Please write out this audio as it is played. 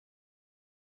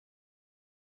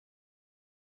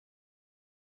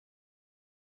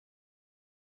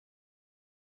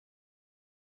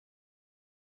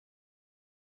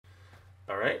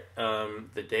All right.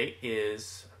 The date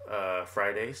is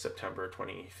Friday, September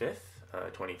 25th,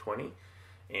 2020,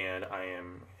 and I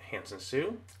am Hansen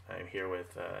Sue. I'm here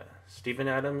with Stephan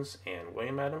Adams and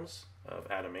William Adams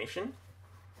of Adamation.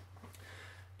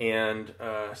 And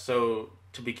so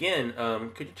to begin,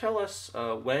 could you tell us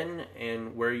when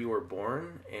and where you were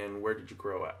born and where did you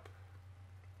grow up?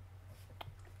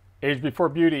 Age before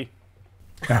beauty.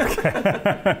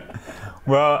 Okay.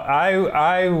 Well,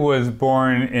 I was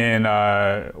born in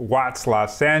Watts,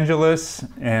 Los Angeles,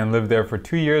 and lived there for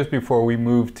 2 years before we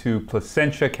moved to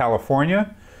Placentia,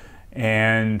 California,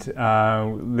 and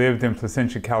lived in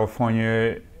Placentia,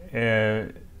 California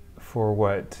for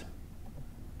what?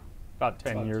 About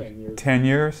 10 years. 10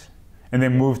 years, and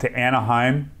then moved to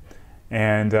Anaheim,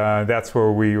 and that's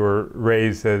where we were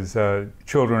raised as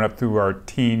children up through our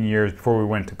teen years before we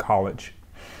went to college.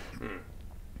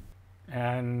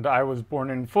 And I was born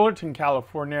in Fullerton,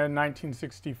 California,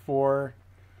 1964.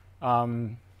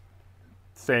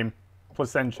 Same.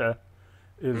 Placentia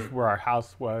is where our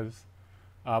house was.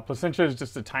 Placentia is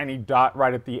just a tiny dot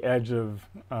right at the edge of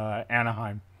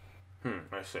Anaheim.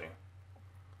 I see.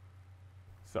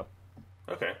 So.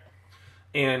 Okay.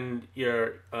 And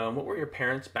your what were your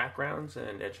parents' backgrounds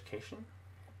and education?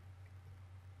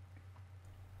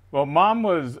 Well, mom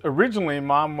was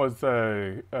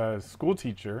a school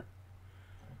teacher.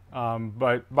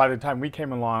 But by the time we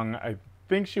came along, I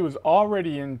think she was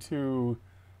already into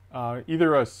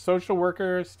either a social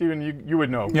worker. Stephen, you would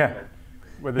know. Yeah.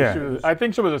 She was, I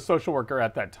think she was a social worker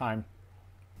at that time.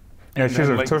 Yeah, she's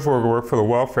a social worker, worked for the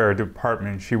welfare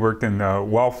department. She worked in the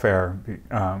welfare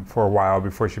for a while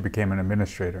before she became an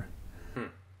administrator.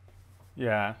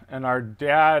 Yeah, and our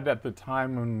dad at the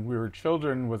time when we were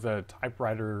children was a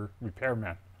typewriter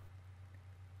repairman.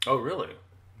 Oh, really?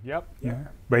 Yep. Yeah,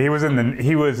 but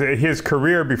his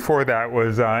career before that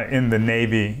was in the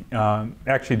Navy,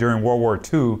 actually during World War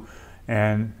II,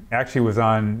 and actually was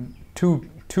on two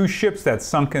ships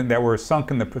that were sunk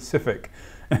in the Pacific.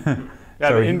 Yeah,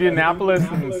 so Indianapolis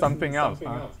and something else.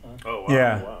 Huh? Oh, wow.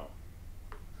 Yeah. Wow.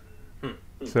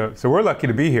 So we're lucky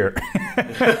to be here.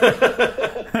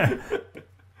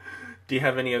 Do you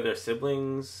have any other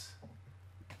siblings?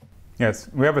 Yes,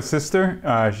 we have a sister.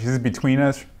 She's between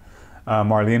us.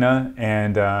 Marlena,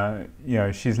 and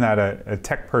she's not a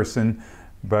tech person,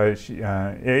 but she,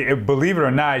 believe it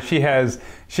or not, she has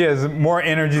more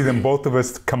energy than both of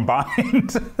us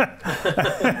combined.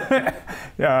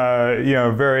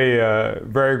 Very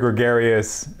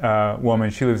gregarious woman.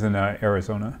 She lives in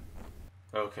Arizona.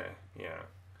 Okay, yeah.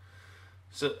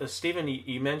 So Stephan,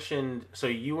 you mentioned you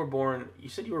said you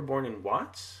were born in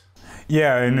Watts?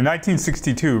 Yeah, in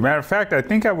 1962. Matter of fact, I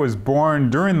think I was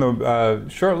born during the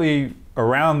shortly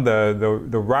around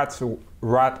the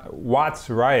Watts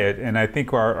riot, and I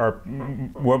think what our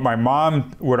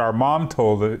mom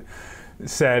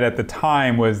said at the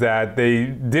time was that they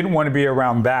didn't want to be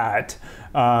around that,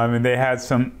 and they had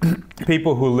some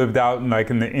people who lived out in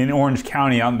Orange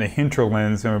County, out in the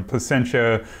hinterlands, and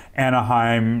Placentia,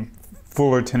 Anaheim,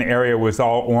 Fullerton area was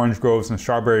all orange groves and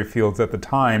strawberry fields at the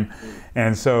time,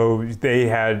 and so they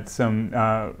had some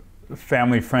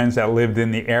family friends that lived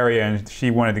in the area, and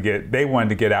they wanted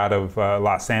to get out of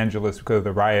Los Angeles because of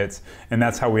the riots, and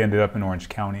that's how we ended up in Orange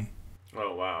County.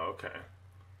 Oh wow, okay.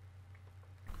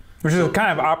 Which is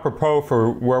kind of apropos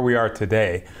for where we are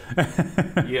today.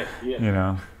 Yeah.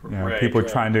 Right, people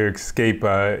trying to escape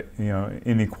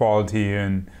inequality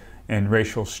and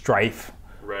racial strife.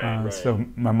 Right. So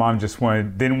my mom just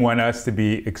didn't want us to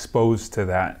be exposed to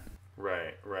that.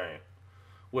 Right.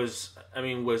 Was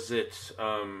it?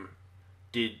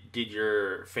 Did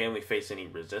your family face any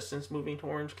resistance moving to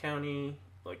Orange County?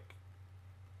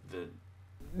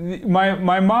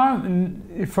 My mom,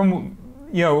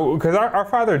 because our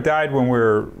father died when we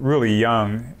were really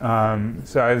young.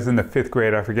 So I was in the 5th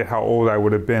grade. I forget how old I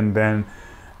would have been then,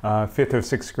 5th or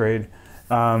 6th grade.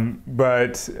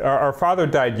 But our father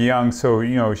died young, so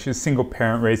she's a single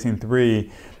parent raising 3.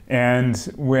 And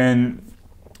when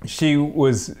she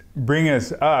was bringing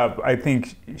us up, I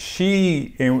think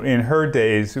she, in her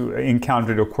days,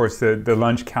 encountered, of course, the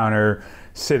lunch counter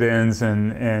sit-ins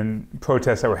and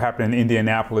protests that were happening in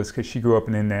Indianapolis, because she grew up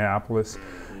in Indianapolis.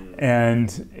 And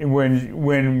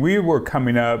when we were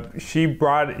coming up, she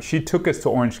took us to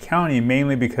Orange County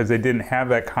mainly because they didn't have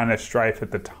that kind of strife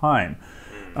at the time.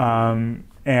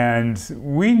 And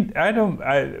we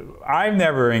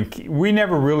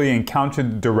never really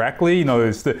encountered directly.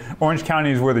 There's Orange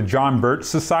County is where the John Birch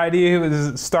Society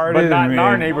was started. But not in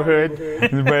our neighborhood.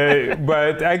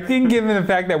 but I think given the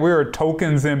fact that we were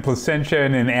tokens in Placentia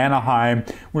and in Anaheim,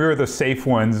 we were the safe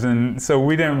ones. And so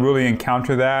we didn't really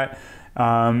encounter that.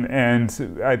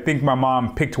 And I think my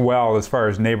mom picked well as far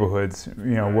as neighborhoods,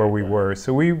 where we were.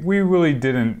 So we really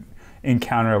didn't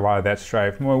encounter a lot of that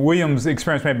strife. Well, William's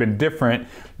experience may have been different,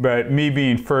 but me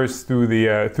being first through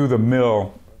the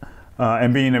mill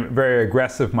and being very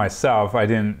aggressive myself, I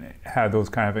didn't have those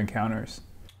kind of encounters.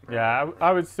 Yeah,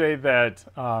 I would say that,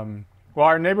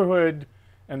 our neighborhood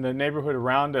and the neighborhood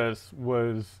around us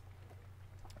was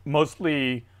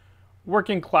mostly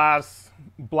working class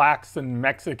blacks and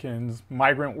Mexicans,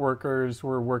 migrant workers who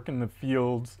were working the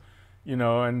fields,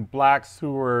 and blacks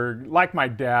who were, like my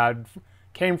dad,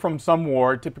 came from some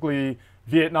war, typically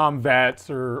Vietnam vets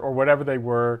or whatever they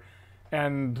were.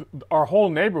 And our whole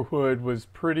neighborhood was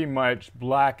pretty much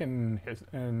black and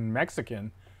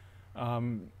Mexican.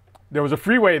 There was a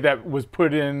freeway that was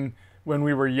put in when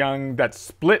we were young that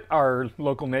split our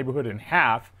local neighborhood in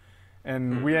half.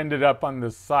 And we ended up on the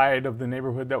side of the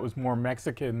neighborhood that was more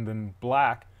Mexican than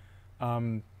black.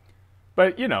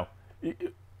 But,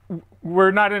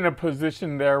 we're not in a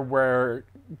position there where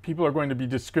people are going to be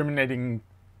discriminating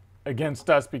against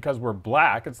us because we're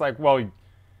black. It's like, well,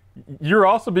 you're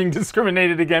also being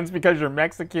discriminated against because you're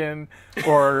Mexican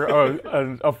or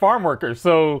a farm worker.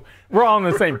 So we're all in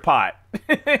the same pot.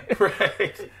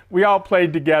 Right. We all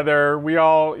played together. We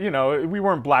all, we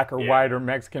weren't black or white or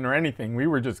Mexican or anything. We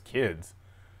were just kids,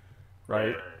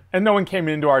 right? And no one came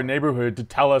into our neighborhood to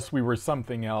tell us we were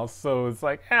something else. So it's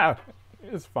like,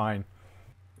 it's fine.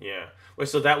 Yeah. Well,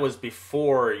 so that was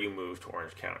before you moved to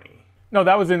Orange County? No,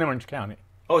 that was in Orange County.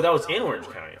 Oh, that was in Orange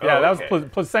County. Yeah, that was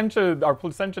Placentia. Our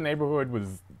Placentia neighborhood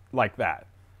was like that.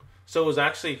 So it was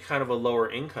actually kind of a lower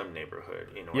income neighborhood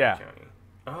in Orange County.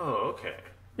 Oh, okay.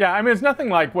 Yeah, I mean, it's nothing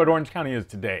like what Orange County is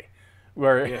today,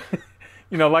 where,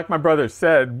 like my brother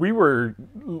said, we were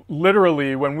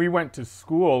literally, when we went to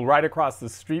school, right across the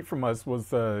street from us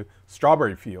was a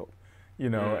strawberry field,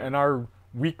 and our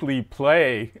weekly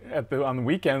play on the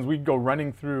weekends, we'd go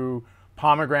running through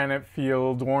pomegranate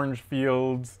fields, orange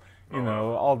fields,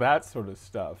 all that sort of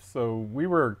stuff. So we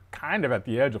were kind of at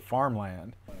the edge of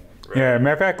farmland. Right. Yeah,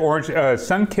 matter of fact,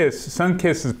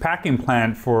 Sunkist's packing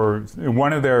plant for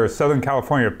one of their Southern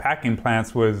California packing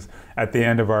plants was at the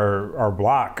end of our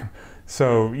block.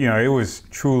 So, it was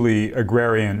truly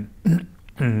agrarian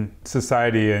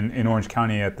society in Orange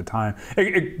County at the time.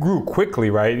 It grew quickly,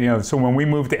 right? So when we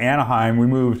moved to Anaheim, we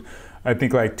moved, I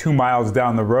think, like 2 miles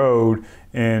down the road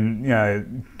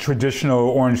in traditional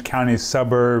Orange County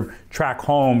suburb track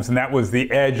homes, and that was the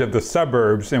edge of the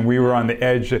suburbs, and we were on the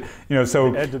edge. So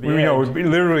we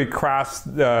literally crossed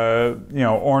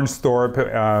Orange Thorpe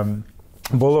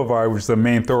Boulevard, which is the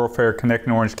main thoroughfare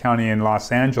connecting Orange County and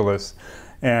Los Angeles.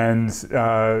 And,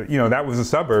 that was the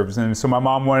suburbs. And so my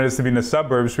mom wanted us to be in the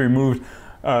suburbs. So we moved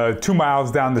 2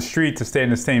 miles down the street to stay in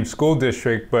the same school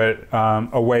district, but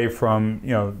away from,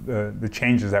 the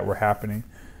changes that were happening.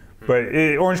 But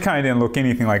Orange County didn't look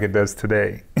anything like it does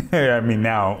today. I mean,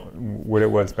 now, what it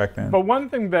was back then. But one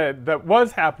thing that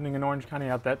was happening in Orange County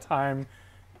at that time,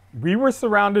 we were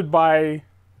surrounded by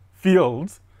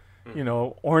fields,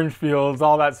 orange fields,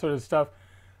 all that sort of stuff.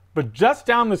 But just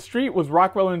down the street was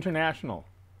Rockwell International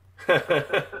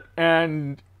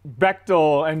and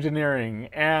Bechtel Engineering.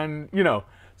 And,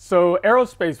 so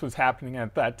aerospace was happening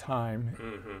at that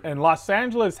time. And Los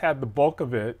Angeles had the bulk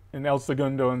of it, in El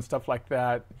Segundo and stuff like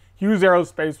that. Hughes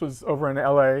Aerospace was over in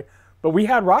LA, but we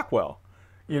had Rockwell,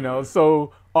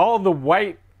 So all the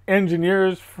white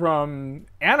engineers from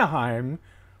Anaheim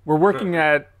were working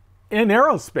in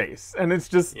aerospace. And it's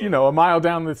just, a mile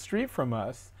down the street from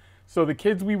us. So the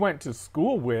kids we went to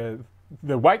school with,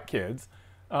 the white kids,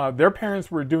 their parents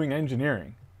were doing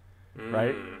engineering,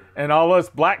 right? And all us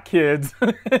black kids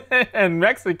and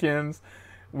Mexicans,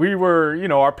 we were,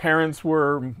 our parents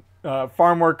were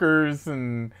farm workers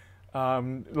and,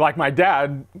 like my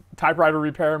dad, typewriter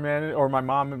repairman, or my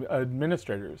mom,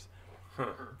 administrators.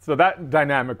 So that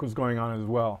dynamic was going on as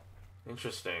well.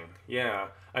 Interesting. Yeah.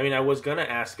 I mean, I was gonna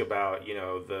ask about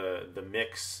the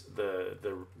mix,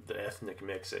 the ethnic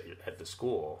mix at the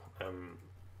school.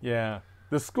 Yeah,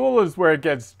 the school is where it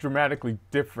gets dramatically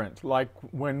different. Like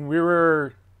when we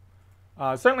were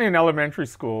certainly in elementary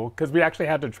school, because we actually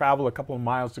had to travel a couple of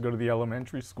miles to go to the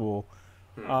elementary school.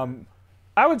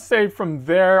 I would say from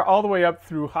there all the way up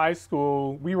through high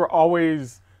school, we were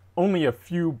always only a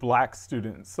few black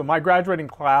students. So my graduating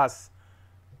class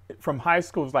from high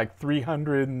school was like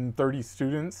 330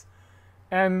 students,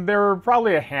 and there were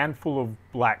probably a handful of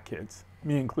black kids,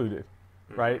 me included,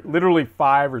 right? Literally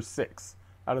 5 or 6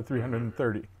 out of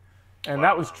 330. And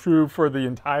that was true for the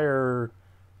entire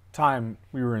time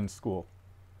we were in school.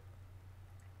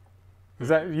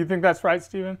 You think that's right,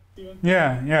 Stephen?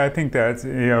 Yeah, I think that's,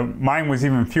 mine was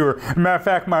even fewer. Matter of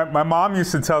fact, my mom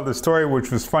used to tell the story,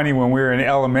 which was funny, when we were in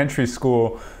elementary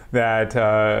school, that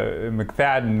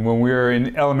McFadden, when we were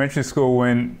in elementary school,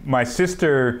 when my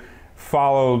sister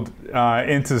followed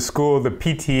into school, the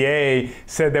PTA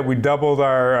said that we doubled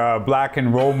our black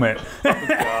enrollment. Oh,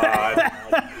 God.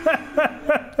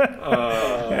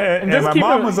 And my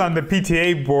mom was on the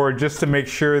PTA board just to make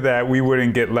sure that we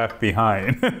wouldn't get left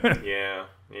behind. Yeah.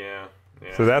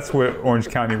 So that's what Orange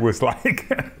County was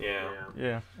like.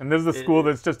 Yeah. And this is a school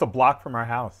that's just a block from our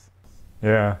house.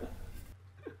 Yeah.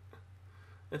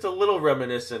 It's a little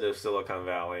reminiscent of Silicon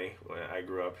Valley. I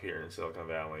grew up here in Silicon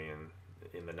Valley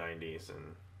in the 90s,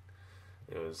 and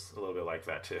it was a little bit like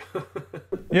that too.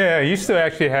 Yeah, you still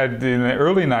actually had, in the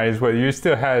early 90s, where you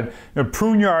still had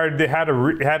Prune Yard. They had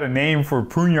a name for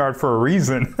Prune Yard for a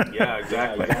reason. Yeah,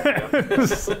 exactly. Yeah.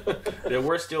 There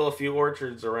were still a few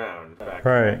orchards around back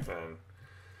then.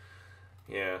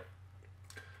 Yeah.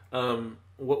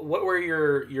 What were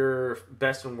your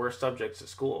best and worst subjects at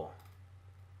school?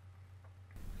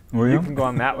 William? You can go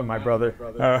on that with my brother.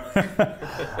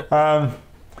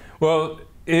 Well,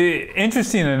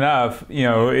 interesting enough,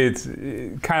 it's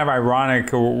kind of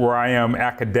ironic where I am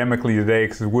academically today,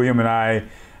 because William and I,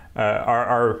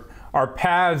 our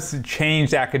paths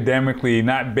changed academically,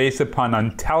 not based upon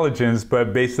intelligence,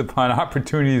 but based upon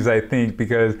opportunities, I think,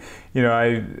 because,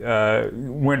 I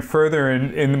went further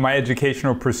in my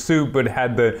educational pursuit, but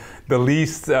had the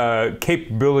least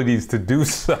capabilities to do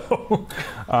so.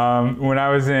 When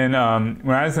I was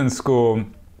in school,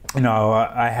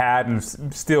 I had and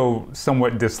still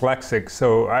somewhat dyslexic,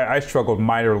 so I struggled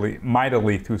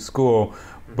mightily through school,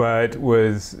 but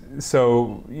the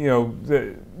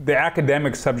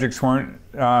academic subjects weren't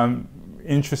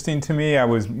interesting to me.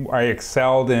 I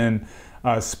excelled in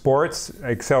sports. I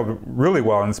excelled really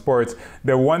well in sports.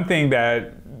 The one thing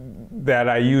that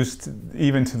I used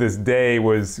even to this day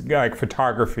was like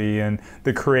photography and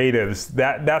the creatives.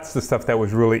 That's the stuff that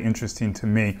was really interesting to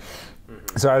me.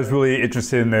 So I was really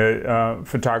interested in the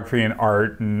photography and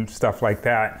art and stuff like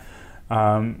that.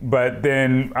 But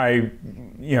then I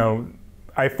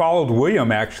followed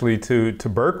William actually to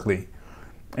Berkeley,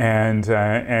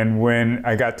 and when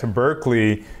I got to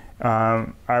Berkeley,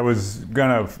 I was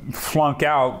gonna flunk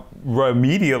out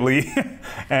immediately,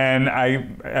 and I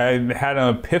had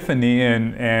an epiphany,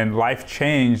 and life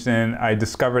changed, and I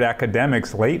discovered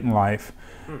academics late in life.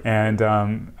 And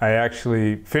I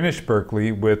actually finished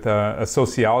Berkeley with a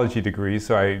sociology degree,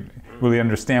 so I really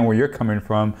understand where you're coming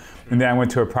from. And then I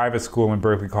went to a private school in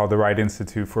Berkeley called the Wright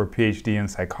Institute for a PhD in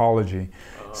psychology.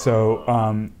 So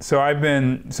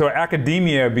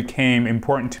academia became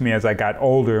important to me as I got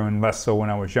older, and less so when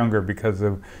I was younger because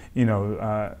of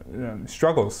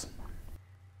struggles.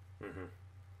 Mm-hmm.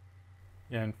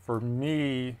 And for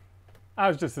me, I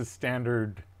was just a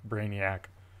standard brainiac.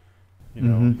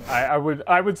 I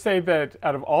would say that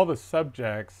out of all the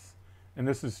subjects, and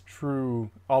this is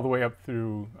true all the way up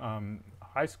through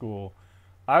high school,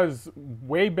 I was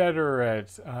way better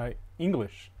at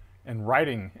English and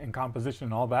writing and composition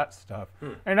and all that stuff.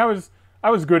 And I was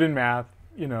good in math.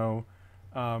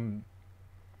 I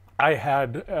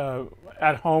had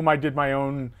at home I did my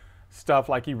own stuff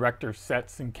like erector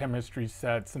sets and chemistry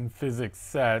sets and physics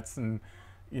sets and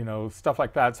stuff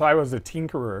like that. So I was a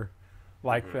tinkerer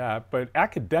like that, but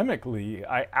academically,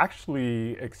 I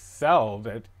actually excelled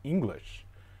at English,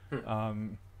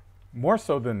 more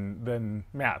so than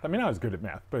math. I mean, I was good at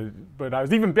math, but I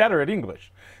was even better at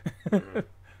English.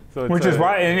 So which is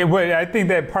why, and I think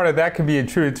that part of that can be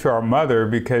attributed to our mother,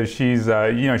 because she's,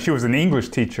 she was an English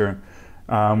teacher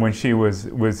when she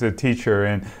was a teacher,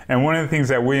 and one of the things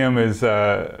that William is,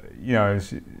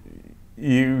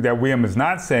 that William is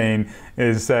not saying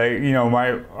is that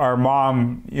our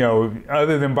mom,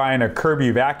 other than buying a Kirby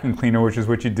vacuum cleaner, which is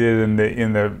what you did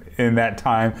in that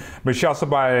time, but she also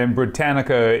bought a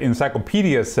Britannica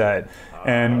encyclopedia set.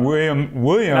 And William,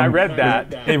 and I read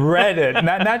that. He read it,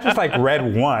 not just like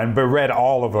read one, but read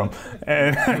all of them.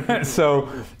 And so,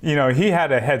 he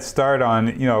had a head start on,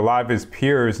 a lot of his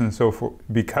peers and so forth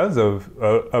because of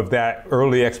that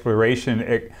early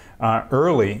exploration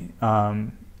early.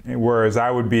 Whereas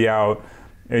I would be out,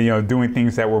 doing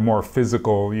things that were more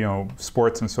physical,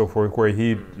 sports and so forth, where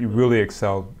he really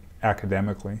excelled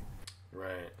academically.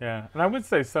 Right. Yeah, and I would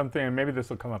say something, and maybe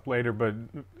this will come up later, but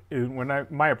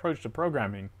my approach to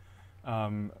programming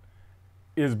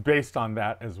is based on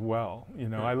that as well.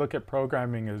 I look at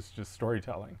programming as just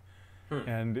storytelling,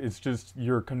 and it's just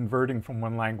you're converting from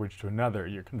one language to another.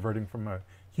 You're converting from a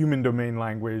human domain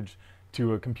language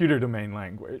to a computer domain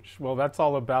language. Well, that's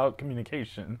all about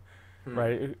communication.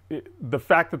 right? The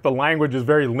fact that the language is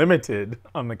very limited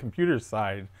on the computer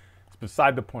side is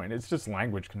beside the point. It's just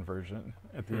language conversion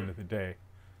at the end of the day.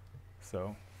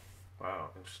 So. Wow,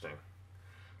 interesting.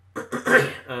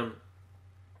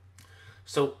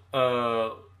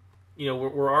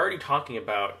 We're already talking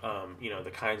about,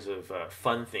 the kinds of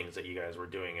fun things that you guys were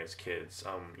doing as kids.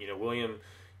 William,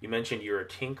 you mentioned you're a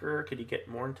tinkerer. Could you get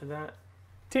more into that?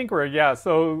 Tinkerer, yeah.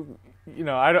 So, do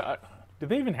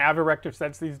they even have erector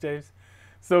sets these days?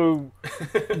 So,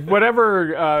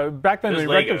 whatever, back then There's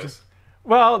the erector Legos.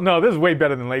 Well, no, this is way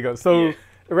better than Legos. So,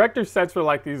 erector sets were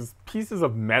like these pieces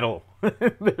of metal.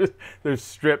 there's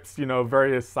strips,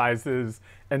 various sizes,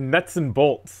 and nuts and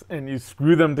bolts, and you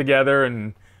screw them together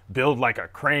and build like a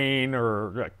crane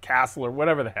or a castle or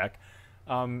whatever the heck.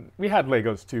 We had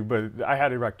Legos too, but I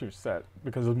had erector set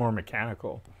because it was more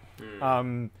mechanical.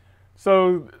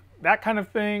 So that kind of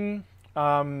thing.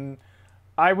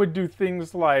 I would do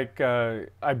things like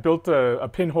I built a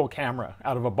pinhole camera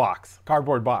out of a box,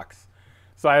 cardboard box.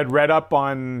 So I had read up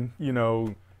on,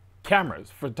 cameras,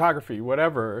 photography,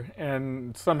 whatever,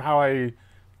 and somehow I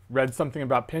read something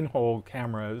about pinhole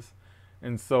cameras,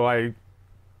 and so I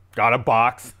got a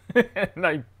box and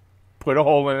I put a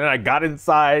hole in it. I got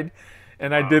inside,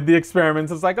 and I did the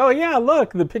experiments. It's like, oh yeah,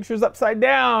 look, the picture's upside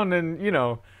down, and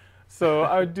so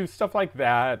I would do stuff like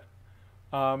that.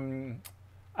 I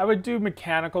would do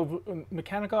mechanical.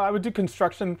 I would do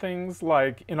construction things,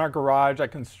 like in our garage, I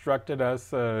constructed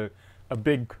us a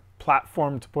big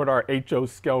platform to put our HO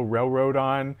scale railroad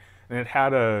on, and it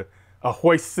had a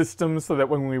hoist system so that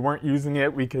when we weren't using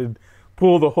it, we could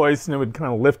pull the hoist and it would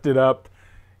kind of lift it up,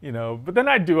 But then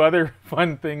I'd do other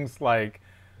fun things like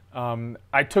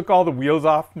I took all the wheels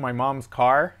off my mom's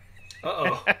car.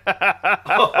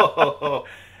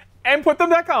 And put them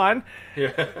back on.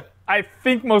 Yeah. I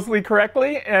think mostly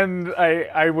correctly, and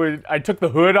I took the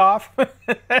hood off.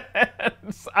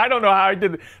 I don't know how I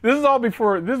did it. This is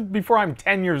before I'm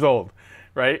 10 years old,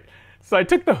 right? So I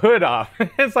took the hood off.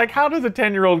 It's like, how does a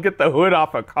 10-year-old get the hood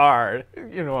off a car?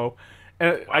 And wow.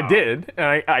 I did,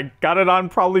 and I got it on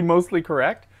probably mostly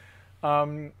correct.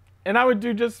 And I would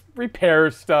do just repair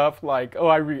stuff like,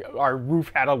 our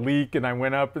roof had a leak, and I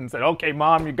went up and said, okay,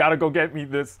 Mom, you got to go get me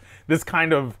this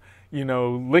kind of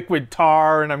liquid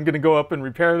tar, and I'm going to go up and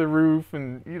repair the roof,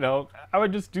 and I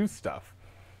would just do stuff.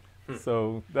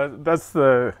 So that's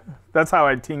how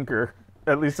I tinker,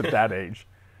 at least at that age.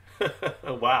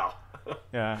 Wow.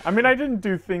 Yeah, I mean, I didn't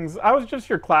do things. I was just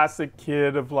your classic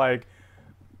kid of like,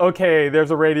 okay, there's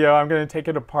a radio, I'm going to take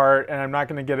it apart, and I'm not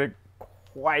going to get it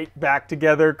quite back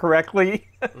together correctly.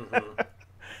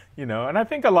 And I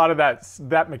think a lot of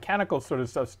that mechanical sort of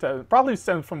stuff probably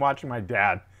stems from watching my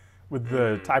dad with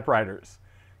the typewriters,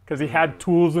 because he had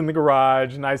tools in the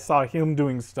garage, and I saw him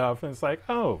doing stuff, and it's like,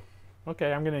 oh,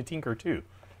 okay, I'm going to tinker too,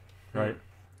 right?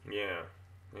 Yeah.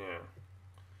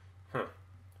 Huh.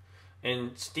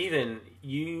 And Stephen,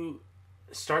 you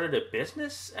started a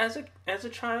business as a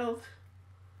child?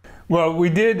 Well, we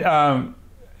did. I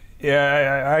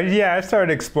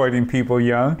started exploiting people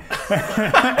young.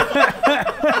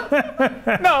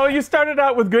 No, you started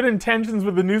out with good intentions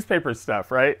with the newspaper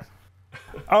stuff, right?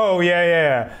 Oh,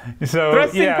 yeah. So,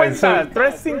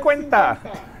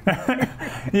 $3.50.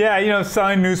 Yeah,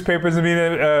 selling newspapers and being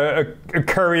a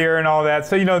courier and all that.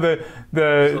 So,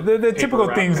 the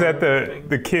typical things that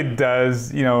the kid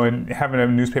does, and having a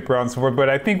newspaper out and so forth. But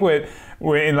I think what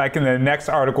in the next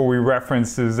article we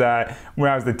referenced is that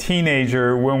when I was a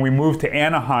teenager, when we moved to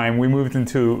Anaheim, we moved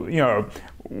into,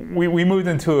 we moved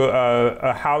into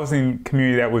a housing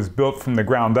community that was built from the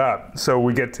ground up. So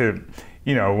we get to,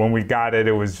 when we got it,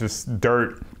 it was just a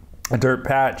dirt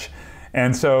patch.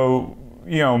 And so,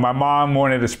 my mom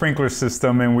wanted a sprinkler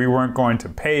system, and we weren't going to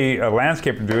pay a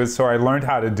landscaper to do it, so I learned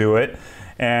how to do it.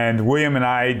 And William and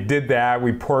I did that.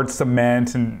 We poured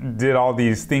cement and did all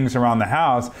these things around the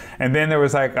house. And then there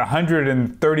was like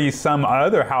 130 some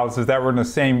other houses that were in the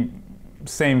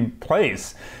same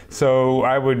place. So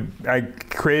I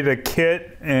created a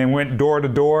kit and went door to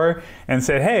door and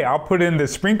said, hey, I'll put in the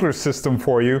sprinkler system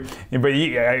for you. But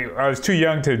I was too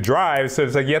young to drive, so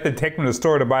it's like you have to take them to the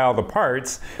store to buy all the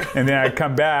parts. And then I'd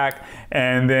come back,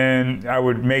 and then I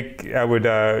would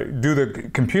do the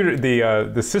computer,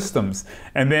 the systems.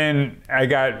 And then I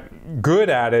got good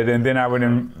at it, and then I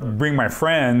would bring my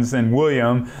friends and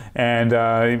William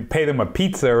and pay them a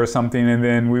pizza or something, and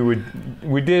then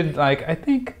we did like, I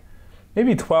think,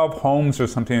 maybe 12 homes or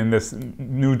something in this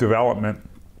new development.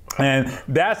 And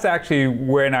that's actually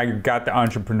when I got the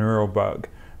entrepreneurial bug,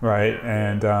 right?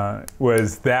 And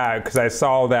was that, because I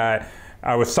saw that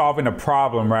I was solving a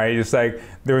problem, right? It's like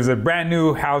there was a brand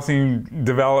new housing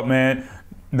development,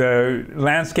 the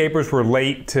landscapers were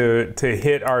late to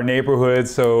hit our neighborhood,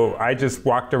 so I just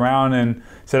walked around and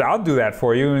said, I'll do that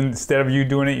for you instead of you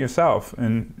doing it yourself.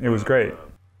 And it was great.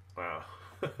 Wow.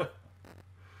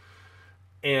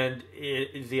 And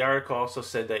the article also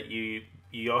said that you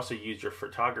also used your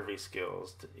photography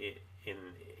skills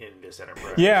in this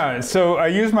enterprise. Yeah, so I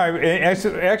used my,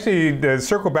 actually to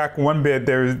circle back one bit,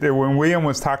 when William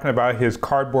was talking about his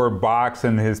cardboard box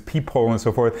and his peephole and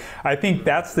so forth, I think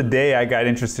that's the day I got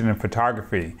interested in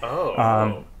photography.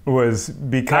 Was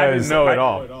because I didn't know at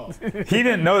all. He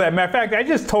didn't know that. Matter of fact, I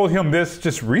just told him this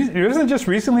wasn't just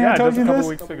recently I told you this?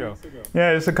 Yeah, just a couple weeks ago.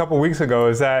 Yeah, just a couple weeks ago.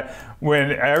 Is that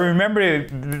when I remember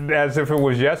it as if it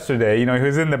was yesterday. You know, he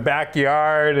was in the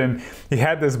backyard and he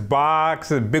had this box,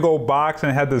 a big old box,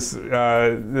 and it had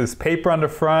this paper on the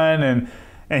front, and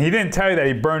he didn't tell you that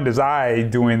he burned his eye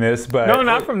doing this, but no,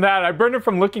 not from that. I burned it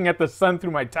from looking at the sun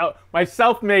through my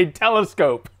self-made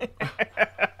telescope.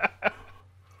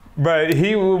 But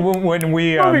when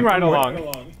we moving right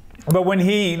along. But when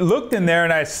he looked in there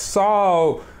and I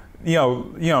saw,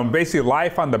 basically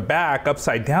life on the back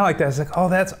upside down like that, I was like, oh,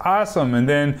 that's awesome. And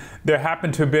then there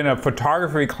happened to have been a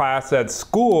photography class at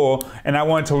school, and I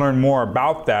wanted to learn more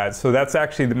about that. So that's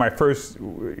actually my first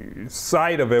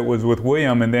sight of it was with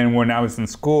William. And then when I was in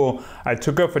school, I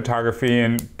took up photography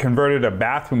and converted a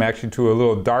bathroom actually to a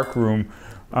little dark room.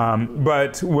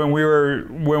 But when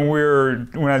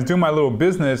I was doing my little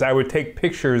business, I would take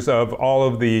pictures of all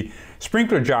of the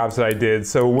sprinkler jobs that I did.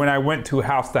 So when I went to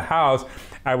house,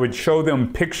 I would show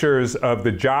them pictures of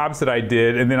the jobs that I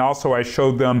did, and then also I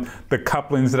showed them the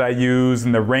couplings that I used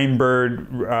and the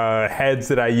rainbird heads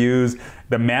that I used,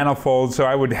 the manifolds. So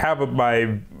I would have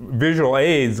my visual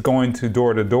aids going to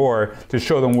door to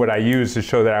show them what I used to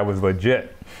show that I was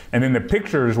legit. And then the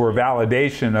pictures were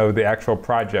validation of the actual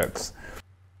projects.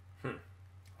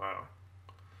 Wow.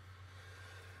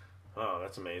 Oh,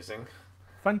 that's amazing.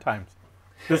 Fun times.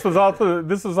 This was also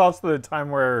the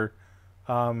time where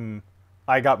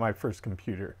I got my first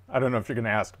computer. I don't know if you're going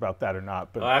to ask about that or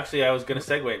not, but well, actually, I was going to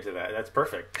segue into that. That's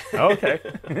perfect. Okay.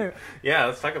 Yeah,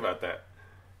 let's talk about that.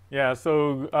 Yeah.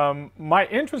 So my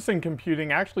interest in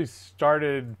computing actually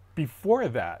started before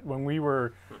that. When we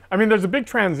were, there's a big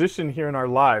transition here in our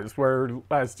lives where,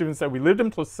 as Stephen said, we lived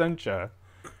in Placentia,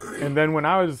 and then when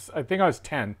I think I was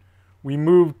 10. We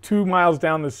moved 2 miles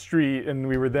down the street, and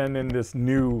we were then in this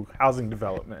new housing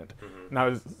development. And I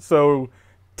was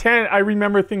 10. I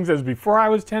remember things as before I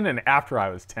was 10 and after I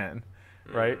was 10,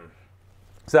 right?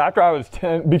 So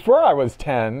before I was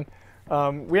 10,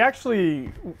 we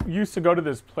actually used to go to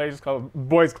this place called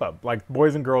Boys Club, like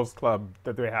Boys and Girls Club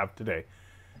that they have today.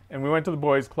 And we went to the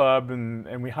Boys Club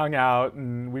and we hung out,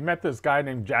 and we met this guy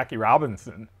named Jackie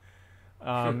Robinson.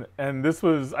 And this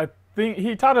was, I think,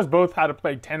 he taught us both how to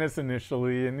play tennis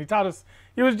initially, and he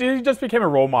just became a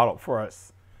role model for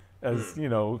us as,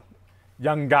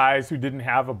 young guys who didn't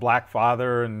have a black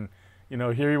father. And,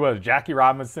 here he was, Jackie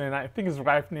Robinson. I think his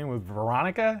wife's name was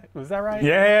Veronica. Was that right?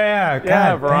 Yeah.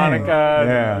 Yeah, Veronica.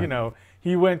 Yeah. And,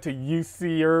 he went to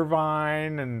UC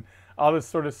Irvine and all this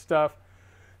sort of stuff.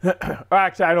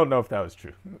 Actually, I don't know if that was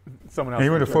true. Someone else. He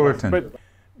went to Fullerton.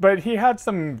 But he had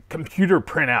some computer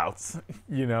printouts,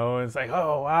 it's like,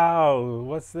 oh, wow,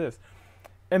 what's this?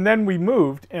 And then we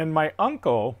moved, and my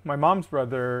uncle, my mom's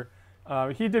brother,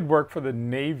 he did work for the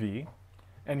Navy,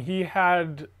 and he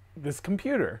had this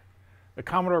computer, the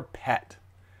Commodore PET.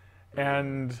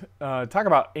 And talk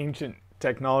about ancient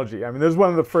technology. This was one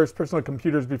of the first personal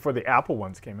computers before the Apple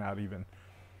ones came out even.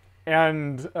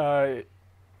 And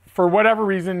for whatever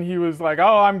reason, he was like,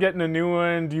 oh, I'm getting a new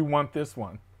one. Do you want this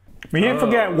one? But you didn't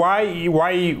forget why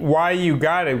you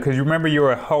got it, because you remember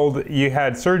you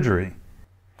had surgery.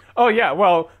 Oh yeah,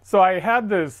 well, so I had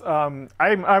this. I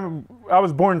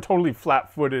was born totally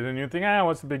flat-footed, and you think,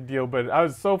 what's the big deal? But I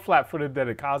was so flat-footed that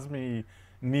it caused me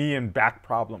knee and back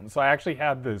problems. So I actually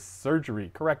had this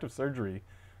corrective surgery,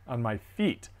 on my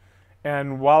feet,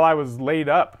 and while I was laid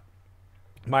up,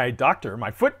 my doctor,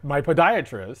 my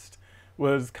podiatrist,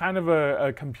 was kind of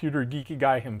a computer geeky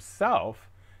guy himself.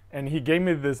 And he gave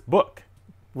me this book,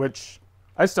 which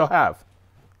I still have.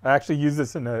 I actually used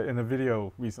this in a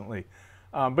video recently.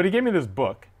 But he gave me this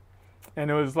book, and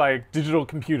it was like digital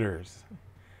computers.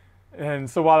 And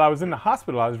so while I was in the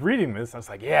hospital, I was reading this. I was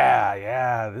like,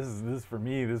 yeah, this is for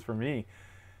me, this is for me.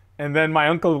 And then my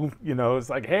uncle, was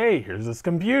like, hey, here's this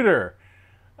computer.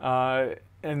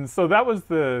 And so that was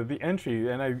the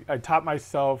entry. And I taught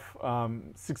myself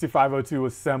 6502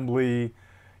 assembly.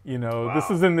 Wow. This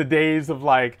was in the days of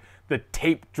like the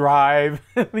tape drive,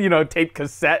 tape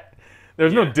cassette.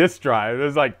 There's no disk drive.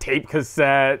 There's like tape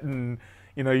cassette, and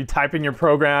You know, you type in your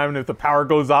program, and if the power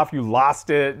goes off, you lost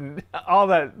it, and all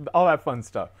that fun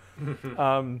stuff.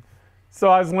 So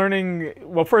I was learning.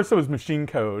 Well, first it was machine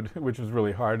code, which was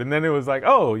really hard, and then it was like,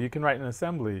 oh, you can write an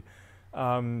assembly.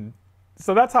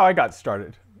 So that's how I got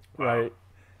started, right?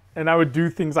 And I would do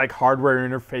things like hardware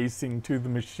interfacing to the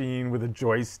machine with a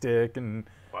joystick and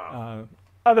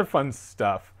other fun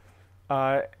stuff.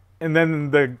 And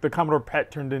then the Commodore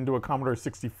PET turned into a Commodore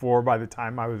 64 by the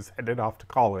time I was headed off to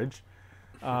college.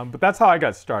 But that's how I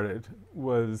got started,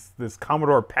 was this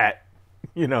Commodore PET.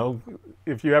 You know,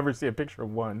 if you ever see a picture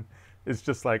of one, it's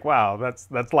just like, wow, that's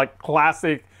like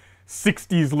classic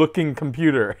 60s looking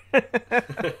computer.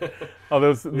 Oh,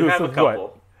 this is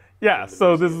what? Yeah,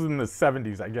 so this is in the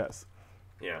 70s, I guess.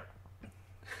 Yeah.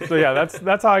 So yeah,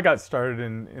 that's how I got started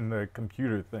in the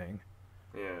computer thing.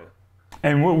 Yeah.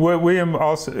 And William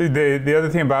also, the other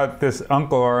thing about this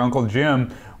uncle, our Uncle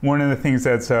Jim, one of the things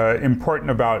that's important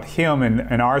about him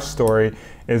and our story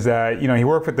is that, you know, he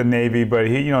worked with the Navy, but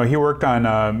he worked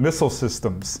on missile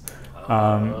systems.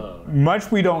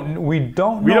 Much we don't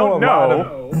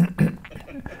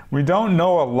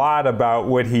know a lot about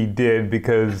what he did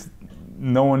because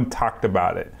no one talked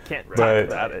about it. Can't talk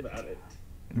about it.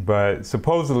 But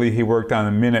supposedly he worked on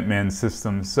the Minuteman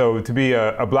system. So to be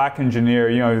a black engineer,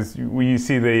 you know, when you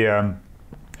see the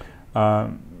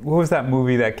what was that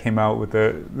movie that came out with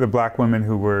the black women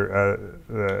who were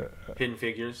Hidden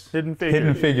Figures. Hidden Figures.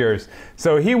 Hidden Figures.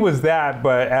 So he was that,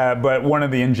 but one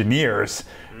of the engineers.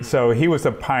 So he was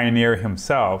a pioneer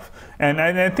himself. And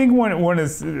I think one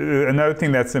is another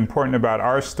thing that's important about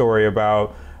our story,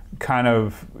 about kind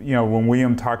of, you know, when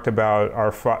William talked about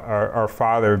our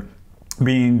father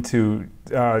being to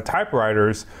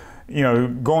typewriters, you know,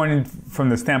 going from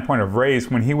the standpoint of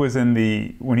race, when he was in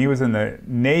the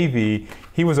Navy,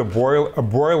 he was a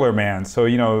broiler man. So,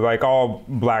 you know, like all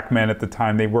black men at the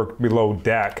time, they worked below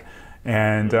deck,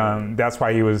 and that's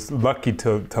why he was lucky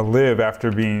to live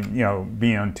after being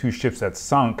on two ships that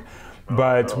sunk.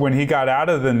 But when he got out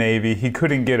of the Navy, he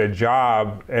couldn't get a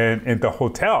job at the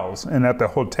hotels. And at the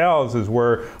hotels is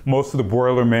where most of the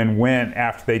boilermen went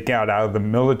after they got out of the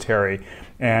military.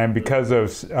 And because of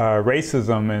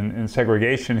racism and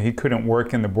segregation, he couldn't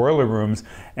work in the boiler rooms.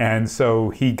 And so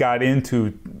he got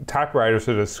into typewriters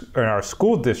in our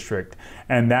school district.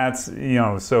 And that's, you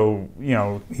know, so, you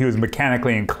know, he was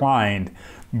mechanically inclined.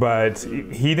 But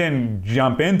he didn't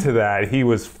jump into that. He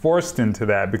was forced into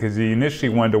that because he initially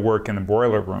wanted to work in the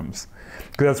boiler rooms,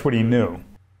 because that's what he knew.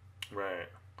 Right.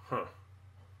 Huh.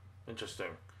 Interesting.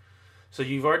 So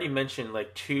you've already mentioned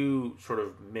like two sort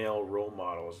of male role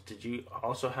models. Did you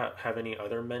also have any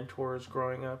other mentors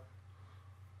growing up?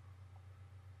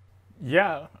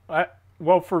 Yeah.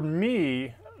 Well, for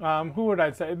me, who would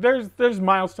I say? There's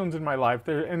milestones in my life,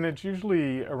 and it's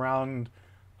usually around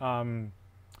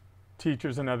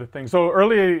teachers and other things. So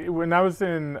early, when I was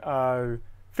in 5th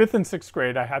and 6th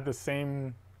grade, I had the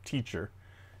same teacher.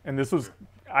 And this was,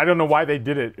 I don't know why they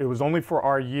did it. It was only for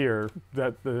our year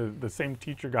that the same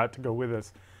teacher got to go with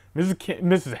us.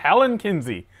 Mrs. Helen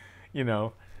Kinsey, you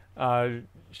know.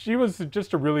 She was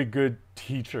just a really good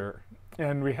teacher.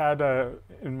 And we had,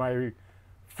 in my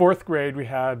 4th grade, we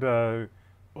had,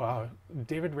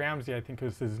 David Ramsey, I think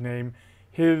was his name.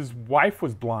 His wife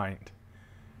was blind.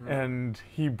 And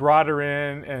he brought her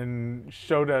in and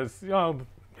showed us, you know,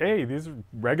 hey, these are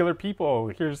regular people.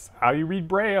 Here's how you read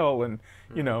Braille. And,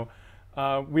 you know,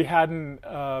 we hadn't,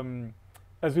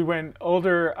 as we went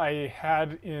older, I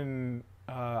had in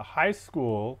high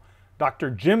school Dr.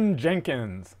 Jim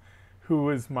Jenkins, who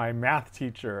was my math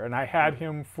teacher. And I had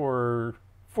him for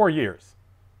 4 years,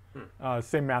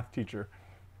 same math teacher.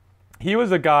 He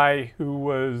was a guy who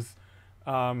was,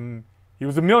 he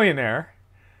was a millionaire.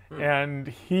 And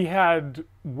he had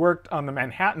worked on the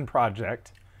Manhattan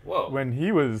Project when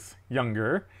he was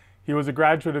younger. He was a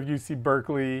graduate of UC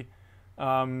Berkeley.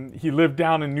 He lived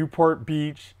down in Newport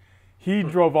Beach. He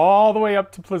drove all the way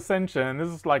up to Placentia, and this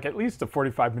is like at least a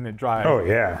 45-minute drive. Oh,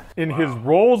 yeah. In his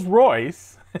Rolls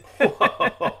Royce.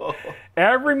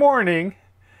 Every morning,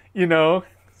 you know,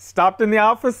 stopped in the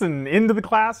office and into the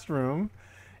classroom.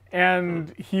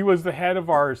 And he was the head of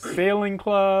our sailing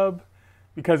club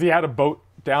because he had a boat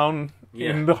down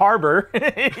in the harbor,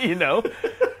 you know.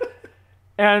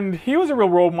 And he was a real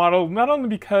role model, not only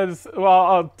because, well,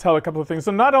 I'll tell a couple of things.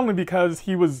 So not only because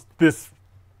he was this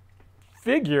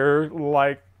figure,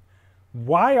 like,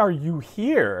 why are you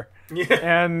here? Yeah.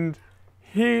 And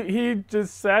he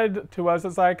just said to us,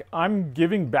 it's like, I'm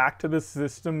giving back to the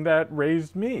system that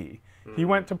raised me. He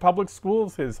went to public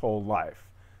schools his whole life.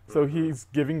 So he's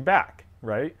giving back,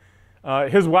 right?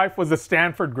 His wife was a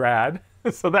Stanford grad.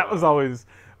 So that was always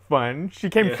fun. She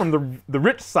came from the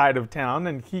rich side of town,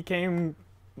 and he came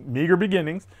meager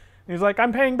beginnings. And he's like,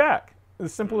 I'm paying back.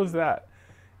 As simple as that.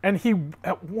 And he,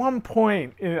 at one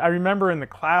point, I remember in the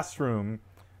classroom,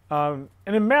 and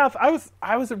in math, I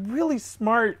was a really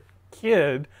smart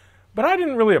kid, but I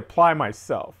didn't really apply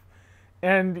myself.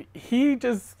 And he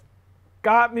just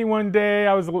got me one day.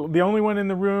 I was the only one in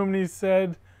the room, and he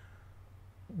said,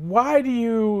 why do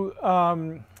you, I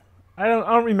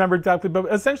don't remember exactly, but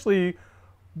essentially,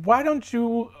 why don't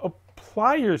you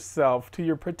apply yourself to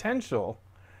your potential?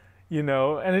 You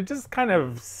know, and it just kind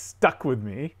of stuck with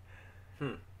me.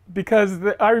 Because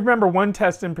I remember one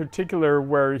test in particular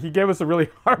where he gave us a really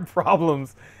hard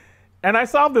problems, and I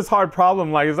solved this hard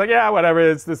problem like, it's like, yeah, whatever,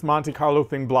 it's this Monte Carlo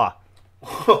thing, blah.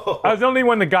 I was the only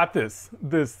one that got the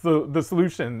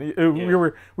solution. We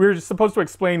were supposed to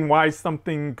explain why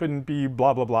something couldn't be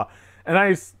blah, blah, blah. And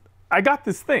I got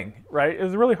this thing, right? It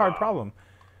was a really hard problem.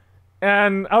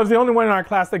 And I was the only one in our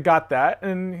class that got that,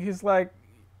 and he's like,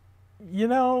 you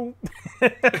know...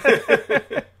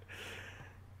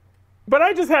 But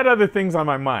I just had other things on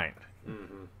my mind.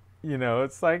 You know,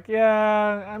 it's like,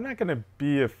 yeah, I'm not gonna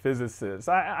be a physicist.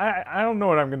 I don't know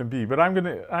what I'm gonna be, but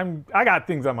I got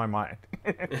things on my mind.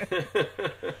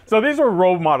 So these were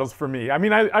role models for me. I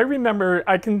mean, I remember,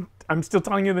 I'm still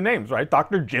telling you the names, right?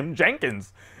 Dr. Jim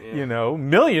Jenkins, you know,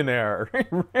 millionaire.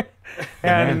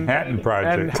 And Manhattan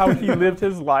Project. And how he lived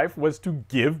his life was to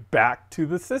give back to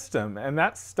the system, and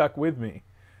that stuck with me,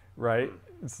 right?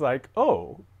 It's like,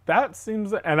 oh, that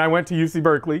seems, and I went to UC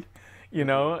Berkeley, you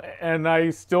know, and I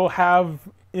still have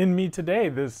in me today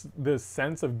this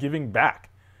sense of giving back,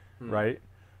 right,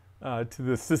 to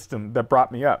the system that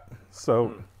brought me up.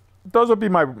 So those would be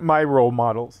my role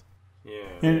models.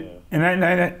 Yeah.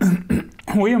 And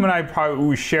William and I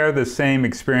probably share the same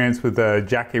experience with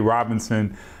Jackie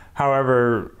Robinson.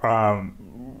 However,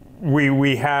 we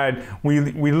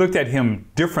looked at him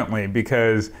differently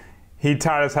because he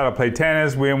taught us how to play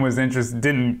tennis. William was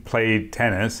didn't play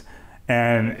tennis,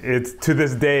 and to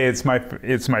this day it's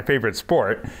my favorite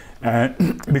sport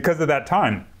because of that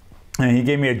time. And he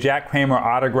gave me a Jack Kramer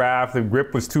autograph. The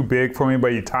grip was too big for me,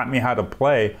 but he taught me how to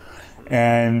play,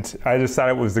 and I just thought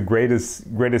it was the greatest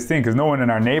thing because no one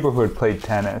in our neighborhood played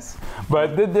tennis.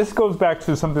 But this goes back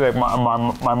to something that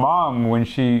my mom, when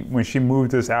she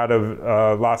moved us out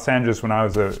of Los Angeles when I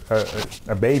was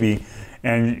a baby,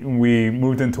 and we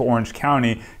moved into Orange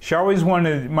County, she always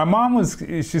wanted,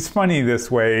 she's funny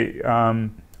this way,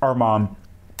 our mom,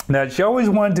 that she always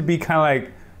wanted to be kind of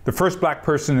like the first black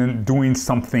person in doing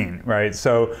something, right?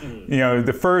 So, you know,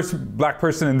 the first black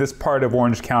person in this part of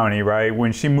Orange County, right?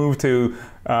 When she moved to,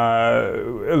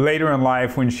 later in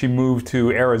life, when she moved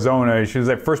to Arizona, she was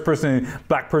the first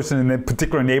black person in the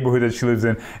particular neighborhood that she lives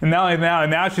in. And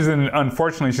now she's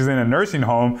unfortunately, she's in a nursing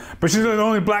home, but she's the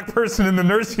only black person in the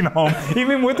nursing home.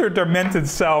 Even with her demented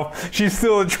self, she's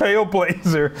still a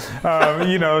trailblazer,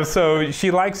 you know, so she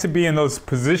likes to be in those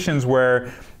positions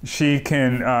where she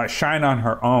can shine on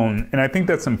her own. And I think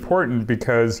that's important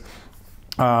because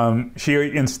she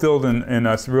instilled in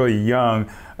us really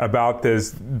young about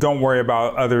this, don't worry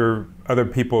about other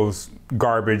people's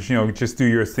garbage, you know, just do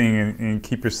your thing and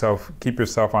keep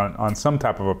yourself on some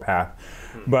type of a path.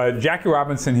 But Jackie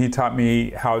Robinson, he taught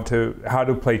me how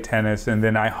to play tennis, and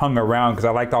then I hung around because I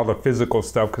liked all the physical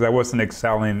stuff because I wasn't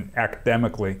excelling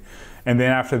academically. And then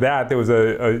after that, there was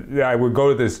I would go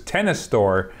to this tennis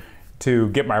store to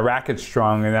get my racket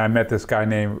strong, and I met this guy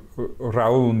named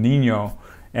Raul Nino,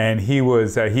 and he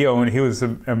was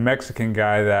a Mexican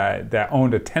guy that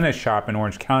owned a tennis shop in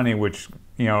Orange County, which,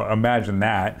 you know, imagine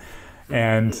that.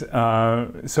 And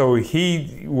so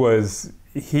he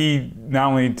not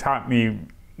only taught me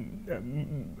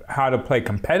how to play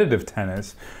competitive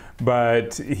tennis,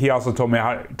 but he also taught me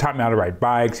how to ride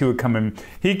bikes. He would come and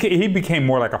he became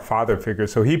more like a father figure.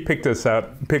 So he picked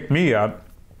me up.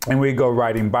 And we'd go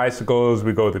riding bicycles,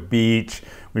 we'd go to the beach,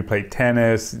 we played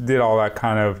tennis, did all that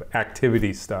kind of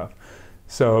activity stuff.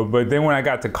 So, but then when I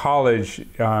got to college,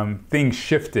 things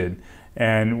shifted.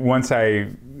 And once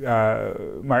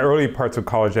my early parts of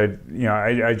college,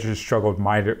 I just struggled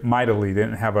mightily,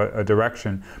 didn't have a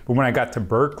direction. But when I got to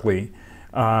Berkeley,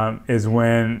 is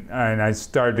when, and I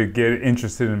started to get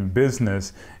interested in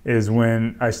business, is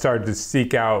when I started to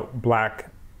seek out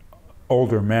black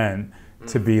older men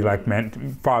to be like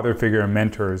father figure and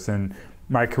mentors. And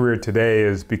my career today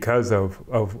is because of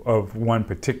one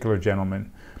particular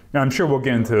gentleman. Now, I'm sure we'll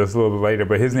get into this a little bit later,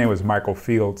 but his name was Michael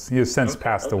Fields. He has since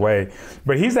passed away.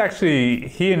 But he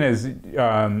and his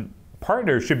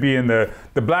partner should be in the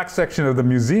black section of the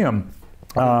museum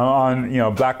on, you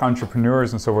know, black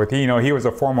entrepreneurs and so forth. He was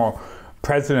a former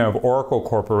president of Oracle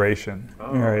Corporation.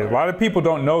 Oh, A lot of people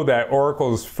don't know that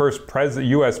Oracle's first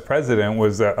U.S. president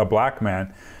was a black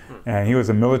man, and he was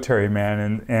a military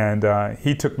man, and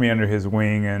he took me under his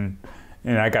wing, and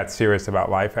I got serious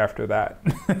about life after that.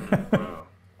 Wow.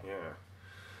 Yeah.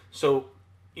 So,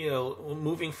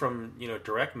 moving from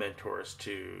direct mentors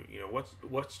to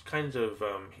what's kinds of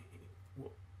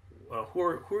who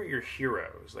are your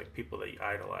heroes, like people that you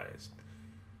idolized?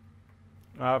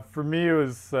 For me, it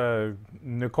was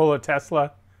Nikola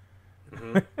Tesla.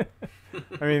 Mm-hmm.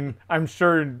 I mean, I'm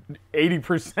sure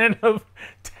 80% of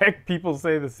tech people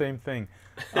say the same thing.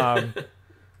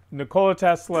 Nikola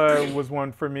Tesla was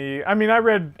one for me. I mean, I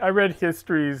read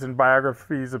histories and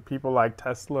biographies of people like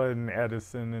Tesla and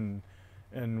Edison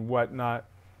and whatnot.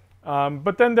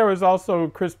 But then there was also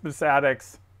Crispus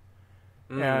Attucks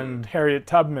and Harriet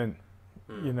Tubman,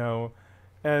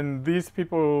 and these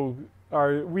people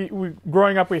are, we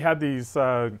growing up, we had these,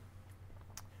 not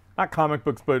comic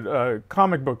books, but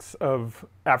comic books of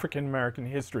African American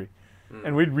history.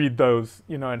 And we'd read those,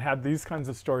 and had these kinds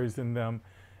of stories in them.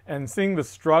 And seeing the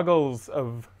struggles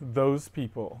of those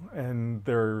people and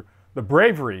the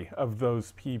bravery of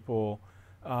those people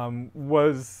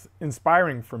was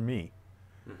inspiring for me,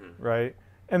 right?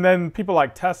 And then people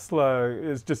like Tesla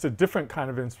is just a different kind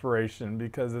of inspiration,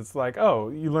 because it's like, oh,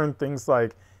 you learn things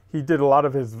like he did a lot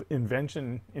of his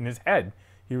invention in his head.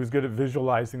 He was good at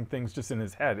visualizing things just in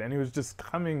his head, and he was just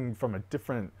coming from a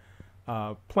different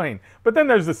plane. But then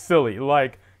there's the silly,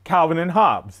 like Calvin and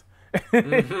Hobbes,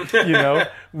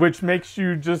 which makes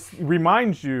you just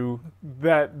reminds you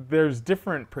that there's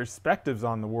different perspectives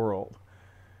on the world,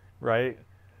 right?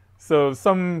 So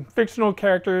some fictional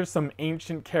characters, some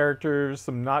ancient characters,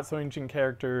 some not so ancient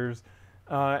characters.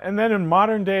 And then in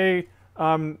modern day,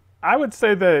 I would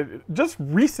say that just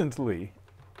recently,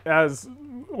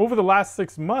 over the last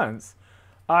 6 months,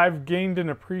 I've gained an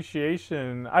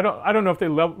appreciation. I don't know if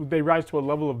they rise to a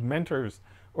level of mentors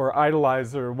or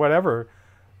idolize or whatever,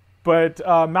 but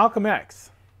Malcolm X,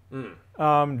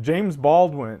 James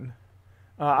Baldwin.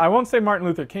 I won't say Martin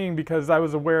Luther King, because I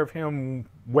was aware of him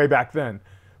way back then.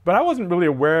 But I wasn't really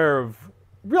aware of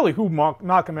really who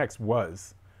Malcolm X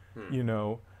was,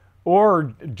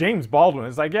 or James Baldwin.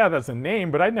 It's like, yeah, that's a name,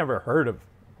 but I'd never heard of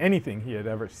anything he had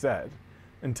ever said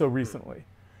until recently.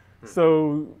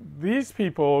 So these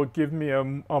people give me a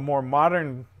more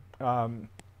modern, I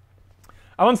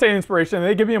wouldn't say inspiration,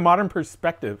 they give me a modern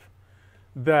perspective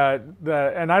that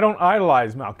and I don't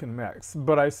idolize Malcolm X,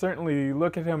 but I certainly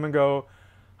look at him and go,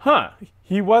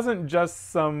 he wasn't just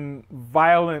some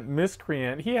violent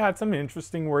miscreant. He had some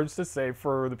interesting words to say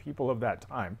for the people of that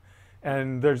time.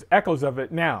 And there's echoes of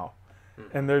it now.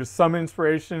 And there's some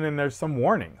inspiration and there's some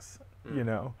warnings,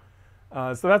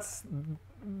 So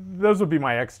those would be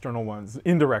my external ones,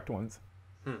 indirect ones.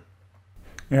 Yeah,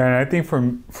 and I think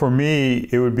for me,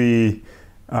 it would be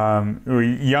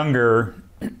younger.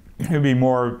 It would be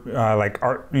more like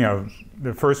art.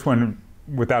 The first one,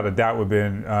 without a doubt, would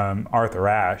have been Arthur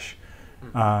Ashe.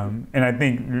 And I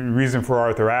think the reason for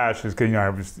Arthur Ashe is because I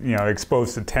was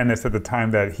exposed to tennis at the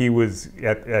time that he was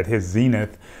at his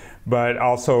zenith, but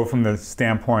also from the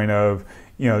standpoint of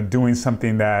doing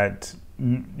something that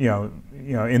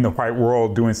in the white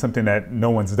world, doing something that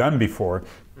no one's done before.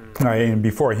 And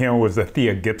before him was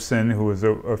Thea Gibson, who was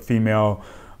a female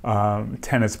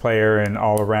tennis player and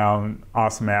all around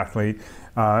awesome athlete.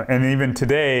 And even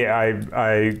today, I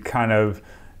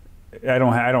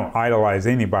don't idolize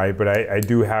anybody, but I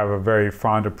do have a very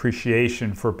fond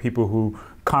appreciation for people who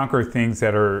conquer things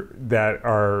that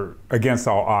are against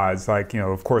all odds. Like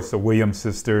of course, the Williams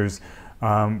sisters.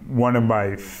 One of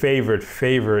my favorite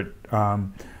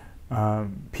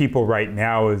people right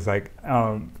now is like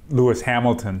Lewis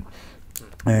Hamilton,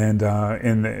 and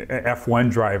in the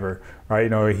F1 driver,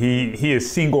 right? He is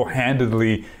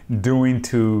single-handedly doing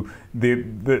to the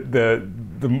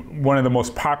one of the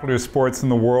most popular sports in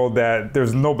the world that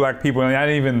there's no black people, not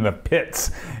even in the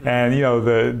pits. And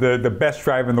the best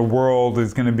driver in the world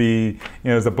is going to be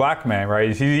is a black man,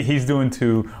 right? He's doing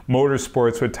to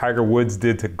motorsports what Tiger Woods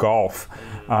did to golf.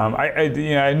 I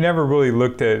never really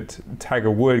looked at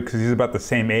Tiger Woods because he's about the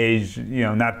same age,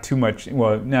 not too much.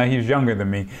 Well, no, he's younger than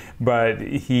me, but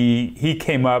he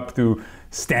came up through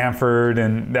Stanford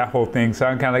and that whole thing. So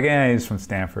I'm kind of like, he's from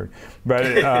Stanford. But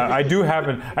I do have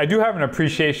an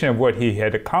appreciation of what he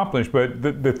had accomplished. But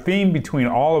the theme between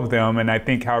all of them, and I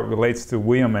think how it relates to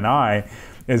William and I,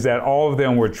 is that all of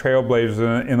them were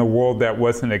trailblazers in a world that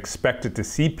wasn't expected to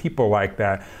see people like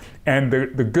that. And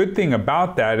the good thing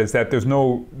about that is that there's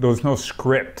no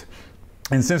script.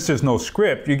 And since there's no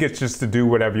script, you get just to do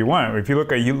whatever you want. If you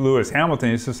look at Lewis Hamilton,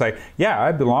 it's just like, yeah,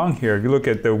 I belong here. If you look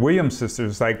at the Williams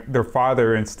sisters, like their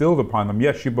father instilled upon them,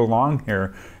 yes, you belong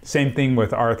here. Same thing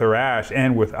with Arthur Ashe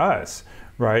and with us,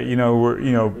 right?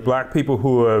 Black people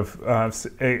who have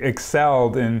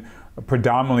excelled in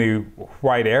predominantly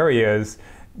white areas.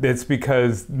 It's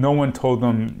because no one told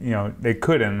them, they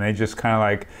couldn't. They just kind of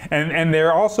like, and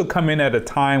they're also coming at a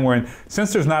time when,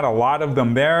 since there's not a lot of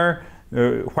them there,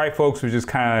 white folks would just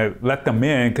kind of let them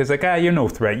in because like, you're no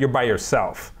threat, you're by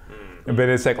yourself. But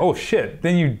it's like, oh shit,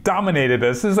 then you dominated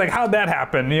us. It's like, how'd that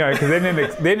happen? Because they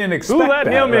didn't expect Who let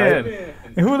that, him right?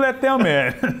 in? Who let them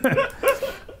in?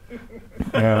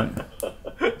 Yeah.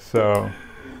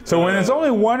 So when there's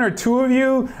only one or two of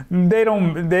you, no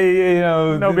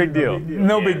big deal.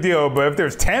 No big deal. But if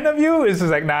there's 10 of you, it's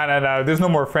just like, no, there's no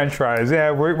more French fries.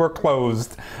 Yeah, we're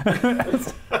closed.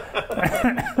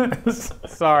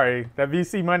 Sorry, that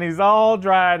VC money's all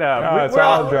dried up. Oh, it's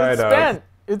all dried up.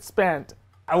 It's spent.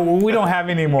 We don't have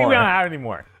any more. We don't have any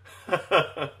more.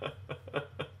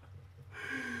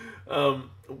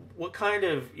 What kind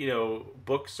of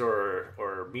books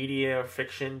or media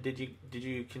fiction did you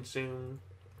consume,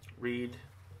 read?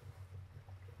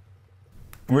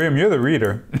 William, you're the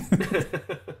reader.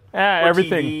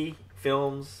 Everything. TV,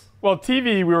 films. Well,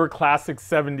 TV, we were classic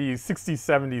 70s, 60s,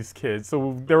 70s kids.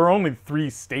 So there were only 3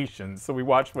 stations. So we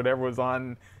watched whatever was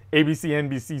on ABC,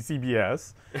 NBC,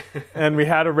 CBS. And we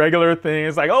had a regular thing.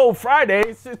 It's like, oh, Friday,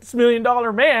 $6 Million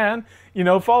Man,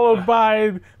 followed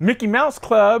by Mickey Mouse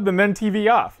Club and then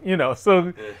TV off,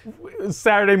 So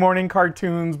Saturday morning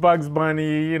cartoons, Bugs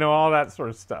Bunny, all that sort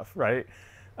of stuff, right?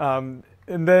 And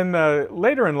then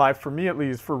later in life, for me at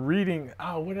least, for reading,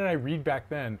 what did I read back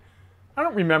then? I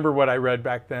don't remember what I read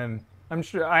back then. I'm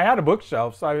sure I had a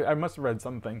bookshelf, so I must have read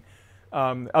something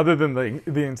other than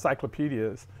the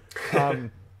encyclopedias.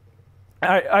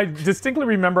 I distinctly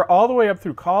remember all the way up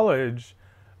through college,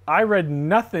 I read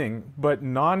nothing but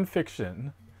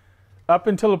nonfiction up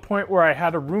until a point where I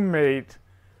had a roommate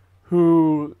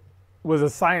who was a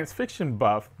science fiction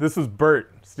buff. This was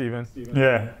Bert, Stephen.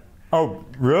 Yeah. Oh,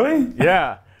 really?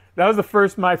 Yeah. That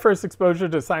was my first exposure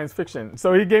to science fiction.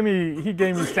 So he gave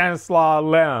me Stanislaw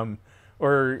Lem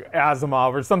or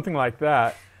Asimov or something like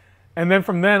that. And then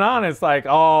from then on, it's like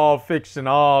all fiction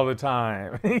all the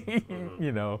time,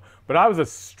 But I was a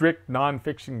strict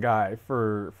nonfiction guy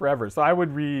forever. So I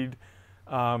would read,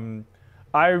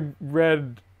 I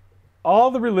read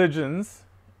all the religions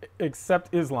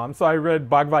except Islam. So I read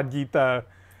Bhagavad Gita,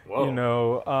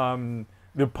 the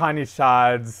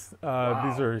Upanishads. Wow.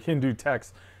 These are Hindu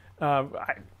texts. I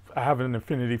have an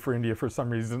affinity for India for some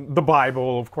reason. The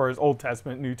Bible, of course, Old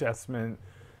Testament, New Testament.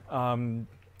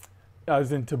 I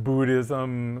was into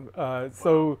Buddhism.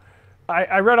 So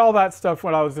I read all that stuff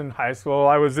when I was in high school.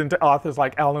 I was into authors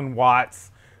like Alan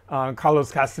Watts,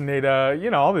 Carlos Castaneda,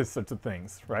 all these sorts of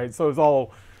things, right? So it was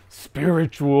all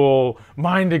spiritual,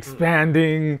 mind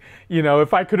expanding.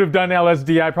 If I could have done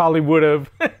LSD, I probably would have,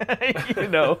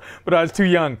 but I was too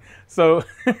young. So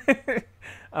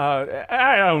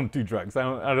I don't do drugs.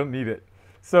 I don't need it.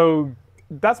 So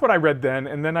that's what I read then.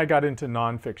 And then I got into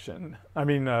nonfiction.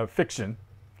 Fiction.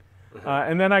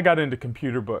 And then I got into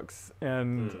computer books.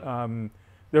 And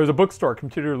there was a bookstore,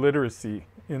 Computer Literacy,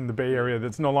 in the Bay Area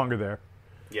that's no longer there.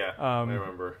 Yeah, I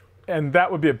remember. And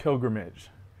that would be a pilgrimage.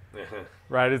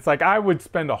 Right? It's like I would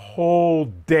spend a whole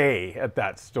day at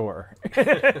that store,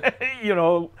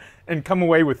 and come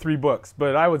away with 3 books.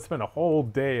 But I would spend a whole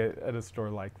day at a store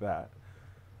like that.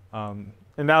 And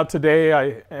now today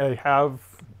I have,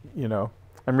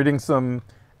 I'm reading some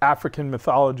African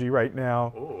mythology right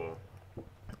now. Ooh.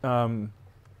 And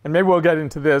maybe we'll get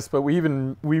into this, but we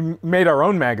made our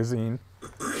own magazine.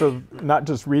 So not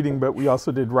just reading, but we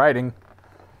also did writing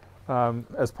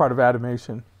as part of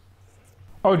Adamation.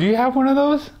 Oh, do you have one of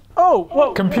those? Oh,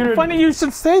 well, funny you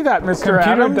should say that, Mr. Adams.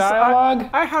 Computer dialogue?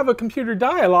 I have a computer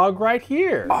dialogue right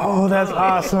here. Oh, that's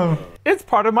awesome. It's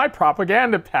part of my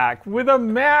propaganda pack with a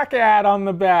Mac ad on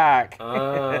the back.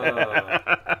 I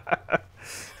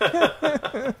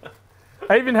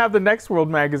even have the Next World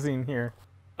magazine here.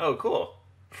 Oh, cool.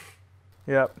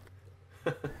 Yep.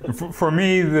 For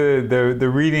me,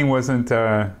 the reading wasn't.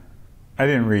 I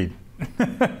didn't read.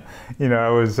 I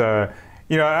was. I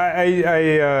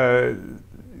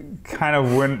kind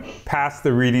of went past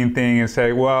the reading thing and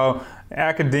said, well,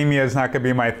 academia is not going to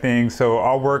be my thing, so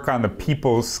I'll work on the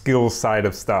people skills side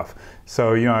of stuff.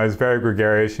 So, I was very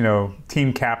gregarious,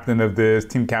 team captain of this,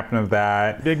 team captain of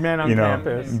that. Big man on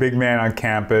campus. Big man on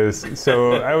campus.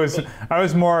 So I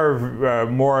was more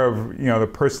of the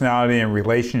personality and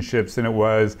relationships than it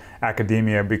was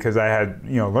academia, because I had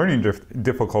learning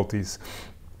difficulties.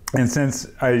 And since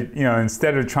I,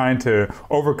 instead of trying to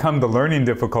overcome the learning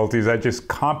difficulties, I just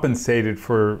compensated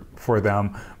for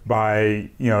them by,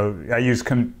 I used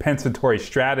compensatory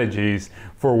strategies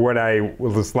for what I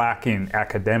was lacking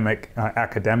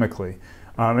academically.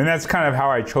 And that's kind of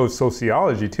how I chose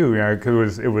sociology too,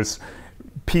 because it was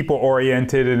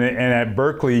people-oriented, and at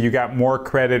Berkeley you got more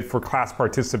credit for class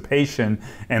participation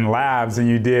and labs than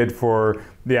you did for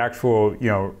the actual,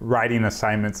 writing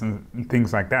assignments and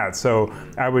things like that. So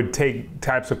I would take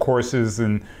types of courses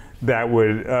and that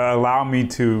would allow me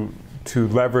to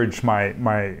leverage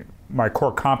my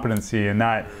core competency and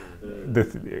not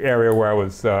the area where I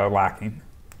was lacking.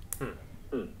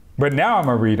 But now I'm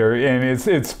a reader, and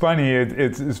it's funny.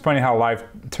 It's funny how life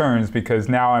turns, because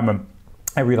now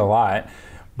I read a lot,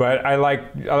 but I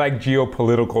like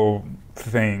geopolitical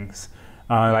things.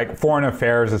 Like foreign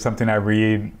affairs is something I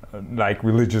read like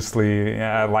religiously.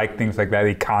 I like things like that,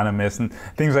 economists and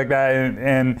things like that,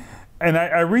 and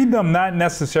I read them not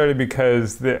necessarily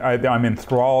because I'm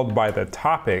enthralled by the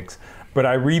topics, but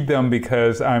I read them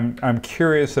because I'm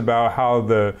curious about how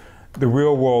the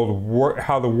real world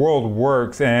how the world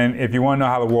works. And if you want to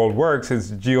know how the world works,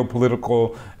 it's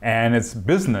geopolitical and it's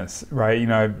business, right?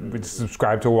 I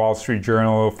subscribe to Wall Street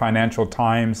Journal, Financial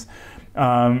Times.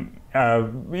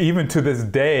 Even to this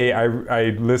day, I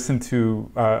listen to,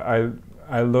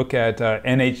 I look at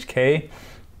NHK.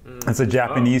 It's a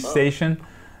Japanese station.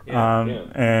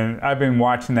 And I've been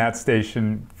watching that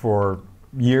station for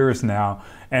years now.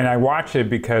 And I watch it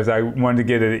because I wanted to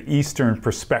get an Eastern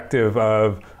perspective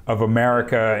of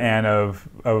America and of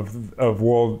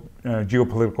world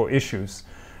geopolitical issues.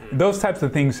 Those types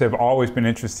of things have always been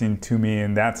interesting to me,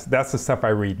 and that's the stuff I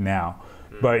read now.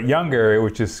 But younger, it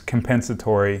was just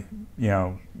compensatory.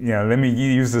 Let me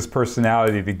use this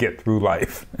personality to get through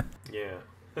life. Yeah.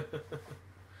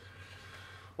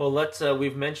 Well,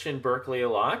 we've mentioned Berkeley a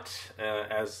lot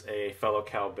as a fellow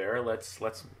Cal Bear. Let's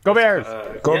go Bears.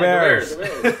 Go Bears.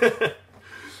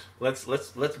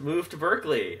 Let's move to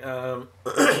Berkeley.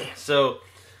 So,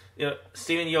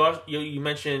 Stephen, you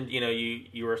mentioned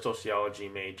you were a sociology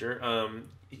major.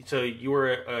 So you were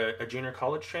a junior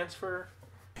college transfer.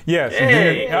 Yes.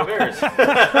 Hey, go Bears.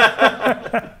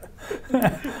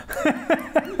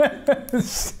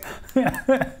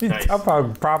 Nice. Talk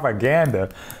about propaganda.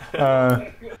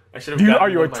 Are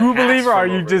you a true believer, or are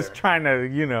you just trying to,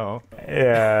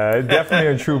 Yeah, definitely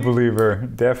a true believer.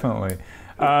 Definitely.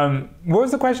 What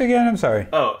was the question again? I'm sorry.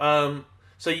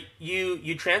 So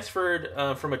you transferred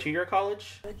from a 2-year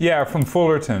college? Yeah, from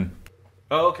Fullerton.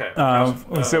 Oh, okay.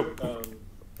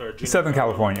 Southern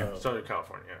California. Southern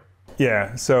California.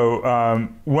 Yeah. So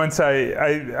once I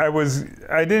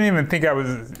didn't even think I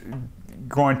was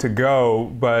going to go,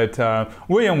 but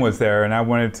William was there, and I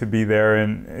wanted to be there.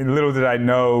 And little did I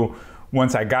know,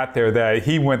 once I got there, that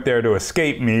he went there to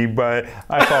escape me. But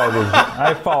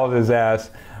I followed his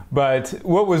ass. But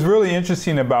what was really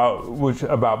interesting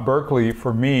about Berkeley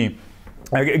for me,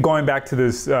 going back to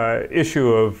this issue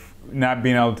of not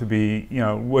being able to be,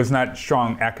 was not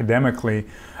strong academically,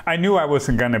 I knew I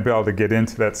wasn't going to be able to get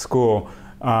into that school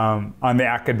on the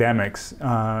academics.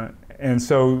 And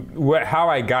so how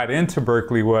I got into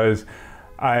Berkeley was,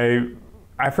 I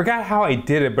forgot how I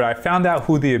did it, but I found out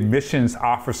who the admissions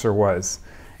officer was.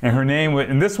 And her name was,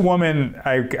 and this woman,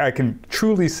 I can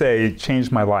truly say,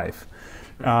 changed my life.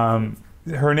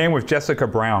 Her name was Jessica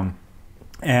Brown.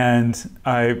 And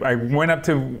I went up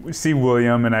to see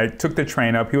William, and I took the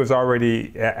train up. He was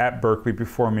already at Berkeley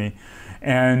before me.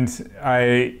 And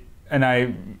I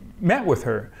met with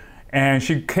her. And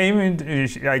she came in.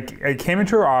 I came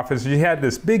into her office. She had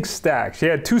this big stack. She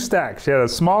had 2 stacks. She had a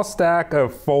small stack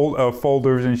of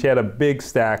folders, and she had a big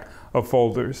stack of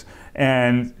folders.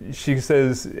 And she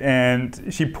says,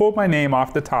 and she pulled my name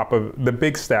off the top of the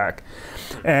big stack,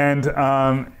 and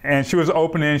she was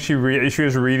opening. She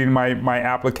was reading my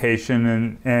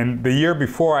application, and the year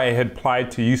before I had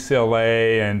applied to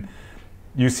UCLA and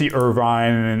UC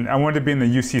Irvine, and I wanted to be in the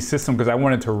UC system because I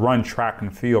wanted to run track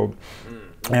and field.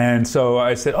 And so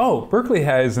I said, "Oh, Berkeley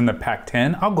is in the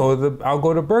Pac-10. I'll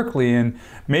go to Berkeley, and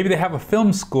maybe they have a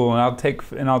film school, and I'll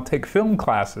take film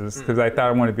classes because I thought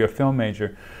I wanted to be a film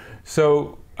major."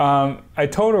 So I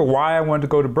told her why I wanted to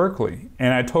go to Berkeley,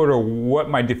 and I told her what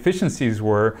my deficiencies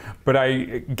were. But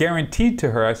I guaranteed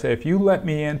to her, I said, "If you let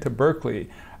me into Berkeley,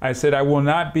 I said, I will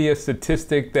not be a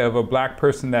statistic of a black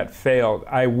person that failed.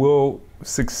 I will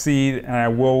succeed and I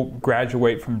will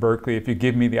graduate from Berkeley if you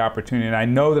give me the opportunity. And I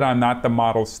know that I'm not the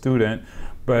model student,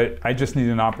 but I just need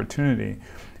an opportunity.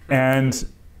 And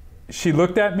she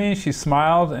looked at me, she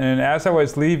smiled, and as I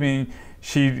was leaving,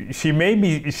 she made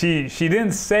me, she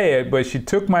didn't say it, but she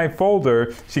took my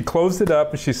folder, she closed it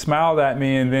up, and she smiled at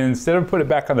me, and then instead of put it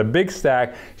back on the big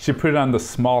stack, she put it on the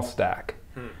small stack.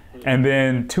 And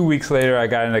then 2 weeks later, I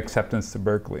got an acceptance to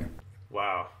Berkeley.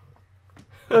 Wow.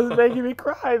 That's making me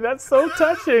cry. That's so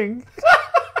touching.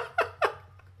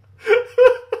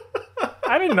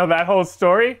 I didn't know that whole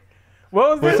story.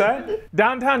 What's that?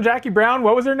 Downtown Jackie Brown,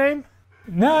 what was her name?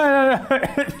 No.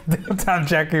 Downtown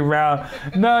Jackie Brown.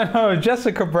 No,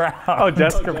 Jessica Brown. Oh,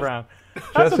 Jessica Brown.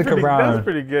 Jessica Brown. That's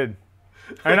pretty good.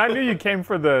 I mean, I knew you came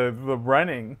for the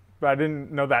running, but I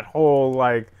didn't know that whole,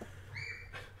 like,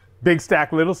 big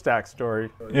stack, little stack story.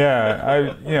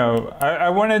 Yeah, I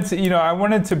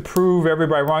wanted to prove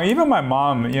everybody wrong. Even my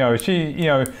mom,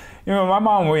 my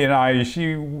mom and I,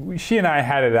 she and I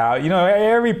had it out.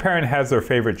 Every parent has their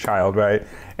favorite child, right?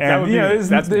 And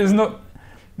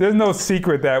there's no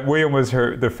secret that William was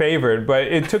the favorite, but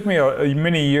it took me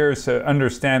many years to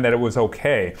understand that it was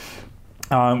okay.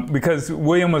 Because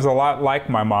William was a lot like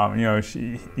my mom.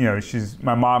 She's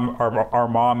my mom. Our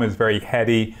mom is very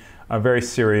heady, very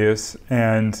serious,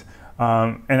 and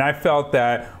I felt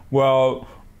that, well,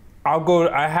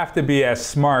 I have to be as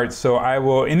smart, so I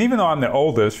will. And even though I'm the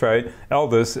eldest,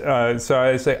 so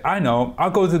I say,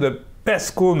 I'll go to the best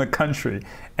school in the country,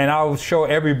 and I'll show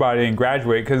everybody and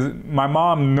graduate, because my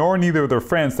mom nor neither of their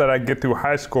friends thought I'd get through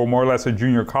high school, more or less a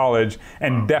junior college,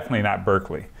 and definitely not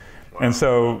Berkeley. And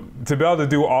so to be able to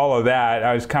do all of that,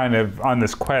 I was kind of on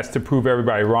this quest to prove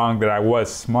everybody wrong that I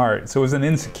was smart. So it was an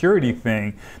insecurity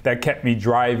thing that kept me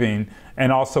driving,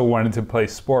 and also wanted to play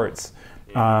sports.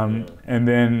 And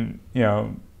then,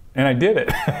 and I did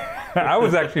it. I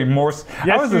was actually I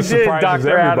was as surprised as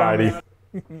everybody. Adams.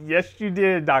 Yes, you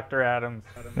did, Dr. Adams.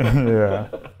 Yeah.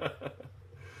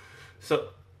 So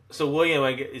William,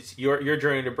 I guess your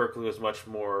journey to Berkeley was much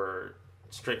more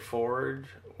straightforward,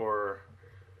 or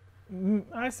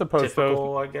I suppose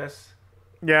typical, so. I guess.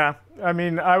 Yeah, I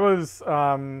mean, I was.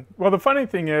 Well, the funny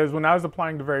thing is, when I was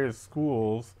applying to various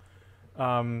schools,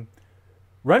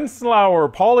 Rensselaer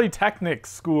Polytechnic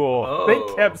School, they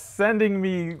kept sending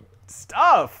me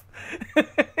stuff.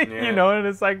 And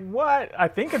it's like, what? I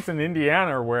think it's in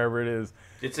Indiana or wherever it is.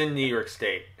 It's in New York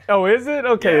State. Oh, is it?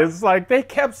 Okay, Yeah. It's like they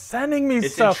kept sending me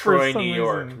stuff It's in Troy, for some New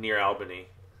York, reason. near Albany.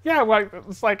 Yeah, well,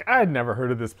 it's like I had never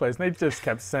heard of this place, and they just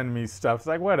kept sending me stuff. It's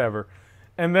like, whatever.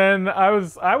 And then I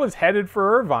was headed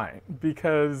for Irvine,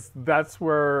 because that's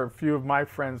where a few of my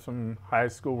friends from high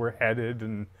school were headed,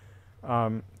 and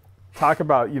talk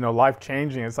about life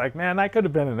changing. It's like, man, I could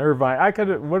have been in Irvine. I could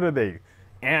have. What are they?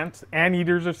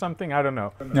 Anteaters or something? I don't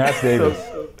know. That's Davis.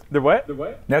 The what?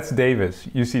 That's Davis.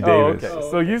 UC Davis. Oh, okay.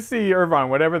 So UC Irvine,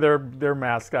 whatever their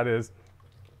mascot is,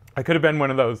 I could have been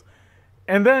one of those.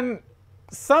 And then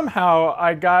somehow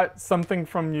I got something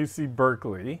from UC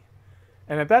Berkeley.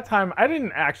 And at that time, I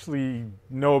didn't actually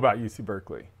know about UC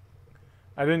Berkeley.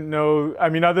 I didn't know,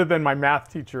 other than my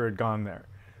math teacher had gone there.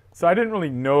 So I didn't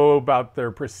really know about their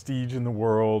prestige in the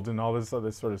world and all this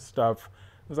other sort of stuff.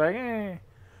 I was like, eh.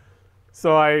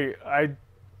 So I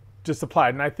just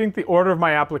applied. And I think the order of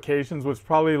my applications was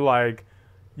probably like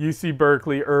UC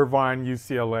Berkeley, Irvine,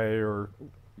 UCLA, or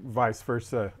vice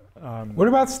versa. What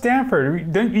about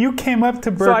Stanford? You came up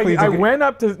to Berkeley. So I went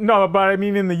up to, no, but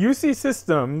in the UC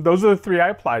system, those are the three I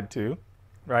applied to,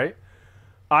 right?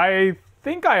 I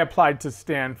think I applied to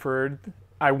Stanford.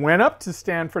 I went up to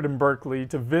Stanford and Berkeley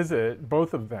to visit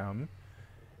both of them.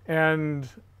 And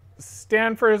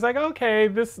Stanford is like, okay,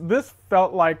 this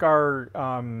felt like our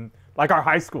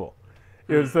high school.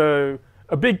 It was a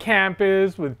big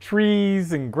campus with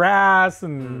trees and grass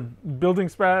and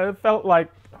buildings. It felt like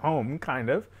home,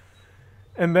 kind of.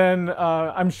 And then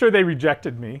I'm sure they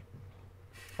rejected me.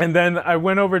 And then I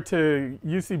went over to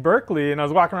UC Berkeley, and I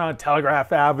was walking around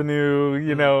Telegraph Avenue,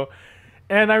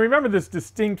 and I remember this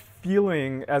distinct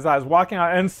feeling as I was walking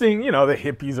out and seeing, the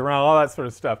hippies around, all that sort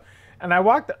of stuff. And I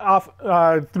walked off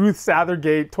through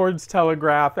Sathergate towards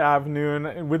Telegraph Avenue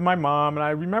and with my mom, and I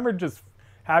remember just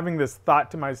having this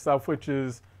thought to myself, which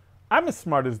is, I'm as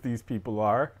smart as these people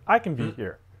are. I can be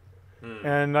here.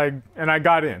 And I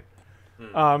got in.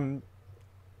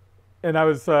 And I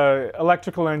was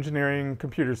electrical engineering,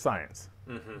 computer science.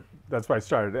 That's where I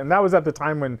started. And that was at the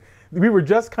time when we were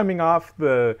just coming off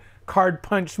the card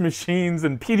punch machines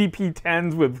and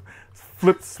PDP-10s with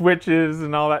flip switches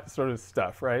and all that sort of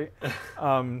stuff, right?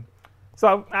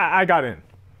 So I got in.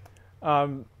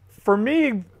 For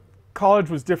me, college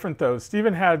was different though.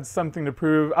 Stephen had something to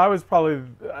prove.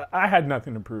 I had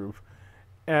nothing to prove.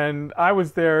 And I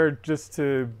was there just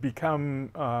to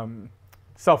become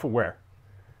self-aware.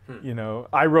 You know,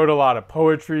 I wrote a lot of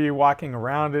poetry walking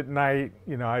around at night.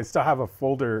 You know, I still have a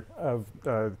folder of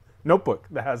notebook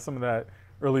that has some of that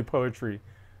early poetry.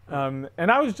 And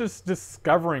I was just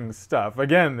discovering stuff.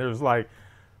 Again, there's like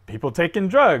people taking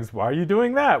drugs. Why are you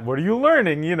doing that? What are you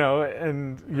learning? You know,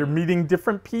 and you're meeting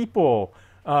different people.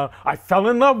 I fell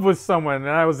in love with someone, and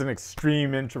I was an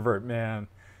extreme introvert, man.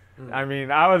 I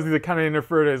mean, I was the kind of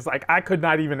introvert that's like, I could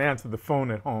not even answer the phone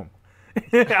at home.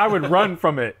 I would run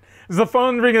from it. Is the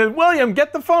phone ringing? William,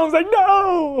 get the phone. It's like,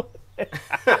 no.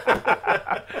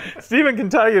 Stephen can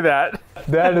tell you that.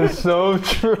 That is so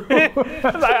true. Like,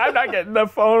 I'm not getting the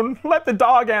phone. Let the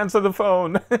dog answer the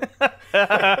phone.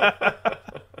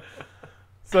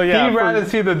 So yeah, he'd rather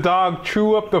see the dog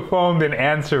chew up the phone than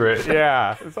answer it.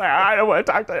 Yeah, it's like, I don't want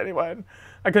to talk to anyone.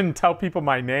 I couldn't tell people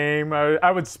my name.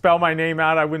 I would spell my name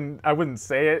out. I wouldn't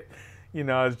say it. You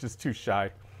know, I was just too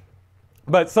shy.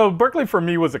 But so Berkeley for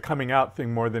me was a coming out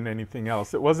thing more than anything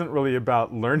else. It wasn't really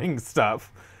about learning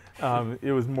stuff.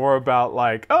 It was more about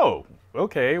like, oh,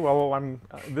 okay, well,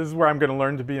 this is where I'm going to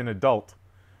learn to be an adult,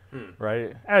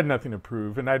 right? I had nothing to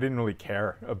prove, and I didn't really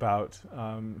care about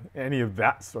any of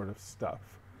that sort of stuff.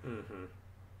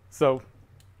 So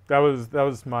that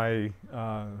was my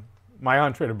my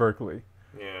entree to Berkeley.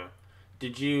 Yeah.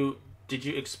 Did you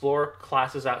explore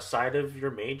classes outside of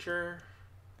your major?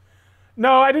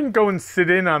 No, I didn't go and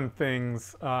sit in on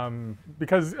things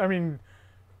because, I mean,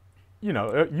 you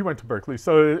know, you went to Berkeley,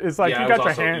 so it's like you got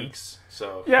your hands.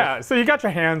 So yeah, so you got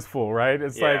your hands full, right?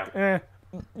 It's like,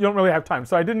 you don't really have time.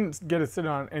 So I didn't get to sit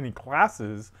on any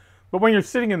classes. But when you're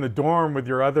sitting in the dorm with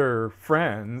your other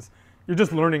friends, you're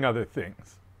just learning other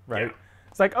things, right? Yeah.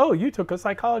 It's like, oh, you took a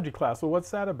psychology class. Well, what's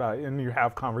that about? And you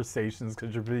have conversations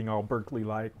because you're being all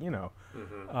Berkeley-like, you know.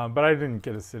 But I didn't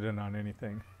get to sit in on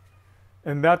anything.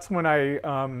 And that's when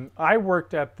I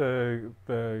worked at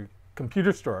the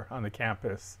computer store on the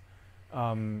campus.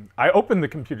 I opened the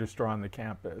computer store on the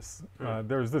campus.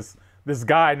 There was this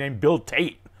guy named Bill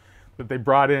Tate that they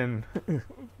brought in.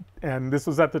 And this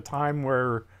was at the time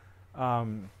where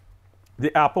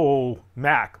the Apple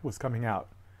Mac was coming out.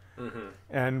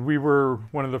 And we were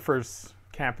one of the first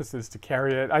campuses to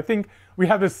carry it. I think we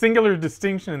have this singular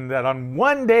distinction that on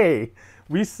one day,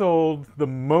 we sold the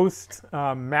most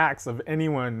Macs of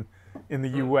anyone in the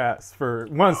U.S. for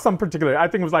some particular, I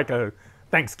think it was like a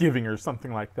Thanksgiving or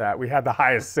something like that. We had the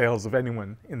highest sales of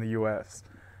anyone in the U.S.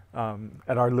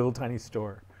 At our little tiny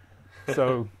store.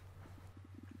 So,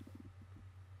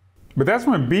 but that's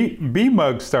when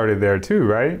B-Mug started there too,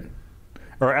 right?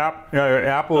 Or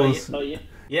Apple's.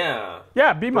 Yeah.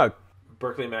 Yeah, B-Mug.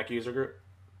 Berkeley Mac User Group.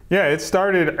 Yeah, it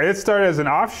started as an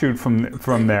offshoot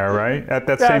from there, right? At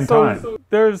that same time. So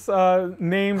there's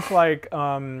names like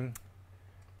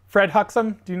Fred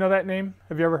Huxham. Do you know that name?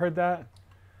 Have you ever heard that?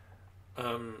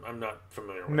 I'm not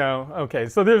familiar with No. Okay.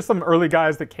 So there's some early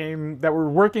guys that were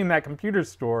working in that computer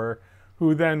store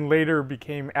who then later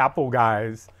became Apple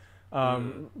guys.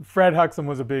 Fred Huxham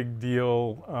was a big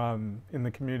deal in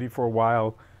the community for a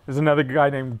while. There's another guy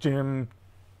named Jim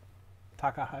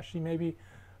Takahashi, maybe.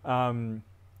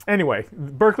 Anyway,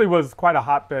 Berkeley was quite a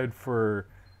hotbed for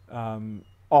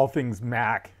all things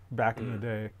Mac back in the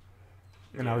day.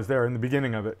 And I was there in the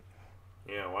beginning of it.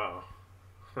 Yeah, wow.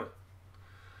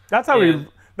 That's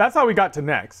how we got to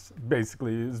Next,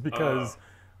 basically, is because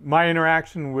my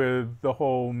interaction with the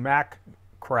whole Mac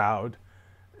crowd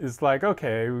is like,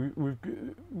 okay,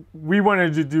 we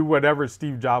wanted to do whatever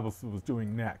Steve Jobs was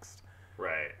doing next.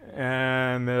 Right.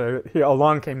 And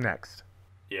along came Next.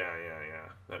 Yeah.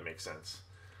 That makes sense.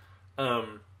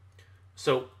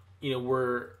 So, you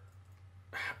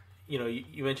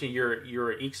mentioned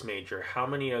you're an EECS major. How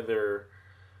many other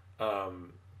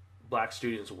black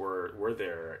students were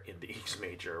there in the EECS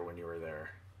major when you were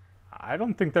there? I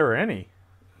don't think there were any.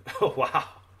 Oh, wow.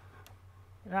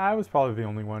 Yeah, I was probably the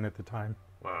only one at the time.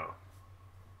 Wow.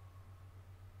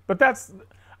 But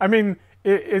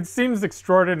it seems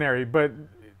extraordinary, but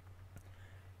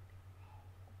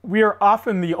we are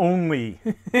often the only.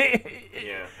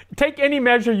 Yeah. Take any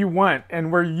measure you want,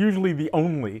 and we're usually the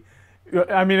only.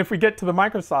 I mean, if we get to the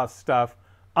Microsoft stuff,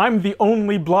 I'm the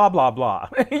only blah, blah, blah.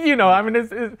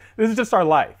 This is just our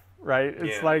life, right?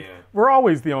 It's we're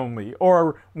always the only,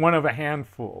 or one of a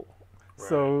handful. Right.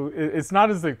 So it's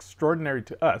not as extraordinary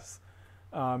to us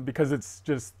because it's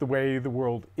just the way the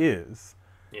world is.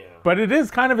 Yeah. But it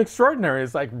is kind of extraordinary.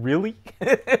 It's like, really?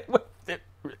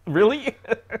 Really?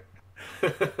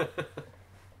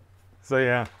 So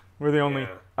yeah, we're the only.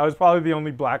 Yeah. I was probably the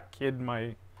only black kid in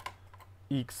my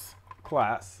EECS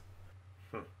class.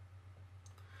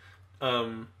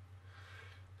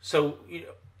 So,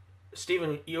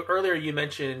 Stephen, earlier you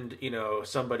mentioned,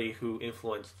 somebody who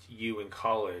influenced you in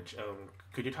college.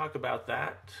 Could you talk about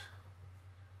that?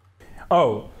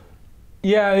 Oh,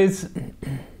 yeah. It's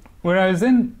when I was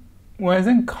in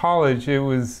college, it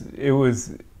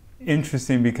was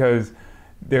interesting because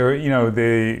there,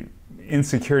 the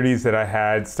insecurities that I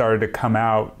had started to come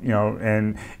out,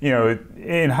 and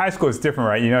in high school it's different,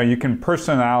 right? You can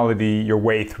personality your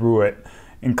way through it.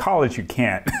 In college, you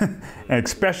can't, and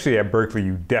especially at Berkeley,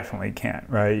 you definitely can't,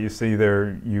 right? It's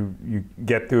either you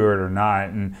get through it or not.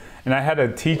 And I had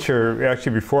a teacher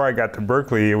actually before I got to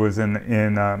Berkeley. It was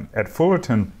at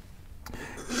Fullerton.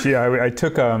 I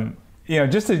took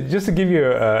just to give you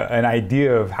an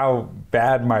idea of how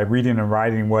bad my reading and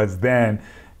writing was then,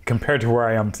 compared to where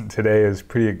I am today, is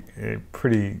pretty.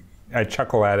 I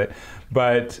chuckle at it,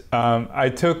 but I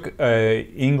took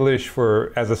English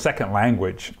as a second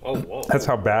language. Oh, whoa. That's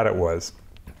how bad it was,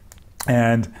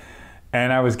 and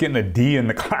I was getting a D in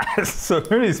the class. So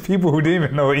there were these people who didn't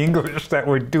even know English that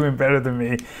were doing better than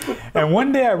me. And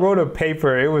one day I wrote a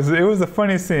paper. It was the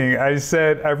funniest thing.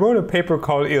 I wrote a paper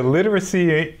called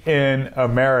 "Illiteracy in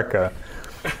America."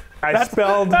 I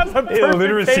spelled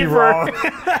illiteracy wrong.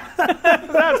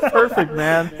 That's perfect,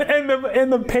 man.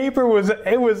 And the paper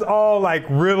was all like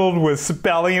riddled with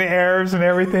spelling errors and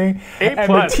everything. A+.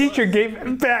 And the teacher gave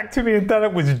it back to me and thought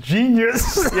it was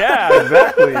genius. Yeah,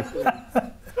 exactly.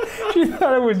 She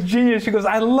thought it was genius. She goes,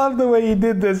 "I love the way you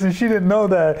did this," and she didn't know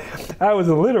that I was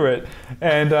illiterate.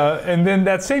 And then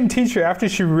that same teacher, after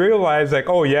she realized, like,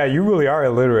 "Oh yeah, you really are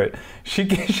illiterate," she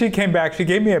came back. She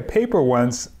gave me a paper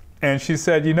once. And she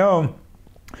said,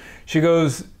 she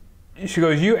goes,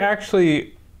 "You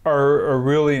actually are a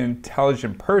really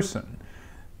intelligent person.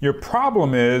 Your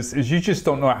problem is you just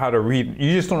don't know how to read.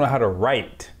 You just don't know how to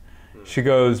write." She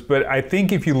goes, "But I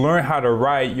think if you learn how to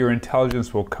write, your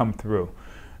intelligence will come through."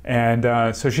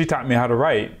 And so she taught me how to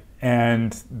write.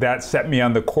 And that set me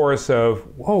on the course of,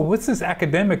 whoa, what's this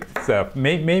academic stuff?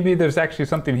 Maybe there's actually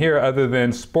something here other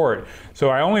than sport. So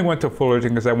I only went to Fullerton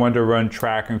because I wanted to run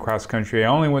track and cross country. I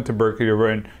only went to Berkeley to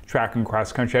run track and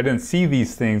cross country. I didn't see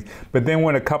these things. But then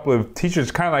when a couple of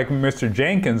teachers, kind of like Mr.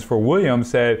 Jenkins for William,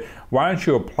 said, "Why don't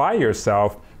you apply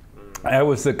yourself?" That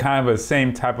was the kind of the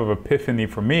same type of epiphany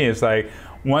for me. It's like,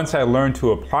 once I learned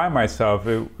to apply myself,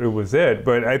 it was it.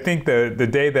 But I think the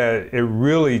day that it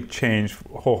really changed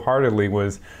wholeheartedly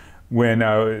was when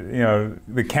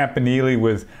the Campanile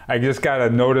was. I just got a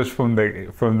notice from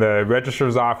the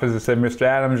registrar's office that said, "Mr.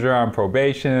 Adams, you're on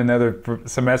probation. Another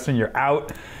semester, and you're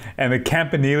out." And the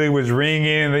Campanile was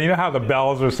ringing, and you know how the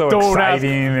bells are so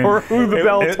exciting. Or who the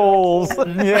bell tolls.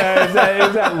 Yeah, it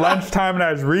was at lunchtime, and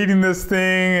I was reading this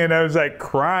thing, and I was like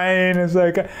crying. It's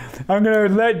like, I'm going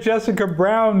to let Jessica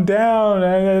Brown down,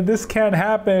 and this can't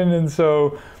happen. And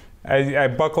so I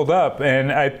buckled up,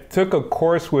 and I took a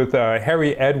course with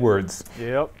Harry Edwards.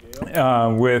 Yep.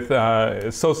 With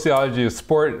sociology,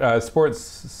 sports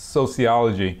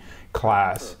sociology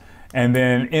class. And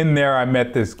then in there I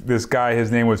met this guy.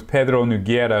 His name was Pedro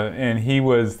Nogueira, and he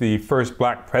was the first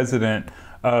black president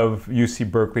of UC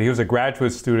Berkeley. He was a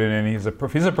graduate student, and he's a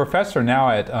professor now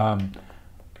at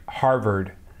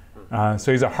Harvard.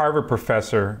 So he's a Harvard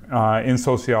professor in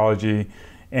sociology,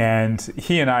 and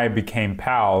he and I became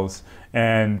pals.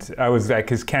 And I was like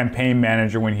his campaign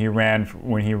manager when he ran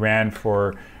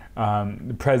for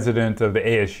the president of the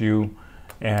ASU.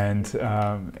 And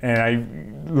I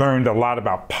learned a lot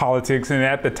about politics. And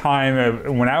at the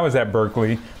time when I was at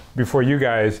Berkeley, before you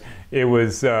guys, it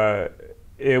was divestment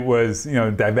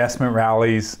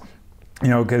rallies,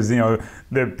 because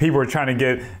the people were trying to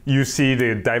get UC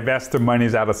to divest their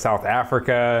monies out of South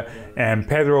Africa, and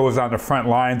Pedro was on the front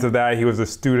lines of that. He was a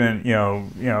student,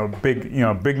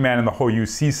 big man in the whole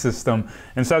UC system,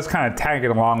 and so I was kind of tagging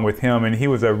along with him. And he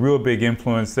was a real big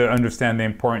influence to understand the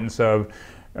importance of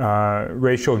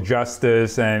racial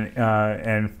justice and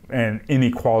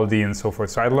inequality and so forth.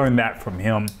 So I learned that from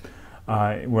him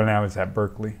when I was at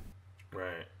Berkeley.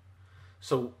 Right.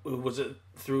 So was it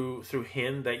through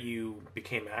him that you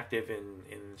became active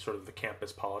in sort of the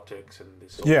campus politics and the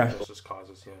social justice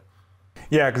causes? Yeah.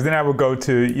 Yeah, because then I would go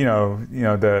to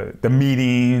the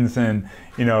meetings and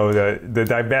the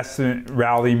divestment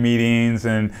rally meetings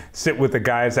and sit with the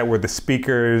guys that were the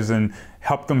speakers and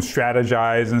help them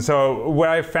strategize. And so what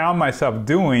I found myself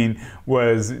doing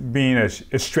was being a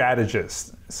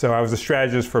strategist. So I was a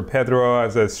strategist for Pedro. I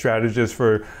was a strategist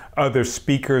for other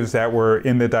speakers that were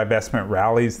in the divestment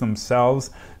rallies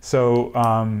themselves. So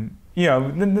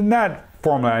not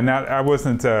formally. I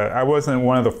wasn't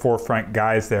one of the forefront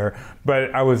guys there,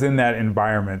 but I was in that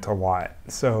environment a lot.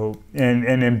 So, and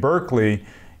in Berkeley,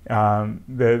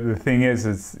 the thing is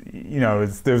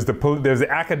there's the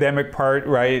academic part,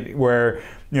 right, where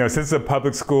since it's a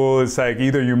public school, it's like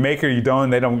either you make it or you don't.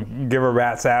 They don't give a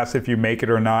rat's ass if you make it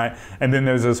or not. And then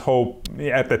there's this whole,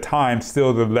 at the time,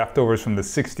 still the leftovers from the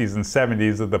 60s and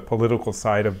 70s of the political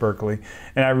side of Berkeley.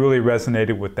 And I really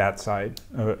resonated with that side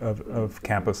of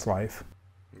campus life.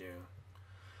 Yeah.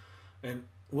 And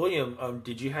William,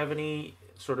 did you have any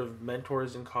sort of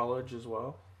mentors in college as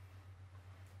well?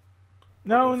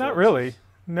 No, not really.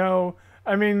 No.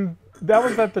 I mean, that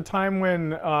was at the time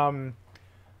when,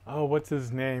 what's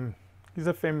his name? He's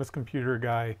a famous computer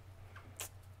guy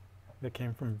that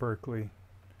came from Berkeley.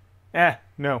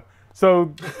 No.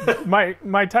 So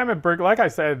my time at Berkeley, like I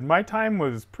said, my time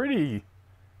was pretty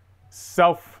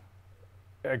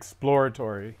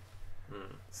self-exploratory.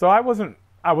 So I wasn't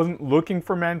looking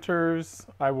for mentors.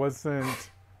 I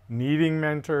wasn't needing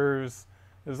mentors.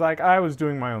 It was like I was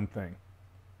doing my own thing.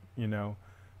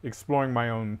 Exploring my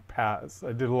own paths.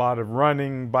 I did a lot of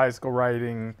running, bicycle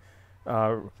riding,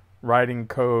 writing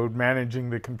code,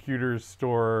 managing the computer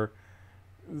store,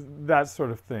 that sort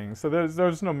of thing. So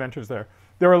there's no mentors there.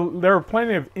 There were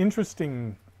plenty of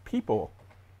interesting people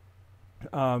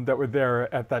that were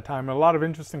there at that time, and a lot of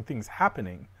interesting things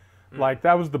happening. Like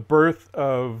that was the birth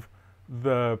of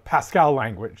the Pascal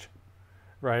language,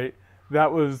 right?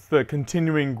 That was the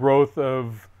continuing growth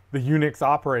of the Unix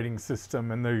operating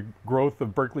system and the growth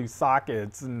of Berkeley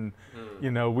sockets, and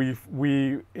we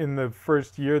in the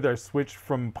first year there switched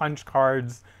from punch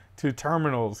cards to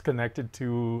terminals connected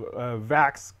to a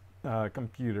VAX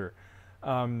computer.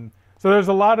 So there's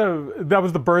a lot of, that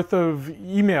was the birth of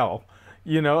email,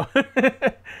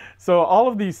 So all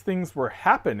of these things were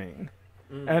happening,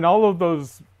 and all of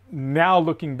those now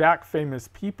looking back famous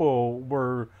people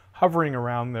were hovering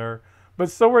around there. But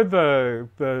so were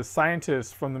the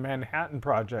scientists from the Manhattan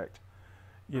Project.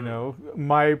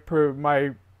 My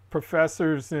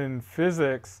professors in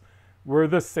physics were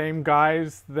the same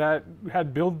guys that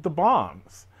had built the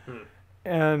bombs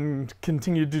and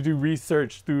continued to do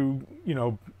research through,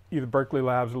 either Berkeley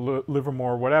Labs or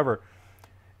Livermore or whatever.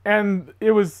 And it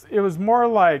was more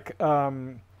like,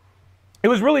 it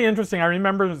was really interesting. I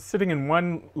remember sitting in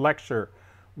one lecture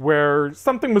where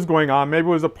something was going on. Maybe it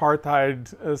was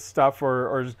apartheid stuff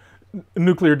or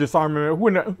nuclear disarmament, who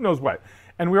knows what.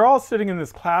 And we were all sitting in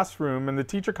this classroom, and the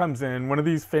teacher comes in, one of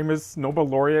these famous Nobel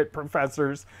laureate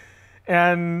professors,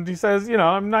 and he says,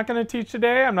 I'm not going to teach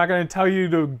today. I'm not going to tell you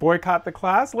to boycott the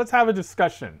class. Let's have a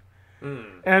discussion.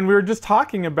 And we were just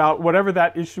talking about whatever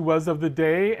that issue was of the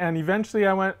day, and eventually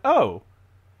I went, oh,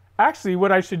 actually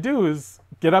what I should do is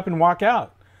get up and walk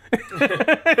out.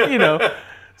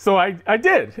 So I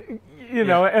did,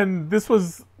 and this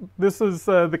was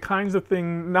the kinds of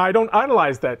thing. Now I don't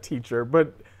idolize that teacher,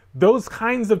 but those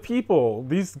kinds of people,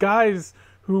 these guys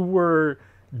who were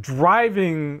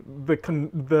driving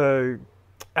the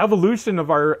evolution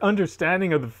of our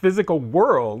understanding of the physical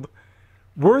world,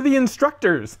 were the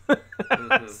instructors.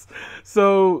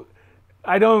 So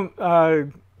I don't.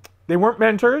 They weren't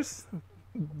mentors.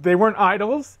 They weren't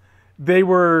idols. They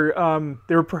were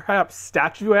perhaps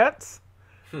statuettes.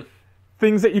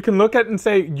 Things that you can look at and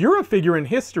say, you're a figure in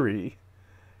history,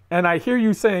 and I hear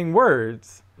you saying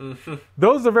words.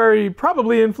 Those are very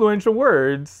probably influential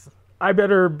words. I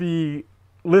better be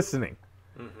listening.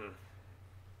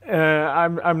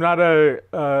 I'm not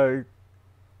a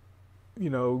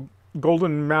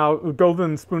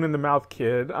golden spoon in the mouth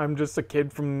kid. I'm just a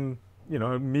kid from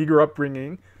meager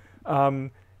upbringing.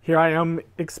 Here I am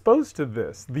exposed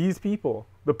to these people,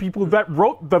 the people that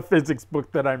wrote the physics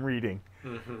book that I'm reading.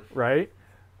 Right?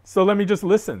 So let me just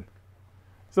listen.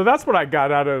 So that's what I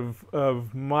got out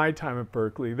of my time at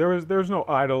Berkeley. There was no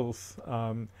idols,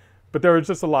 but there was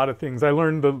just a lot of things. I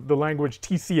learned the language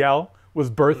TCL was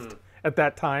birthed at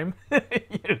that time.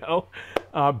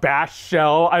 Bash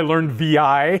shell. I learned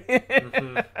VI.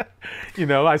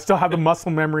 I still have the muscle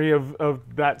memory of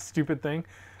that stupid thing.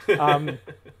 It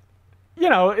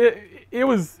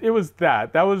was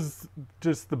that. That was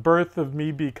just the birth of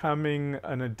me becoming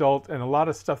an adult, and a lot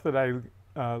of stuff that I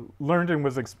learned and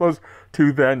was exposed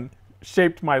to then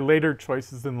shaped my later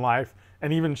choices in life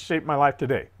and even shaped my life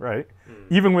today, right?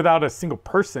 Even without a single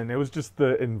person, it was just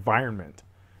the environment,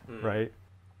 right?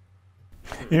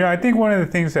 I think one of the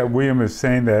things that William is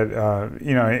saying that,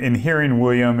 in hearing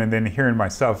William and then hearing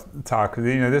myself talk,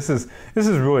 this is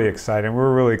really exciting.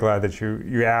 We're really glad that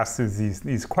you asked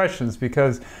these questions,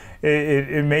 because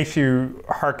it makes you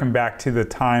harken back to the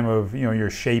time of, your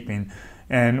shaping.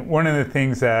 And one of the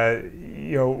things that,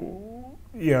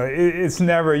 it's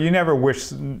never, you never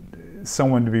wish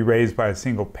someone to be raised by a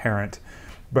single parent.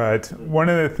 But one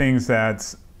of the things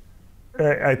that's,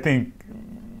 I think,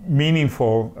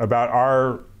 meaningful about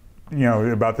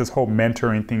about this whole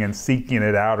mentoring thing and seeking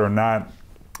it out or not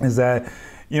is that,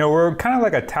 we're kind of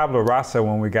like a tabula rasa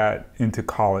when we got into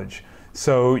college.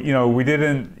 So, we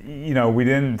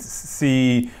didn't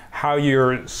see how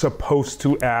you're supposed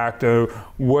to act, or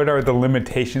what are the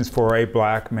limitations for a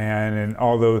black man, and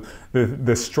all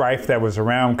the strife that was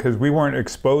around, because we weren't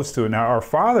exposed to it. Now, our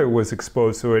father was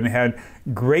exposed to it and had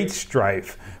great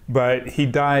strife, but he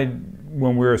died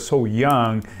when we were so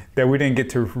young that we didn't get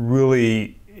to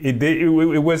really,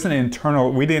 it wasn't internal,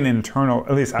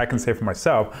 at least I can say for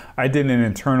myself, I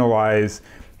didn't internalize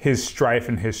his strife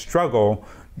and his struggle,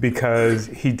 because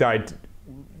he died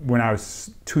when I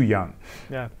was too young.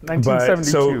 Yeah,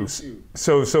 1972.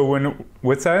 So when,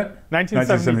 what's that?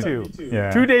 1972.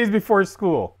 Yeah. 2 days before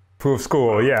school. Before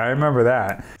school, yeah, I remember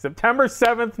that. September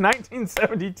 7th,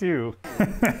 1972.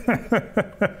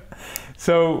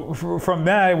 So from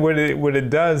that, what it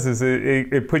does is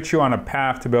it puts you on a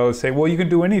path to be able to say, well, you can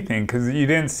do anything, because you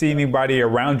didn't see anybody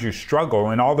around you struggle,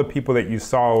 and all the people that you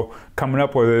saw coming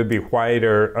up, whether it be white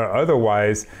or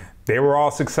otherwise, they were all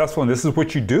successful, and this is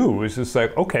what you do. It's just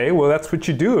like, okay, well, that's what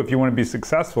you do if you want to be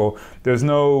successful. There's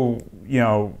no,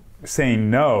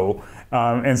 saying no.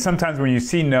 And sometimes when you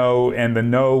see no, and the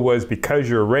no was because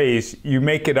you're race, you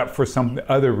make it up for some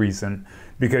other reason,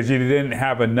 because you didn't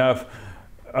have enough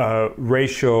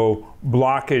racial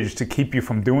blockage to keep you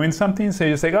from doing something. So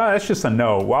you say, oh, that's just a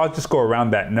no. Well, I'll just go around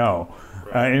that no.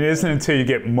 And it isn't until you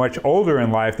get much older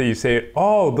in life that you say,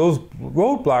 oh, those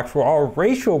roadblocks were all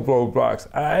racial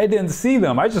roadblocks. I didn't see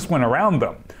them. I just went around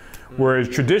them. Whereas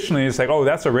traditionally, it's like, oh,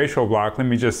 that's a racial block.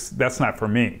 That's not for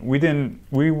me.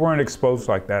 We weren't exposed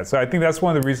like that. So I think that's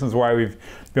one of the reasons why we've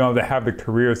been able to have the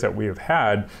careers that we have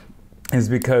had, is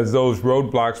because those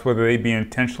roadblocks, whether they be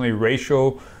intentionally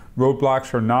racial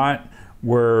roadblocks or not,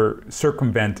 were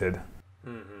circumvented.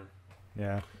 Mm-hmm.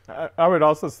 Yeah. I would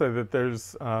also say that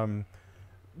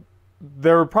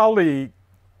there were probably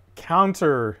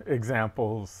counter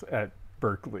examples at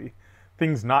Berkeley,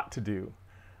 things not to do.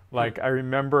 Like, I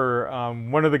remember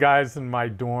one of the guys in my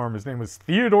dorm, his name was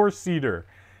Theodore Cedar,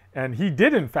 and he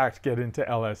did in fact get into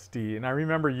LSD. And I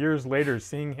remember years later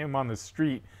seeing him on the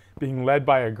street being led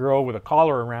by a girl with a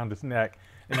collar around his neck,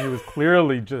 and he was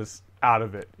clearly just out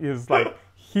of it. He was like,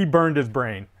 he burned his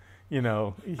brain, he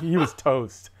was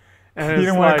toast. And he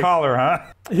didn't want a collar, huh?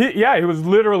 He was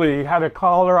literally, had a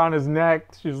collar on his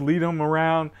neck. She was leading him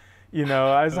around.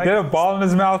 I was like, did he have a ball in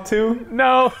his mouth too?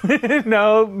 No,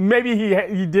 no. Maybe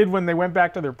he did when they went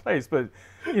back to their place. But,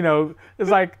 it's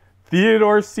like,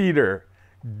 Theodore Cedar,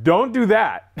 don't do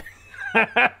that.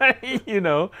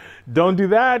 Don't do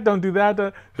that. Don't do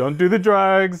that. Don't do the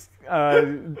drugs.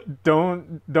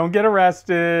 Don't get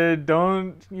arrested.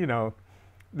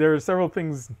 There are several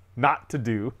things not to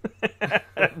do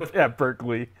at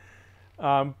Berkeley,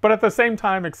 but at the same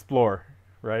time, explore,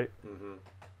 right? Mm-hmm.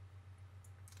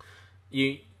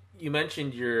 You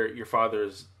mentioned your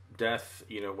father's death,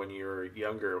 when you were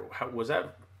younger. Was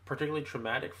that particularly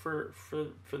traumatic for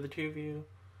the two of you?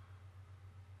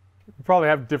 We probably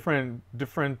have different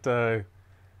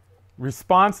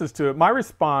responses to it. My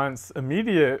response,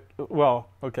 immediate. Well,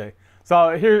 okay.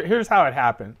 So here's how it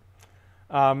happened.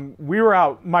 We were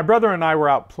out, my brother and I were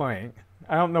out playing.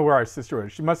 I don't know where our sister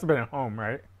was. She must have been at home,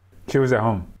 right? She was at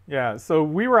home. Yeah, so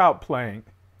we were out playing.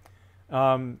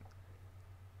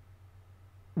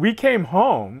 We came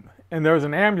home, and there was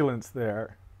an ambulance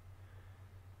there.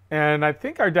 And I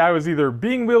think our dad was either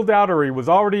being wheeled out or he was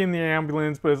already in the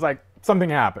ambulance, but it's like something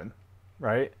happened,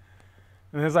 right?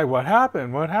 And it's like, what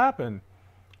happened? What happened?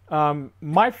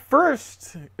 My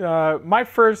first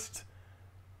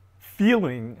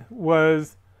feeling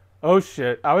was, oh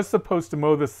shit, I was supposed to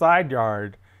mow the side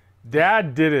yard.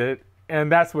 Dad did it, and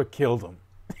that's what killed him.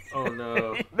 Oh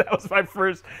no. That was my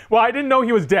first. Well, I didn't know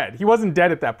he was dead. He wasn't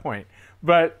dead at that point.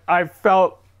 But I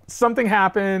felt something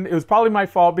happened. It was probably my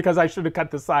fault because I should have cut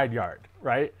the side yard,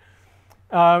 right?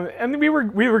 And we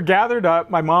were gathered up.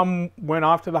 My mom went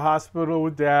off to the hospital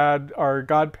with Dad. Our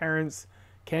godparents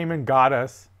came and got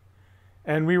us.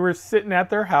 And we were sitting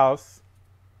at their house,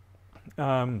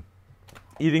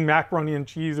 eating macaroni and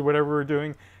cheese or whatever we're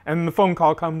doing. And the phone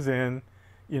call comes in,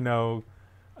 we didn't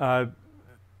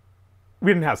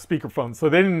have speakerphones, so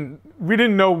we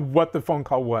didn't know what the phone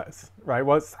call was, right?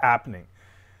 What's happening.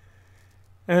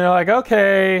 And they're like,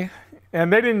 okay.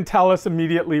 And they didn't tell us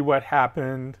immediately what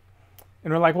happened.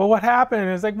 And we're like, well, what happened?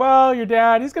 And it's like, well, your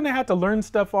dad, he's going to have to learn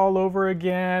stuff all over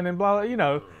again and blah,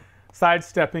 blah,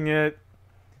 sidestepping it.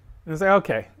 And it's like,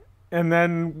 okay. and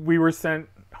then we were sent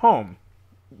home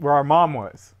where our mom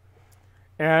was.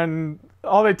 And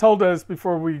all they told us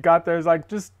before we got there is like,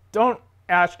 just don't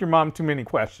ask your mom too many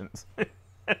questions.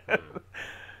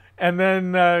 And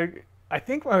then I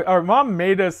think our mom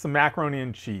made us some macaroni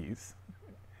and cheese.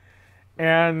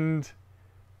 And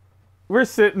we're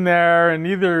sitting there, and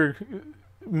either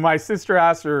my sister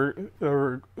asked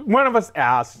or one of us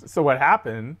asked, so what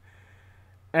happened?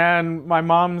 And my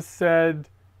mom said,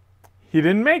 he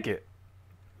didn't make it,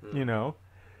 you know.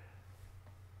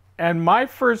 And my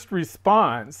first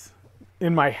response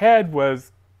in my head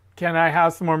was, can I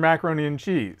have some more macaroni and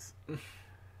cheese?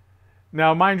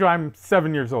 Now, mind you, I'm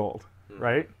 7 years old,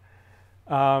 right?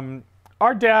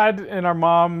 Our dad and our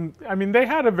mom, I mean, they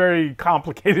had a very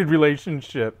complicated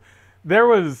relationship. There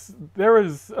was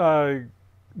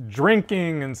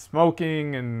drinking and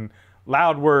smoking and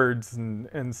loud words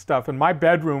and stuff. And my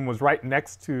bedroom was right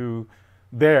next to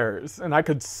theirs. And I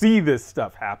could see this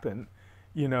stuff happen,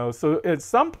 you know. So at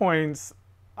some points,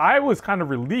 I was kind of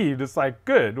relieved. It's like,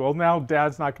 good, well, now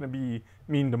Dad's not going to be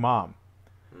mean to Mom.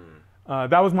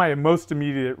 That was my most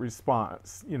immediate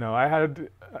response. You know, I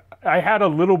had a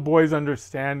little boy's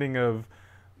understanding of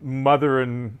mother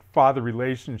and father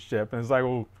relationship. And it's like,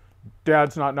 well,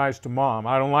 Dad's not nice to Mom.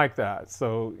 I don't like that.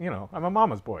 So, you know, I'm a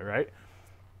mama's boy, right?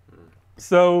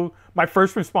 So my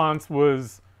first response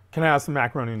was, can I have some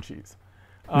macaroni and cheese?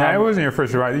 No, it wasn't your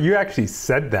first response. You actually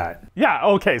said that. Yeah,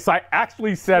 okay, so I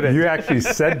actually said it. You actually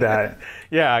said that.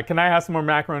 Yeah, can I have some more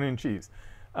macaroni and cheese?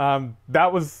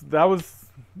 That was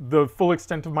the full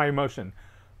extent of my emotion.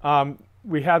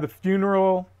 We had the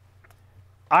funeral.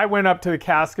 I went up to the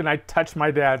casket and I touched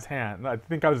my dad's hand. I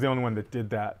think I was the only one that did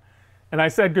that. And I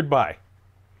said goodbye,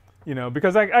 you know,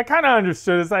 because I kind of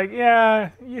understood. It's like,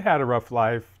 yeah, you had a rough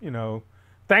life, you know.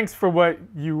 Thanks for what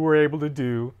you were able to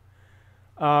do.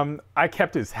 I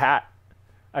kept his hat.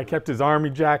 I kept his army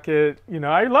jacket. You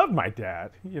know, I loved my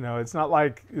dad. You know, it's not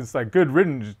like, it's like, good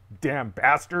riddance, damn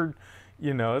bastard.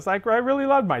 You know, it's like, I really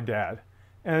loved my dad.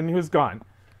 And he was gone.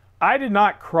 I did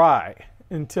not cry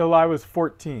until I was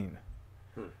 14.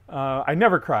 I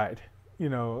never cried. You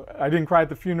know, I didn't cry at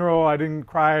the funeral. I didn't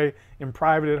cry in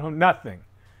private at home, nothing.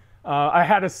 I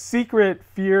had a secret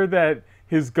fear that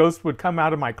his ghost would come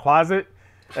out of my closet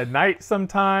at night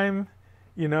sometime.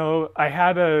 You know,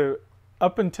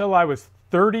 up until I was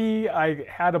 30, I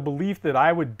had a belief that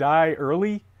I would die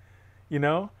early, you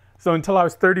know. So until I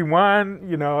was 31,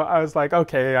 you know, I was like,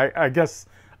 okay, I guess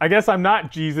I'm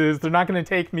not Jesus. They're not going to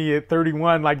take me at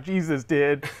 31 like Jesus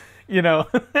did, you know.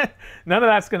 None of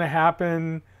that's going to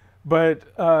happen. But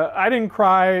I didn't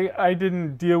cry. I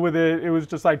didn't deal with it. It was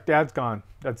just like, Dad's gone.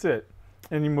 That's it.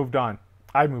 And you moved on.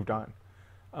 I moved on.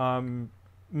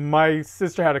 My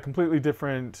sister had a completely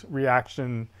different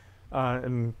reaction,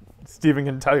 and Stephen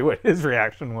can tell you what his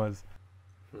reaction was.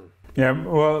 Yeah,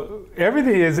 well,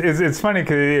 everything it's funny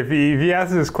because if he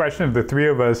asks this question of the three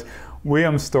of us,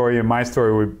 William's story and my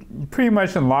story were pretty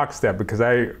much in lockstep because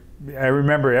I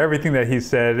remember everything that he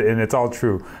said and it's all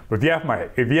true. But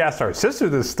if you ask our sister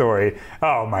this story,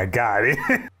 oh my God.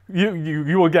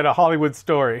 You will get a Hollywood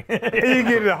story. You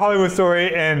get a Hollywood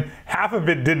story, and half of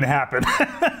it didn't happen.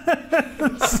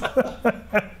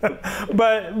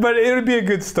 but it would be a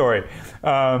good story.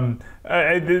 The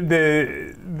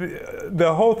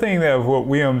whole thing of what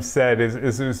William said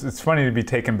is it's funny to be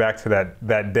taken back to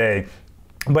that day.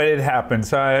 But it happened,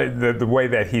 so the way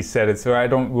that he said it, so I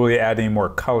don't really add any more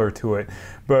color to it.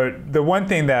 But the one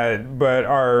thing but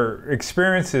our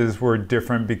experiences were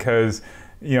different because,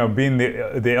 you know, being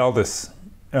the eldest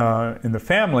in the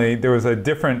family, there was a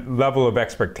different level of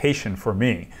expectation for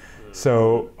me.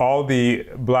 So all the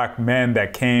black men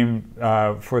that came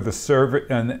for the service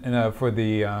and for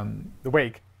the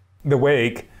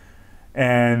wake,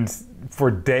 and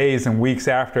for days and weeks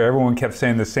after, everyone kept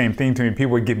saying the same thing to me.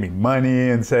 People would give me money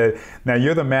and said, now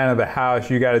you're the man of the house.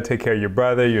 You got to take care of your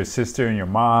brother, your sister, and your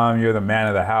mom. You're the man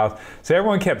of the house. So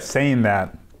everyone kept saying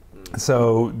that.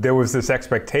 So there was this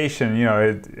expectation, you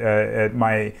know, at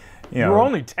my, you know. You were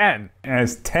only 10.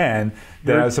 As 10,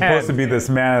 that I was supposed to be this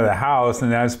man of the house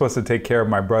and that I was supposed to take care of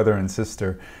my brother and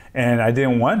sister. And I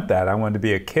didn't want that. I wanted to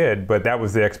be a kid, but that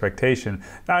was the expectation.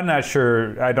 I'm not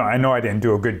sure, I know I didn't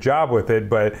do a good job with it,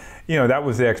 but, you know, that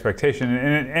was the expectation.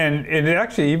 And it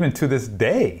actually, even to this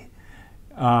day,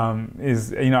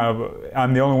 is, you know,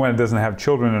 I'm the only one that doesn't have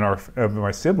children of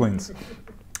my siblings.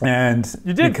 And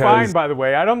you did fine, by the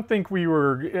way. I don't think we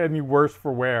were any worse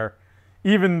for wear,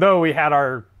 even though we had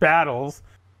our battles.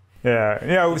 Yeah,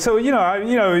 yeah. So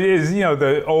is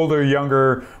the older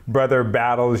younger brother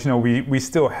battles. We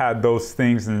still had those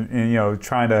things, and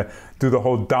trying to do the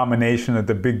whole domination that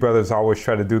the big brothers always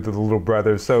try to do to the little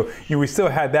brothers. So we still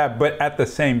had that, but at the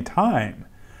same time,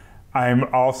 I'm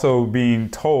also being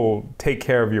told take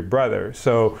care of your brother.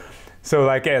 So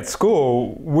like at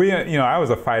school, I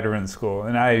was a fighter in school,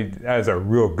 and I was a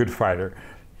real good fighter,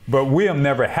 but William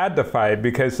never had to fight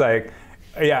because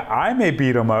yeah, I may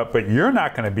beat him up, but you're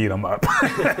not going to beat him up.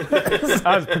 I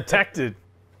was protected.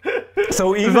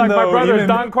 So even like though my brother's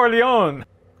Don Corleone.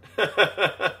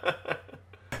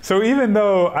 So even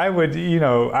though I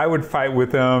would fight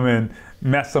with him and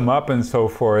mess them up and so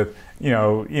forth,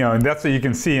 and that's what you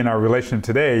can see in our relationship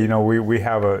today. We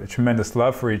have a tremendous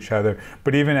love for each other.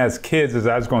 But even as kids, as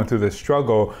I was going through this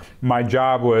struggle, my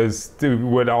job was to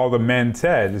what all the men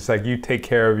said. It's like, you take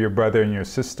care of your brother and your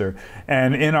sister.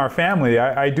 And in our family,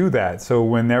 I do that. So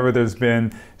whenever there's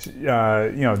been,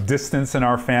 distance in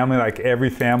our family, like every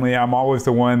family, I'm always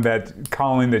the one that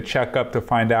calling to check up to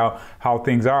find out how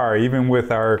things are. Even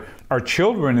with our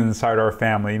children inside our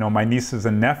family, my nieces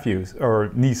and nephews,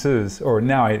 or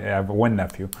now I have one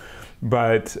nephew.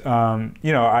 But,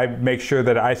 I make sure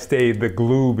that I stay the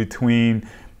glue between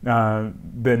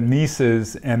the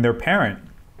nieces and their parent.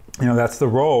 That's the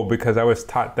role, because I was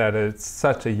taught that at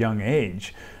such a young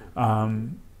age.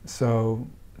 So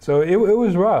it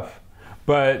was rough.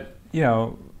 But,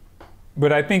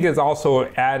 but I think it's also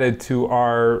added to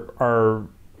our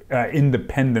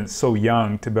independence so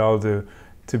young to be able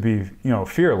to be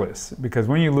fearless, because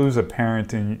when you lose a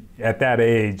parent at that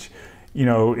age,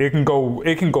 it can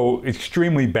go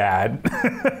extremely bad.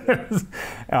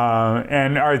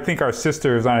 And I think our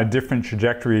sister is on a different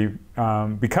trajectory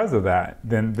because of that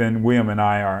than William and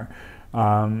I are.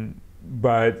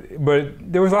 But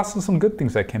there was also some good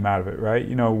things that came out of it, right?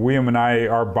 William and I,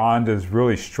 our bond is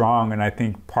really strong, and I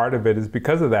think part of it is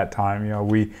because of that time.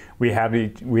 We had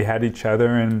each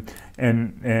other,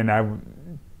 and I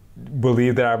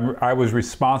believe that I was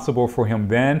responsible for him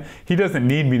then. He doesn't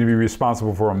need me to be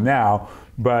responsible for him now,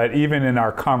 but even in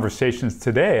our conversations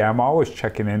today, I'm always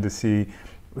checking in to see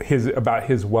about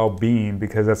his well-being,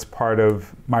 because that's part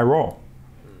of my role,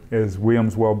 is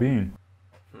William's well-being.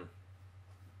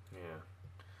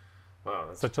 Wow,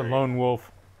 that's such great. A lone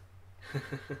wolf.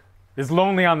 Is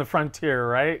lonely on the frontier,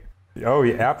 right? Oh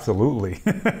yeah, absolutely.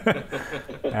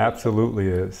 Absolutely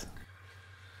is.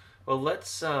 Well,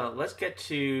 let's get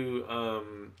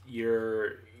to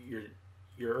your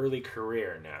early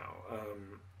career now.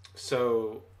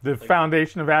 So the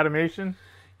foundation of Adamation.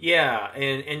 Yeah,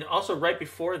 and also right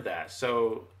before that.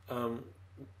 So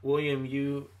William,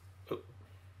 you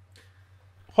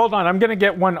hold on. I'm going to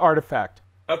get one artifact.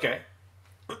 Okay.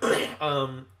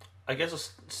 I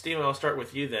guess Stephen, I'll start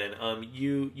with you then.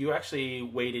 You actually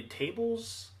waited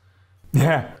tables.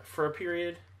 Yeah. For a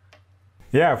period.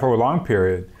 Yeah, for a long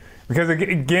period. Because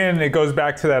again, it goes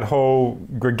back to that whole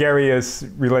gregarious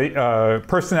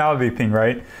personality thing,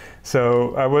 right?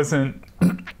 So I wanted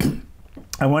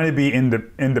to be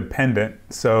independent.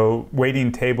 So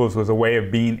waiting tables was a way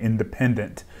of being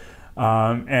independent.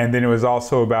 And then it was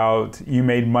also about, you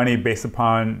made money based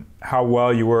upon how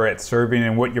well you were at serving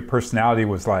and what your personality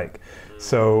was like.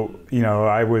 So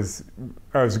I was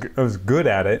good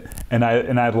at it, and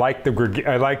I liked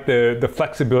the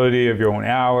flexibility of your own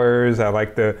hours. I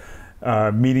liked the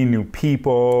meeting new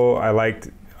people. I liked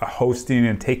hosting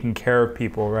and taking care of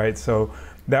people, right? So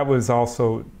that was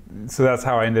also, so that's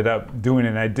how I ended up doing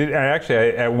it. And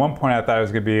at one point I thought I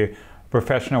was going to be a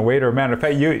professional waiter. Matter of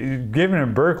fact, given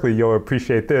in Berkeley, you'll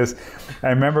appreciate this. I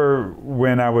remember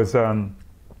when I was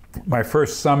my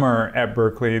first summer at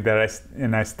Berkeley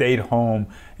I stayed home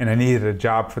and I needed a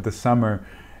job for the summer,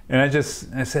 and I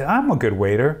said, I'm a good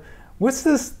waiter. What's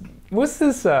this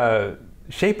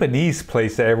Chez Panisse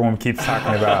place that everyone keeps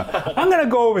talking about? I'm gonna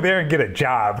go over there and get a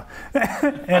job.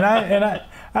 and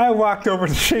I walked over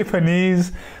to Chez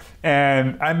Panisse,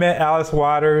 and I met Alice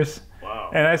Waters.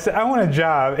 Wow. And I said, I want a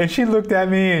job. And she looked at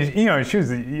me, and she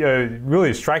was a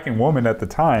really striking woman at the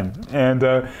time.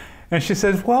 And she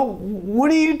says, well, what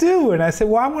do you do? And I said,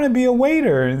 well, I want to be a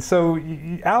waiter. And so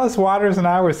Alice Waters and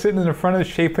I were sitting in the front of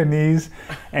the Chez Panisse,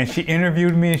 and she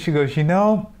interviewed me, and she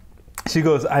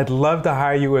goes, I'd love to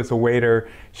hire you as a waiter.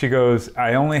 She goes,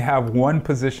 I only have one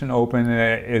position open,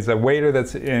 and it is a waiter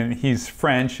he's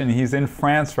French, and he's in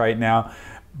France right now.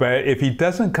 But if he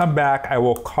doesn't come back, I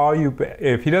will call you.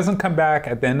 If he doesn't come back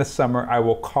at the end of summer, I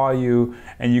will call you,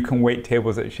 and you can wait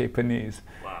tables at Chez Panisse.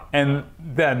 Wow. And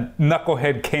that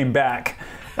knucklehead came back.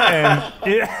 And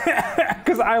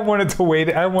because I wanted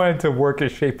to work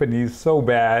at Chez Panisse so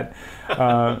bad.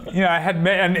 I had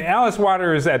met, and Alice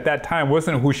Waters at that time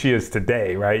wasn't who she is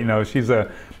today, right? She's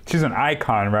an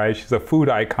icon, right? She's a food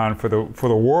icon for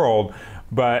the world.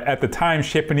 But at the time,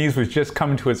 Chez Panisse was just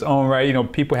coming to its own,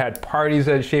 right? People had parties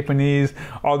at Chez Panisse.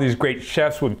 All these great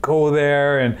chefs would go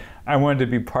there, and I wanted to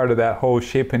be part of that whole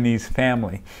Chez Panisse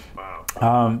family. Wow.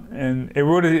 And it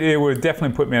would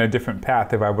definitely put me on a different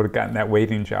path if I would have gotten that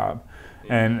waiting job.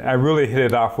 And I really hit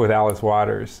it off with Alice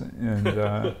Waters.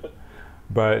 And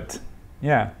but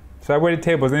yeah. So I waited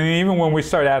tables, and even when we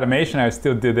started Adamation, I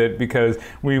still did it because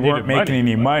we weren't making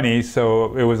any money.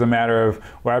 So it was a matter of,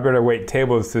 well, I better wait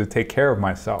tables to take care of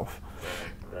myself.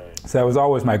 Right. So that was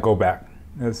always my go back.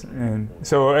 And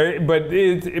so, but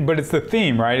it's the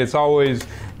theme, right? It's always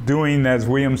doing, as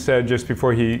William said just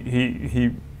before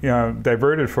he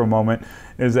diverted for a moment,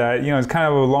 is that it's kind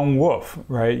of a lone wolf,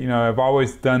 right? I've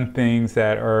always done things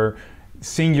that are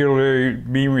singularly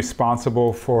being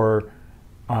responsible for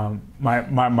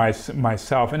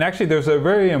myself. And actually, there's a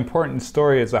very important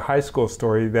story. It's a high school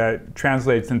story that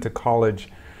translates into college,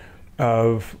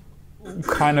 of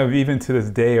kind of even to this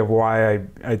day of why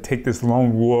I take this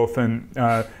lone wolf and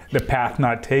the path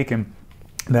not taken.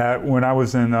 That when I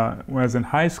was in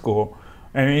high school,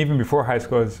 and even before high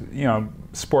school,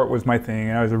 sport was my thing,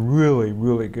 and I was a really,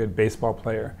 really good baseball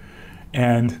player.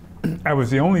 And I was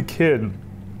the only kid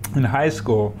in high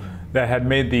school that had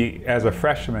made as a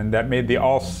freshman, that made the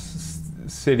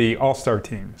all-city all-star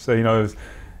team. So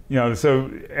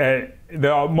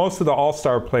most of the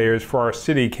all-star players for our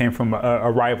city came from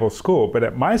a rival school. But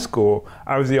at my school,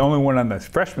 I was the only one on the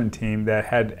freshman team that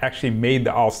had actually made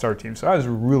the all-star team. So I was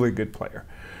a really good player.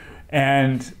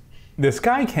 And this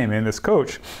guy came in, this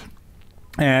coach,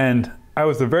 and I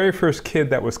was the very first kid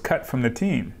that was cut from the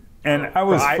team. And I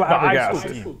was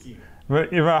flabbergasted. A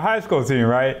high school team,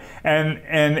 right? And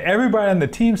everybody on the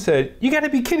team said, "You got to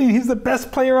be kidding! He's the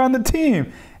best player on the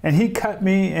team." And he cut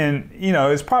me, and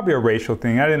it's probably a racial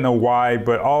thing. I didn't know why,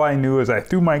 but all I knew is I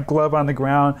threw my glove on the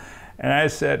ground, and I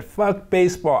said, "Fuck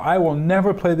baseball! I will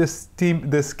never play this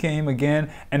game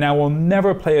again, and I will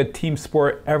never play a team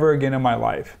sport ever again in my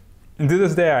life." And to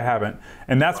this day, I haven't.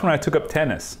 And that's when I took up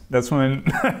tennis. That's when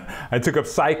I took up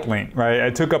cycling, right? I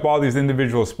took up all these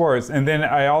individual sports. And then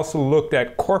I also looked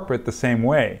at corporate the same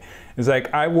way. It's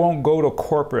like, I won't go to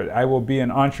corporate. I will be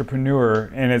an entrepreneur.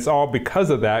 And it's all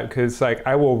because of that, because it's like,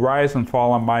 I will rise and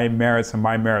fall on my merits and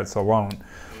my merits alone.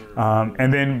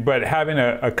 But having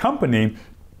a company,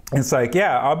 it's like,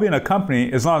 yeah, I'll be in a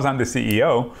company as long as I'm the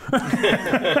CEO.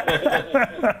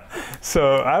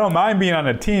 So I don't mind being on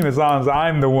a team as long as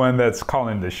I'm the one that's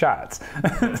calling the shots.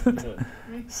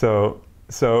 So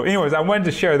anyways, I wanted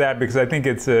to share that because I think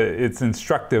it's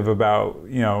instructive about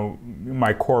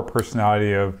my core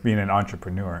personality of being an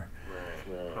entrepreneur.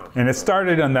 Right. And it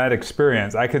started on that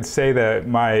experience. I could say that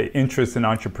my interest in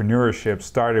entrepreneurship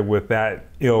started with that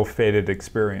ill-fated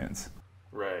experience.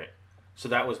 Right. So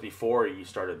that was before you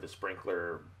started the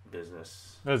sprinkler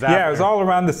business. It was all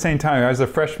around the same time. I was a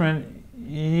freshman.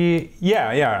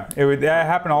 Yeah. That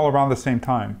happened all around the same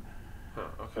time. Huh,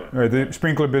 okay. Or the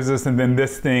sprinkler business, and then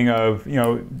this thing of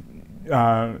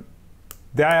that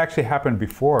actually happened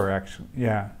before. Actually,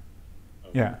 yeah,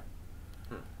 okay. Yeah.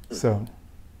 So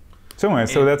anyway,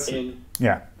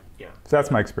 yeah. So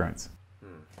that's my experience.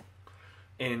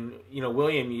 And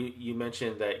William, you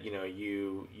mentioned that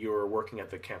you were working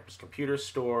at the campus computer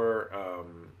store.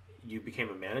 You became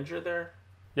a manager there?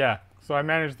 Yeah. So I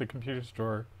managed the computer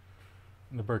store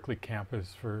on the Berkeley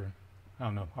campus for I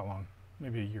don't know how long,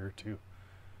 maybe a year or two.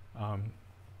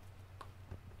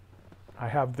 I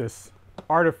have this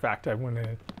artifact I went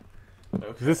in.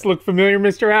 Okay. Does this look familiar,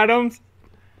 Mr. Adams?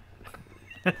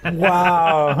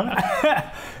 Wow.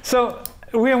 So,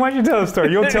 William, why don't you tell the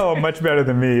story? You'll tell it much better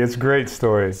than me. It's a great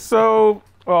story. So,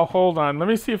 well, hold on. Let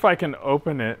me see if I can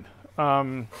open it.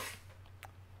 I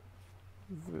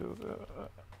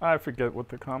forget what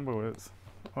the combo is.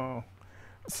 Oh.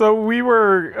 So we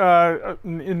were,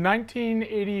 in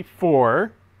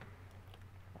 1984,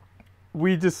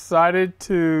 we decided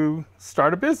to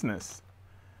start a business.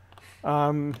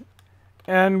 And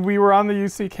we were on the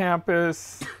UC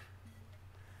campus,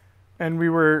 and we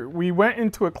went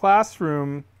into a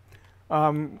classroom,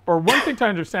 or one thing to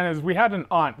understand is we had an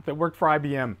aunt that worked for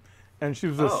IBM, and she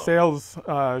was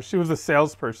she was a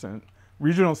salesperson,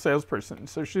 regional salesperson.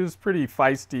 So she was pretty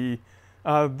feisty.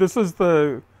 This was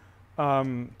the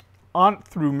aunt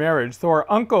through marriage. So our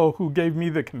uncle who gave me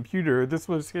the computer, this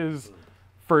was his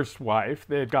first wife.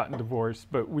 They had gotten divorced,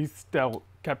 but we still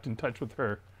kept in touch with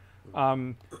her.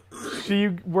 She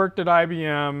worked at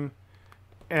IBM,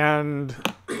 and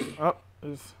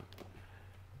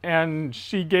And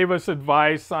she gave us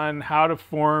advice on how to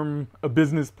form a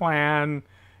business plan,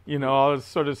 you know, all this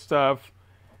sort of stuff.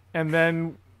 And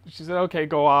then she said, okay,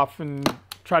 go off and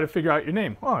try to figure out your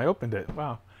name. Oh, I opened it.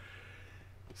 Wow.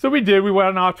 So we did. We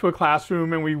went off to a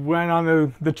classroom and we went on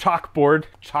the chalkboard.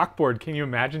 Chalkboard, can you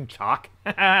imagine chalk?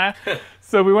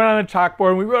 So we went on the chalkboard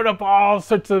and we wrote up all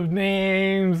sorts of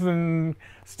names and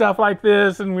stuff like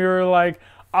this. And we were like,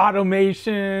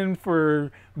 automation for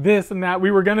this and that.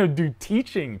 We were going to do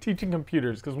teaching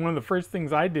computers, because one of the first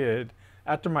things I did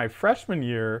after my freshman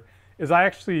year is I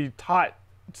actually taught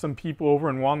some people over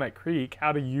in Walnut Creek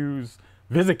how to use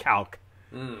VisiCalc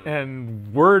and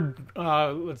WordStar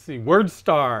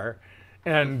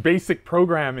and basic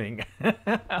programming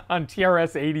on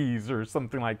TRS-80s or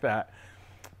something like that.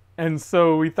 And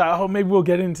so we thought, oh, maybe we'll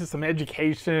get into some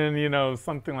education, you know,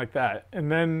 something like that. And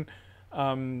then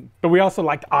but we also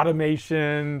liked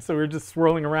automation, so we were just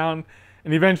swirling around,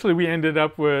 and eventually we ended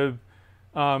up with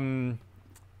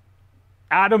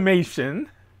Adamation.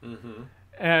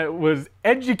 And it was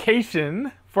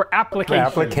education for application.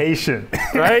 Application.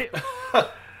 Right?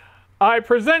 I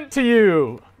present to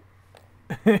you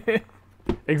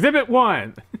Exhibit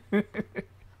 1.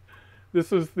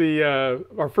 This was the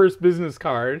our first business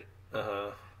card.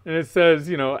 And it says,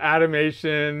 you know,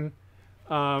 Adamation,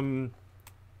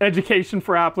 education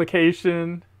for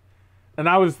application, and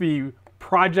I was the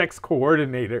projects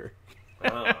coordinator.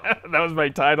 That was my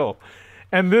title.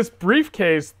 And this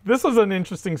briefcase, this was an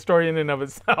interesting story in and of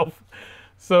itself.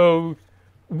 So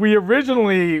we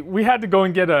had to go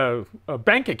and get a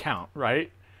bank account,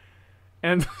 right?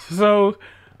 And so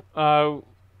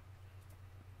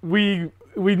we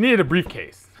needed a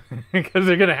briefcase because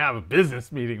they're gonna have a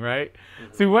business meeting, right?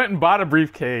 So we went and bought a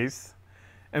briefcase.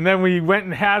 And then we went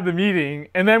and had the meeting,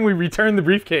 and then we returned the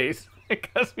briefcase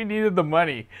because we needed the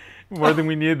money more than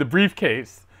we needed the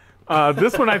briefcase.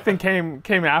 This one I think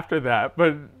came after that,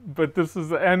 but this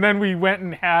is, and then we went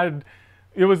and had,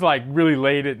 it was like really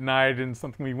late at night and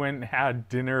something. We went and had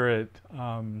dinner at,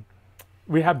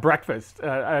 we had breakfast.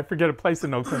 I forget a place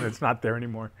in Oakland. It's not there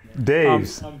anymore.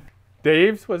 Dave's.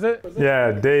 Dave's, was it?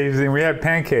 Yeah, Dave's, and we had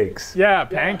pancakes. Yeah,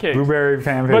 pancakes. Blueberry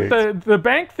pancakes. But the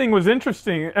bank thing was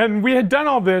interesting, and we had done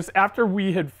all this after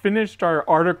we had finished our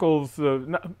articles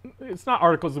it's not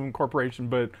articles of incorporation,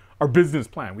 but our business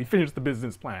plan. We finished the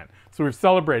business plan, so we were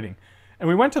celebrating. And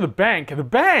we went to the bank, and the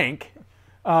bank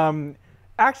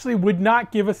actually would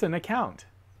not give us an account,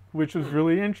 which was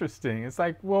really interesting. It's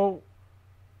like, well,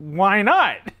 why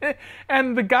not?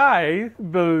 And the guy,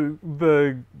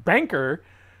 the banker,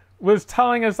 was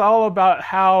telling us all about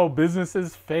how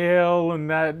businesses fail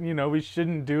and that, you know, we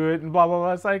shouldn't do it and blah, blah,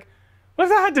 blah. It's like, what does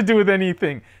that have to do with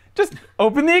anything? Just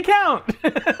open the account.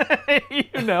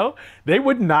 You know, they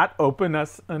would not open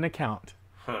us an account.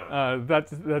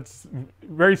 That's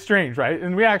very strange, right?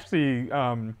 And we actually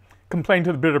complained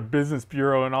to the Better Business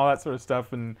Bureau and all that sort of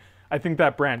stuff. And I think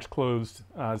that branch closed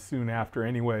soon after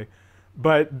anyway.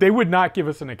 But they would not give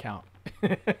us an account.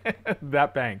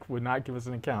 That bank would not give us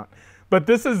an account. But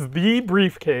this is the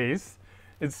briefcase.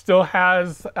 It still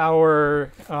has our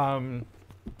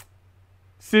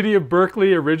City of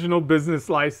Berkeley original business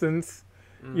license,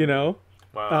 you know.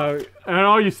 Wow. And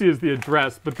all you see is the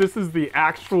address, but this is the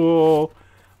actual,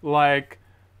 like,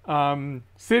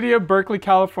 City of Berkeley,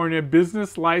 California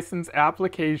business license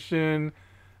application,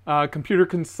 computer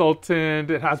consultant.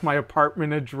 It has my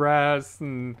apartment address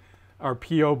and our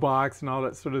P.O. box and all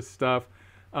that sort of stuff.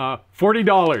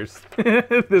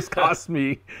 $40 this cost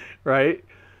me, right?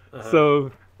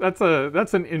 So that's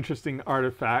an interesting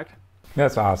artifact.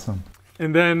 That's awesome.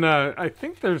 And then I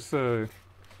think there's I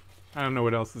don't know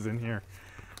what else is in here.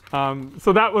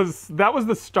 So that was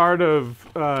the start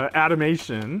of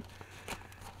Adamation,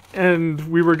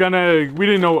 and we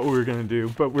didn't know what we were gonna do,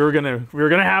 but we were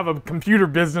gonna have a computer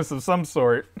business of some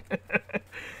sort,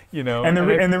 you know.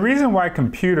 And the reason why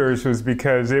computers was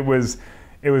because it was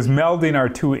melding our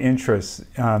two interests.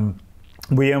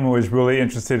 William was really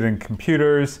interested in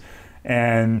computers,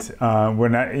 and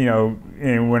when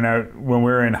we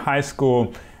were in high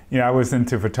school, you know, I was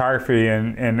into photography,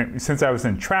 and since I was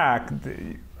in track,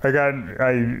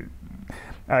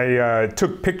 I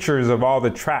took pictures of all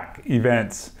the track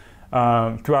events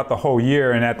throughout the whole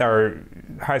year, and at our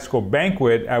high school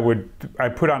banquet, I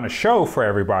put on a show for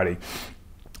everybody,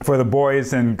 for the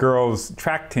boys and girls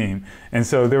track team. And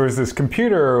so there was this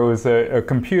computer. It was a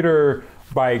computer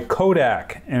by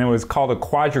Kodak, and it was called a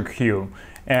QuadraQ.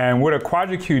 And what a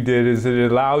QuadraQ did is it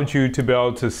allowed you to be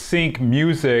able to sync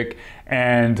music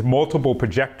and multiple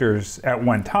projectors at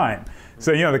one time.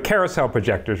 So, you know, the carousel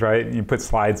projectors, right? You put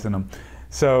slides in them.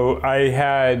 So I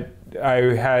had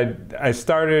I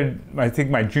started, I think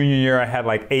my junior year, I had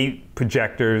like 8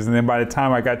 projectors, and then by the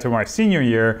time I got to my senior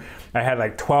year, I had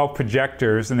like 12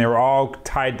 projectors, and they were all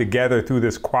tied together through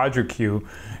this quadricue,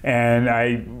 and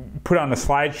I put on a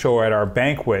slideshow at our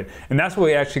banquet, and that's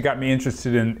what actually got me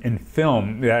interested in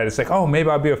film. That it's like, oh, maybe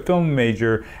I'll be a film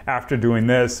major after doing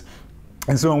this.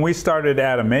 And so when we started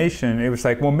Adamation, it was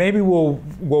like, well, maybe we'll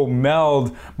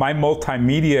meld my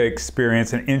multimedia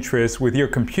experience and interest with your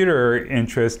computer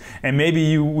interest, and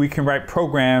maybe we can write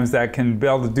programs that can be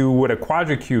able to do what a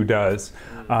quadricue does,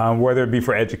 whether it be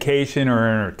for education or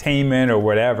entertainment or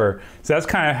whatever. So that's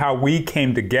kind of how we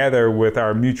came together with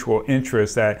our mutual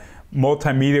interest, that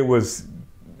multimedia was,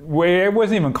 well, it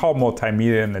wasn't even called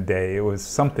multimedia in the day, it was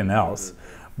something else.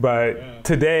 But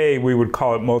today we would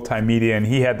call it multimedia, and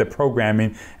he had the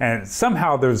programming, and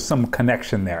somehow there's some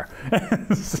connection there.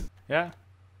 Yeah.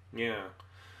 Yeah.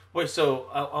 Wait, so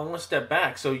I want to step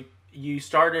back. So you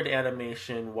started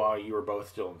Adamation while you were both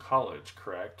still in college,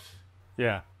 correct?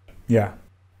 Yeah. Yeah.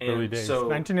 Early days. So,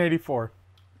 1984.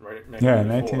 Right, 1984. Yeah,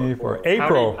 1984.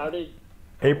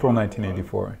 April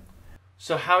 1984.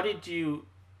 So how did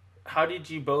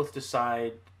you both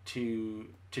decide to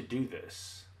do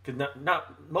this? Because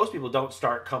not most people don't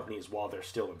start companies while they're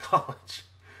still in college.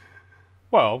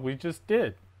 Well, we just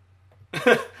did.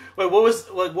 Wait, what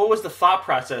was the thought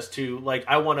process to, like,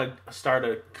 I want to start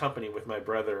a company with my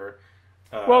brother?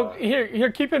 Well,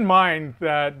 here, keep in mind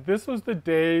that this was the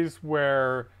days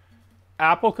where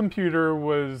Apple Computer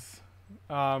was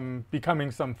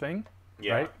becoming something,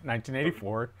 right?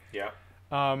 1984. Yeah.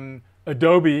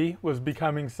 Adobe was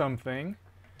becoming something.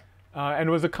 And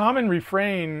it was a common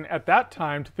refrain at that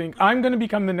time to think, I'm going to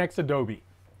become the next Adobe.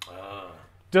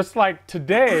 Just like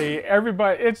today,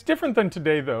 everybody, it's different than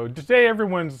today though. Today,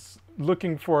 everyone's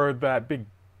looking for that big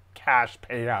cash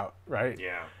payout, right?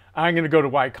 Yeah. I'm going to go to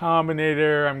Y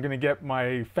Combinator, I'm going to get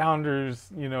my founders,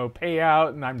 payout,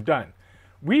 and I'm done.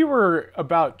 We were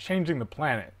about changing the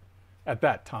planet at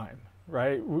that time,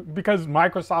 right? Because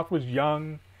Microsoft was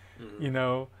young,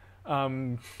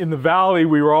 in the Valley,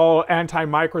 we were all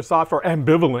anti-Microsoft or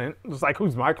ambivalent. It was like,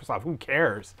 who's Microsoft? Who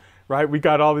cares, right? We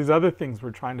got all these other things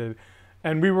we're trying to...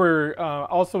 And we were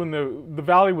also in the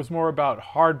Valley was more about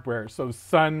hardware. So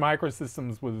Sun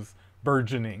Microsystems was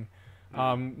burgeoning.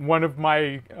 One of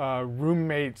my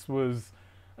roommates was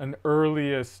an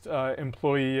earliest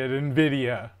employee at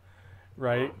NVIDIA,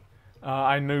 right?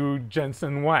 I knew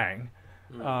Jensen Huang.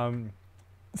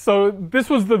 So this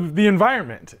was the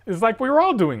environment. It's like we were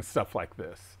all doing stuff like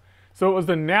this. So it was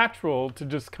a natural to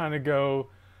just kind of go,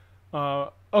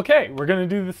 okay, we're going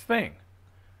to do this thing,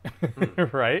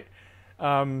 right?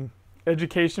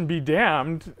 Education be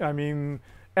damned. I mean,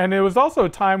 and it was also a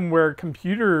time where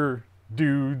computer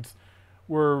dudes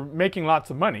were making lots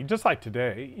of money, just like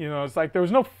today. It's like there was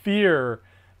no fear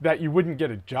that you wouldn't get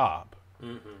a job.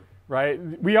 Right?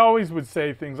 We always would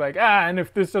say things like, and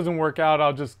if this doesn't work out,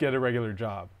 I'll just get a regular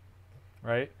job,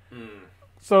 right?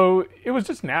 So it was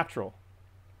just natural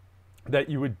that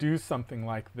you would do something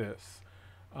like this.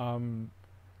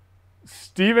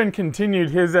 Stephen continued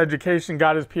his education,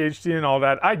 got his PhD and all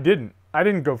that. I didn't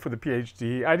go for the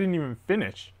PhD. I didn't even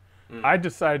finish. I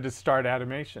decided to start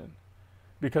Adamation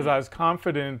because I was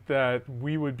confident that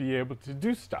we would be able to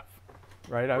do stuff,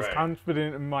 right? I was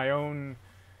confident in my own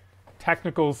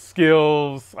technical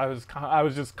skills. I was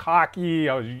just cocky.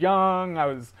 I was young. I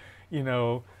was,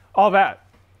 all that.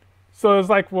 So it was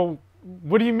like, well,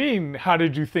 what do you mean? How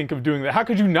did you think of doing that? How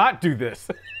could you not do this?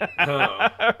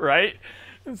 Right?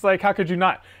 It's like, how could you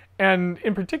not? And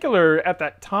in particular, at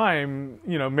that time,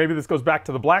 maybe this goes back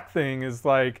to the black thing, is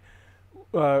like,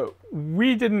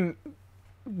 we didn't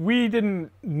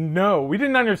know, we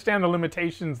didn't understand the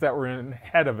limitations that were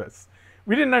ahead of us.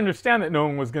 We didn't understand that no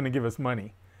one was going to give us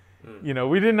money.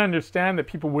 We didn't understand that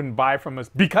people wouldn't buy from us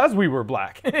because we were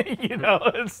black.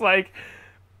 It's like,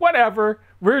 whatever.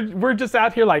 We're just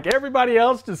out here like everybody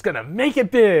else, just gonna make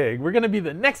it big. We're gonna be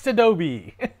the next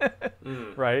Adobe,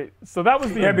 right? So that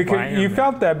was the because you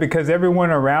felt that because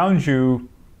everyone around you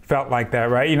felt like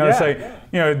that, right? It's like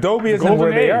Adobe isn't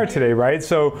where they are today, right?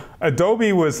 So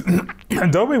Adobe was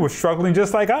struggling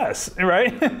just like us,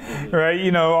 right?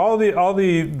 Right? All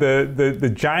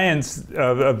the giants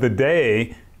of the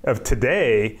day. Of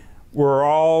today were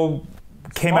all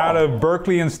came out of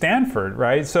Berkeley and Stanford,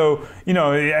 right? So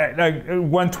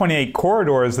 128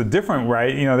 corridor is a different,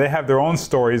 right? They have their own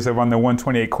stories of on the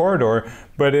 128 corridor,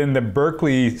 but in the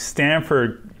Berkeley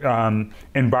Stanford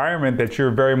environment that you're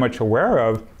very much aware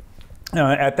of,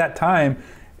 at that time,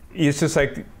 it's just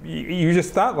like you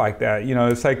just thought like that, you know.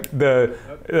 It's like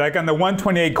on the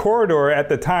 128 corridor at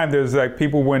the time. There's like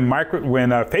people when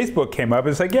Facebook came up.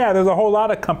 It's like, yeah, there's a whole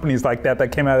lot of companies like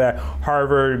that came out of that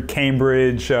Harvard,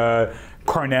 Cambridge,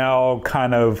 Cornell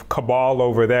kind of cabal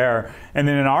over there. And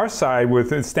then in our side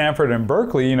with Stanford and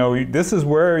Berkeley, you know, this is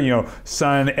where, you know,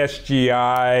 Sun,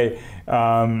 SGI,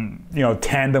 you know,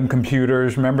 Tandem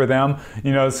Computers, remember them?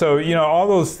 You know, so, you know, all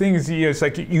those things, you know, it's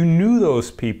like you knew those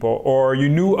people or you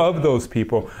knew of those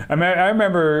people. I mean, I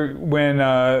remember when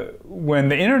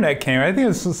the internet came, I think it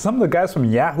was some of the guys from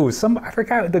Yahoo, I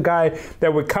forgot the guy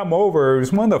that would come over. It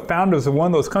was one of the founders of one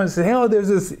of those companies, said, hey, oh, there's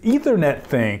this Ethernet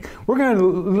thing. We're going to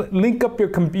link up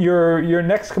your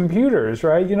next computers,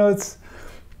 right? You know, it's,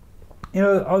 you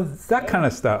know, that kind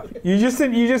of stuff. You just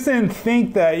didn't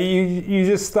think that. You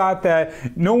just thought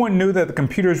that no one knew that the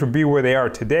computers would be where they are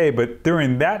today. But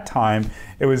during that time,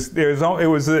 it was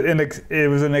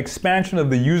an expansion of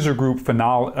the user group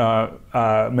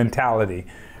mentality,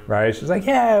 right? It's just like,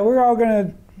 yeah, we're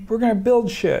gonna build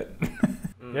shit.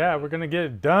 Yeah, we're gonna get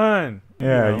it done.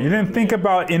 Yeah, you didn't think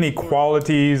about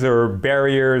inequalities or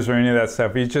barriers or any of that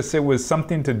stuff. It was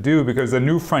something to do because the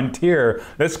new frontier,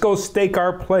 let's go stake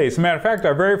our place. As a matter of fact,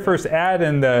 our very first ad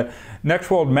in the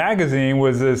Next World magazine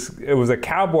was it was a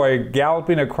cowboy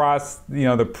galloping across, you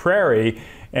know, the prairie.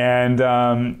 And,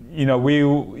 you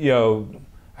know,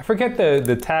 I forget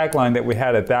the tagline that we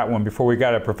had at that one before we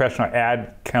got a professional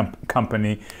ad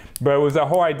company. But it was the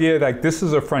whole idea like this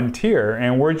is a frontier,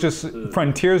 and we're just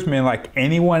frontiersmen like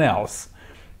anyone else,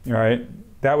 right?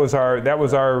 That was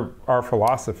our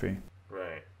philosophy.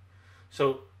 Right.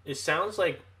 So it sounds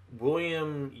like,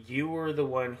 William, you were the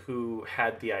one who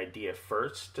had the idea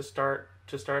first to start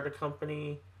a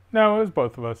company. No, it was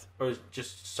both of us. Or was it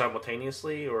just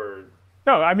simultaneously, or?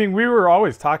 No, I mean we were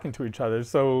always talking to each other.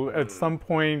 So at some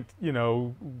point, you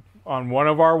know, on one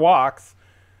of our walks,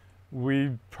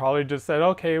 we probably just said,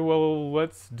 okay, well,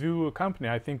 let's do a company.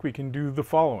 I think we can do the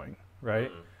following, right?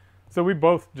 So we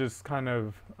both just kind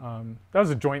of, that was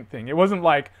a joint thing. It wasn't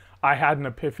like I had an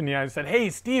epiphany. I said, hey,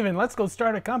 Stephen, let's go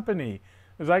start a company. It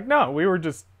was like, no, we were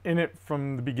just in it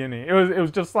from the beginning. It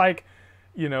was just like,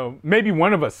 you know, maybe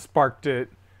one of us sparked it,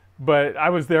 but I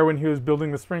was there when he was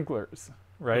building the sprinklers,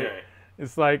 right? Yeah.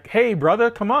 It's like, hey,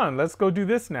 brother, come on, let's go do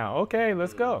this now. Okay,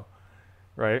 let's go,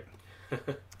 right?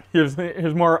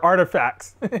 Here's more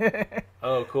artifacts.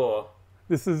 Oh, cool.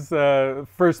 This is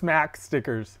first Mac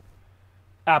stickers.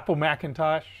 Apple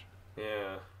Macintosh.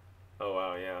 Yeah. Oh,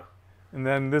 wow, yeah. And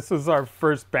then this is our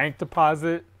first bank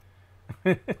deposit.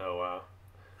 Oh, wow.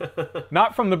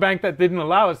 Not from the bank that didn't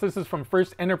allow us. This is from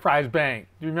First Enterprise Bank.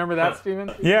 Do you remember that,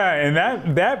 Stephen? Yeah, and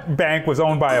that bank was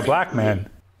owned by a black man.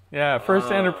 Yeah,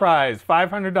 First Enterprise,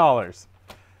 $500.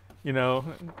 You know,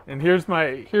 and here's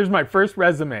my first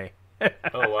resume.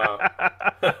 Oh, wow.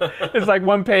 It's like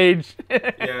one page.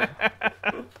 Yeah.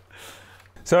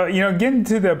 So, you know, getting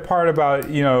to the part about,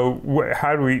 you know,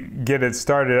 how do we get it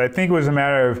started, I think it was a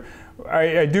matter of,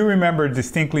 I do remember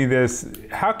distinctly this,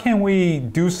 how can we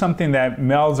do something that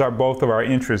melds both of our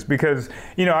interests? Because,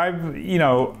 you know,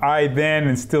 I then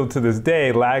and still to this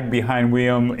day lag behind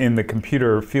William in the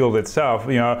computer field itself.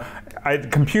 You know,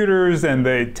 computers and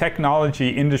the technology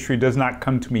industry does not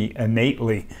come to me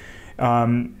innately.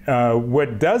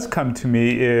 What does come to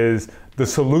me is the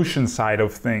solution side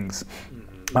of things.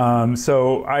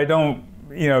 So I don't,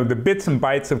 you know, the bits and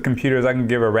bytes of computers I can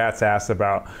give a rat's ass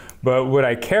about. But what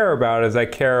I care about is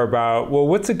well,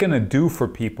 what's it going to do for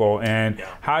people? And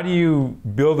how do you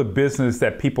build a business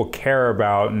that people care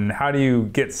about? And how do you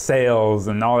get sales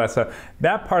and all that stuff?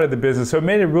 That part of the business. So it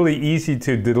made it really easy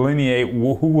to delineate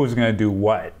who was going to do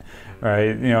what. Right,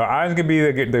 you know, I was gonna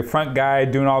be the front guy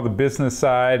doing all the business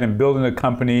side and building a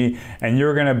company, and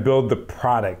you're gonna build the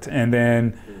product. And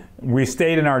then we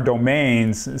stayed in our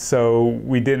domains, so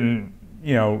we didn't,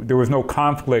 you know, there was no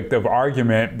conflict of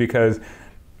argument because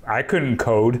I couldn't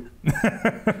code, and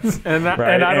right?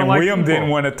 And I don't like William people. didn't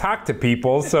want to talk to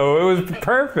people, so it was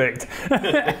perfect.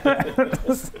 And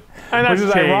which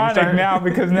is changed. ironic now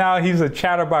because now he's a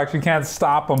chatterbox. You can't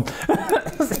stop him.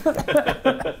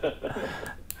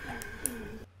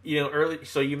 You know, early.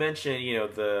 So you mentioned, you know,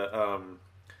 the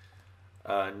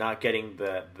not getting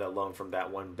the loan from that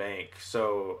one bank.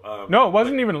 So no, it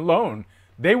wasn't even a loan.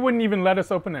 They wouldn't even let us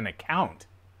open an account.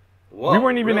 Whoa, we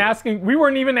weren't even really? asking. We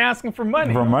weren't even asking for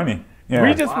money. For money, yeah.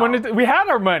 We just wanted. We had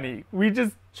our money. We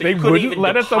just So they you couldn't wouldn't even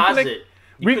let us open it. deposit.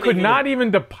 You We couldn't could even not even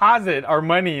deposit our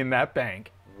money in that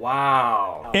bank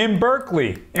Wow. In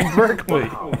Berkeley, in Berkeley.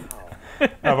 Wow.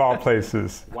 of all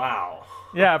places. Wow.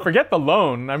 Yeah, forget the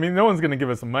loan. I mean, no one's going to give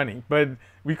us the money, but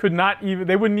we could not even.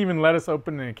 They wouldn't even let us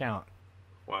open an account.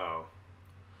 Wow.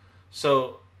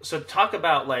 So talk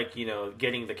about like,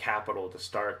 getting the capital to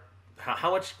start.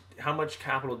 How much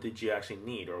capital did you actually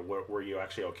need, or were you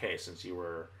actually okay since you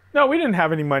were? No, we didn't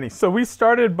have any money. So we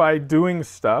started by doing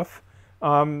stuff.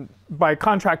 By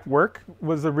contract work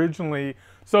was originally.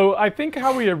 So I think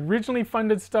how we originally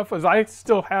funded stuff was I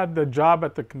still had the job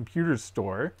at the computer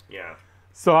store. Yeah.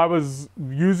 So I was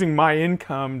using my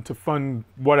income to fund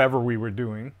whatever we were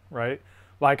doing, right?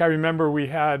 Like I remember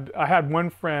I had one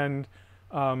friend,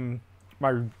 the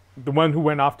one who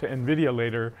went off to NVIDIA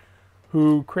later,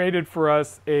 who created for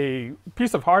us a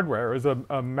piece of hardware. It was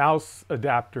a mouse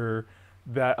adapter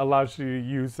that allows you to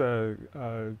use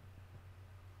a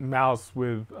mouse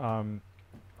with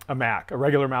a Mac, a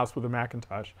regular mouse with a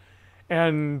Macintosh.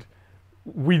 And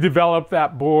we developed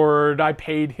that board. I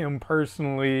paid him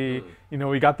personally.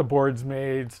 We got the boards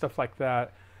made, stuff like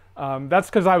that. That's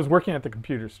because I was working at the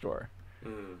computer store.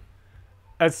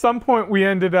 At some point, we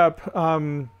ended up,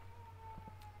 I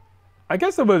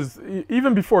guess it was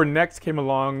even before Next came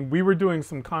along, we were doing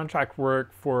some contract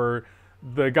work for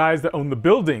the guys that owned the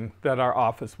building that our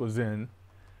office was in.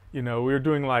 We were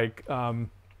doing like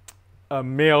a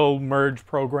mail merge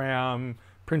program,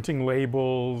 printing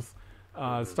labels,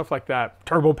 stuff like that.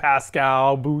 Turbo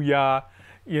Pascal, Booyah,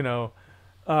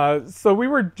 So we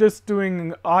were just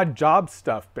doing odd job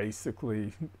stuff,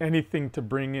 basically. Anything to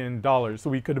bring in dollars. So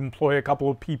we could employ a couple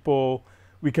of people.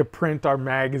 We could print our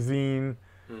magazine,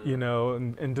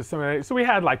 and disseminate. So we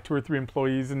had like 2 or 3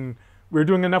 employees, and we were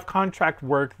doing enough contract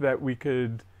work that we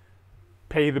could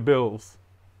pay the bills,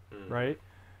 right?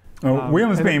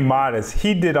 William's being modest.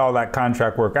 He did all that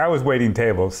contract work. I was waiting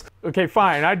tables. Okay,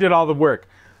 fine. I did all the work.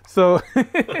 So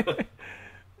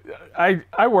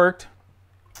I worked.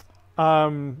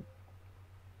 Anyway,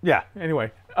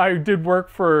 I did work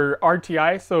for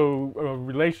RTI, so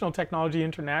Relational Technology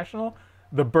International,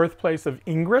 the birthplace of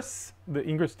Ingress, the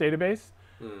Ingress database.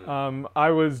 I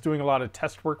was doing a lot of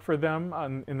test work for them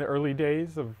in the early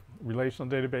days of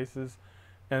relational databases.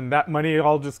 And that money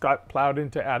all just got plowed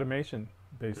into Adamation,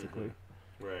 basically.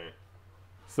 Right.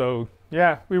 So,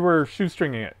 yeah, we were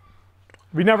shoestringing it.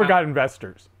 We never got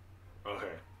investors.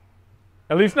 Okay.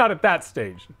 At least not at that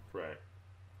stage. Right.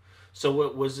 So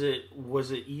what was it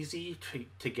easy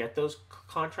to get those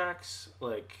contracts?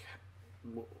 Like,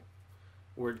 did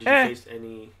you face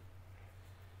any?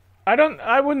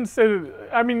 I wouldn't say,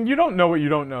 you don't know what you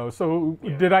don't know. So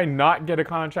did I not get a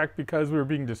contract because we were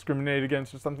being discriminated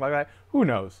against or something like that? Who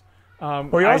knows?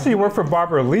 You worked for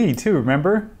Barbara Lee too,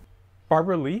 remember?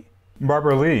 Barbara Lee?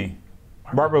 Barbara Lee.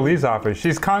 Barbara Lee's office.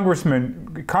 She's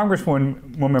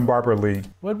Congresswoman Barbara Lee.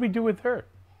 What did we do with her?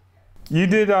 You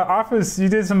did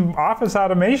some office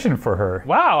automation for her.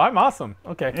 Wow, I'm awesome.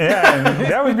 Okay. Yeah, and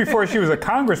that was before she was a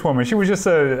congresswoman. She was just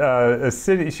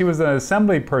she was an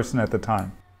assembly person at the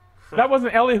time. That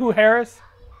wasn't Elihu Harris?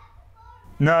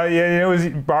 No, yeah, it was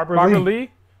Barbara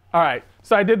Lee? All right,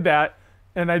 so I did that,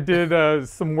 and I did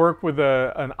some work with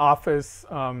an office,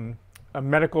 a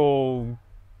medical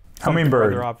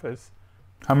Hummingbird office.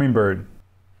 Hummingbird.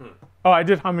 Oh, I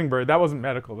did Hummingbird. That wasn't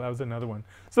medical. That was another one.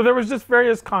 So there was just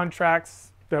various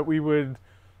contracts that we would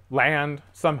land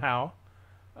somehow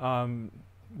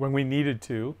when we needed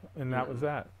to, and that was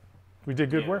that. We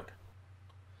did good work.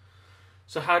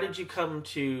 So how did you come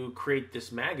to create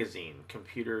this magazine,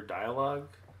 Computer Dialogue?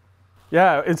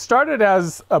 Yeah, it started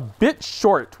as A Bit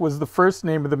Short was the first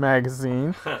name of the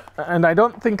magazine. And I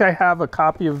don't think I have a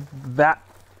copy of that.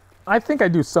 I think I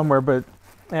do somewhere, but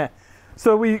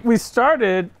So we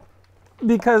started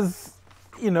because,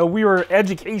 we were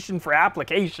education for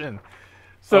application.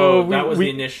 So that was the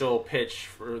initial pitch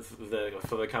for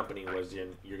the company was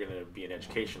you're going to be an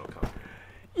educational company.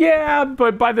 Yeah,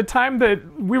 but by the time that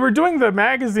we were doing the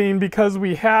magazine, because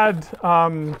we had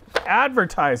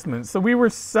advertisements, so we were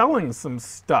selling some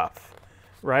stuff,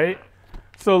 right?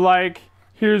 So like,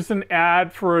 here's an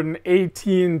ad for an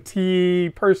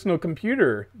AT&T personal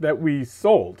computer that we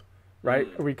sold, right?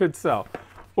 Or we could sell.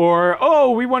 Or,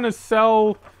 we want to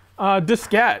sell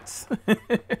diskettes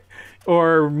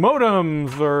or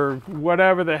modems or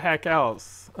whatever the heck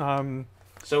else.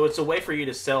 So it's a way for you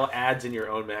to sell ads in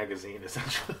your own magazine,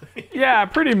 essentially. Yeah,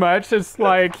 pretty much. It's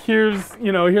like, here's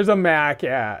a Mac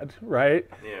ad, right?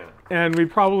 Yeah. And we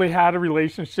probably had a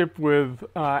relationship with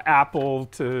Apple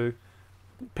to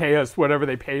pay us whatever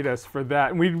they paid us for that.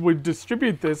 And we would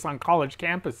distribute this on college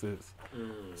campuses.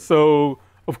 So,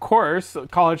 of course,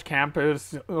 college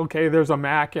campus, okay, there's a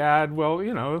Mac ad.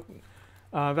 Well,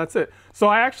 that's it. So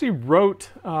I actually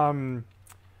wrote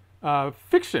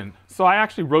fiction. So I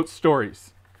actually wrote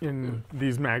stories in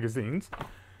these magazines.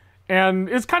 And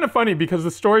it's kind of funny because the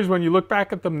stories, when you look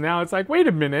back at them now, it's like, wait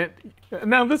a minute.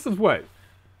 Now this is what?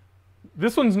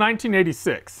 This one's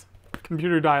 1986,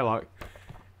 Computer Dialogue.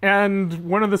 And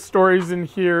one of the stories in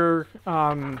here,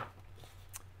 Derek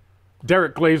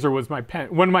Glazer was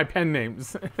one of my pen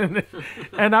names.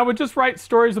 And I would just write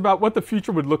stories about what the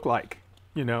future would look like,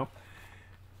 you know.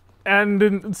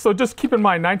 And so just keep in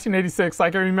mind, 1986,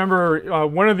 like I remember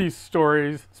one of these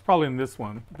stories, it's probably in this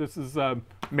one. This is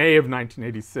May of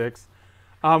 1986,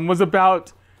 was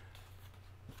about,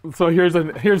 so here's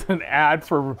an ad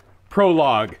for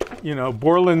Prolog, you know,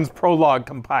 Borland's Prolog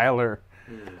compiler.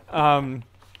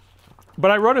 But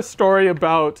I wrote a story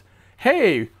about,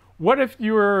 hey, what if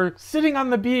you were sitting on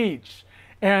the beach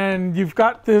and you've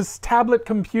got this tablet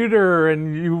computer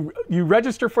and you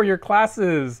register for your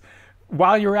classes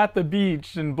while you're at the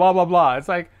beach and blah, blah, blah. It's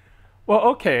like, well,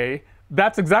 okay,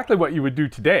 that's exactly what you would do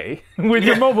today with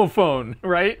your mobile phone,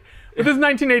 right? But this is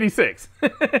 1986,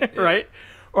 right?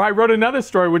 Or I wrote another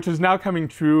story, which is now coming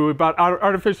true, about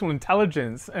artificial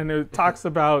intelligence, and it talks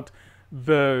about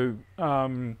the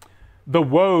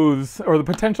woes, or the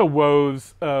potential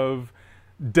woes, of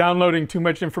downloading too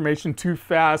much information too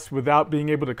fast without being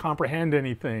able to comprehend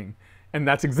anything. And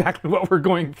that's exactly what we're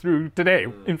going through today,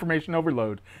 information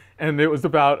overload. And it was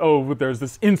about, oh, there's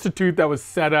this institute that was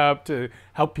set up to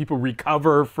help people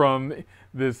recover from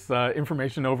this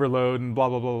information overload and blah,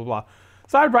 blah, blah, blah, blah.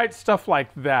 So I'd write stuff like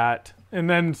that. And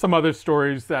then some other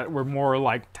stories that were more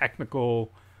like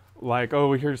technical, like,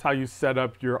 oh, here's how you set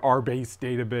up your R-based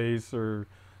database, or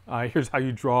here's how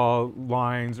you draw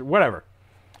lines, or whatever.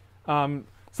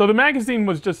 So the magazine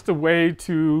was just a way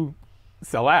to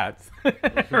sell ads,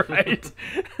 right?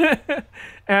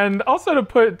 And also to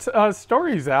put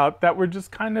stories out that were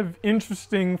just kind of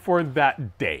interesting for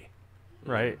that day,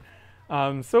 right?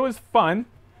 So it was fun,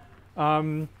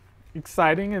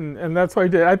 exciting, and that's what I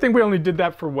did. I think we only did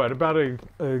that for what, about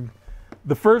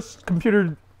the first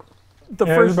computer, the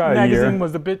first magazine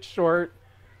was a bit short,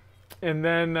 and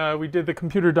then we did the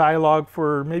Computer Dialogue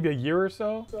for maybe a year or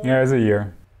so. Yeah, it was a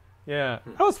year. Yeah,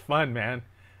 that was fun, man.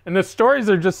 And the stories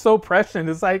are just so prescient.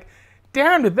 It's like,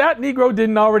 damn, if that Negro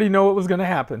didn't already know what was going to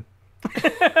happen.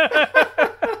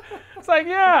 It's like,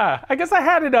 yeah, I guess I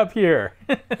had it up here.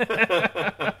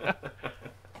 I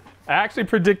actually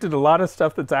predicted a lot of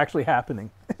stuff that's actually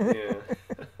happening. Yeah.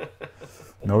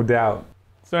 No doubt.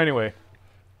 So anyway,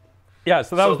 yeah,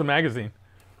 so that was the magazine.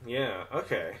 Yeah,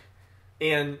 okay.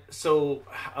 And so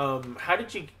how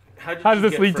did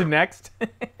this lead to next?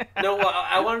 No, well,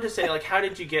 I wanted to say, like, how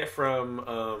did you get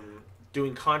from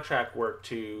doing contract work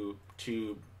to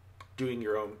doing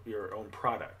your own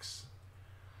products?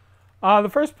 The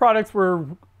first products were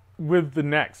with the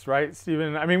Next, right,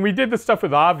 Stephen? I mean, we did the stuff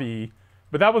with Avi,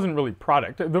 but that wasn't really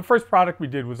product. The first product we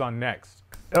did was on Next.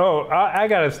 Oh, I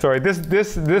got a story. This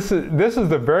is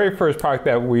the very first product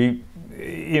that we,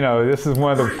 you know, this is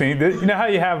one of the things. You know how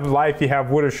you have life, you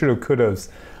have woulda, shoulda, couldas.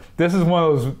 This is one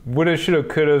of those woulda, shoulda,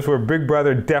 couldas where Big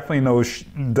Brother definitely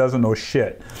doesn't know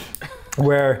shit.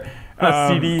 Where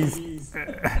CDs.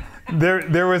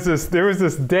 There was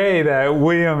this day that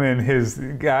William and his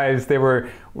guys, it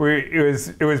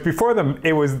was before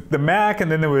it was the Mac,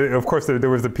 and then there was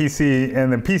the PC,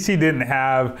 and the PC didn't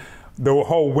have the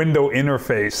whole window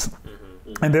interface.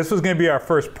 And this was going to be our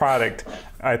first product,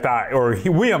 I thought, or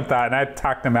William thought, and I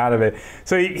talked him out of it.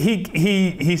 So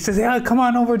he says, yeah, come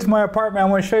on over to my apartment. I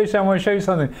want to show you something. I want to show you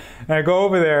something. And I go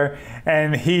over there,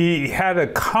 and he had a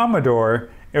Commodore.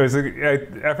 It was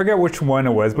I forget which one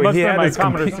it was, but he had a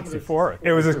Commodore 64.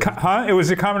 It was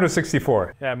a Commodore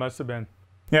 64. Yeah, it must have been.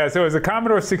 Yeah, so it was a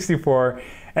Commodore 64,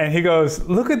 and he goes,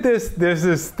 look at this. There's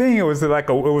this thing. It was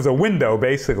a window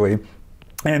basically.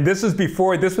 And this was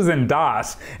in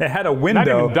DOS. It had a window.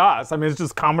 Not even DOS. I mean, it's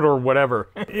just Commodore whatever.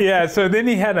 Yeah, so then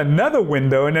he had another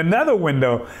window and another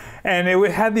window. And it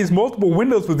had these multiple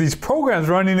windows with these programs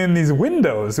running in these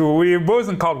windows. It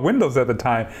wasn't called Windows at the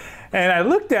time. And I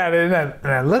looked at it, and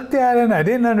I looked at it, and I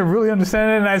didn't really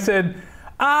understand it. And I said,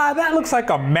 that looks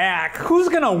like a Mac. Who's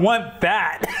going to want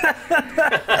that?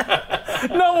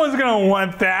 No one's going to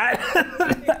want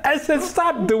that. I said,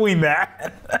 stop doing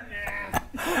that.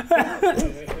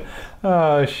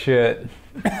 Oh, shit.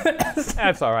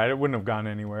 That's all right. It wouldn't have gone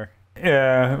anywhere.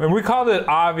 Yeah, and we called it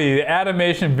Avi, the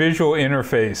Adamation Visual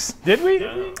Interface. Did we?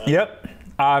 Yep,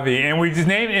 Avi. And we just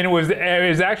named it, and it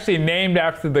was actually named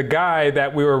after the guy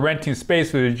that we were renting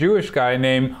space with, a Jewish guy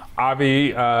named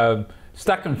Avi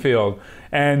Stuckenfield.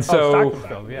 And so,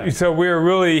 so we were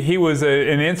really, he was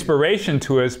an inspiration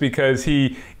to us because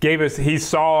he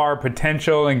saw our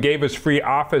potential and gave us free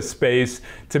office space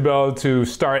to be able to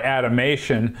start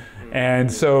Adamation.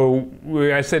 And so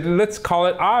I said, let's call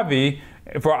it Avi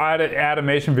for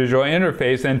Adamation Visual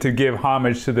Interface, and to give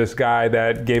homage to this guy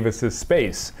that gave us this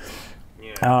space.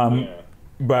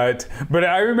 But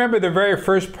I remember the very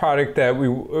first product that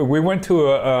we went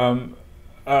to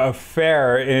a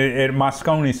fair at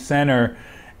Moscone Center,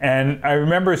 and I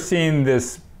remember seeing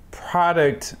this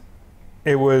product.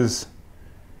 It was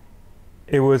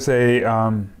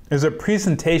a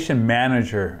presentation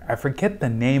manager. I forget the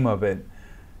name of it.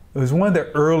 It was one of the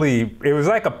early. It was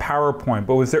like a PowerPoint,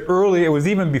 but it was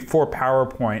even before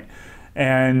PowerPoint.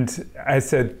 And I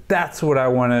said, that's what I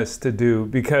want us to do,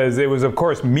 because it was, of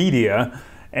course, media.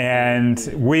 And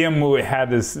William had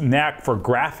this knack for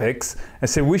graphics. I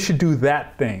said, we should do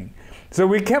that thing. So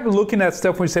we kept looking at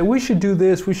stuff. We said, we should do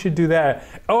this, we should do that.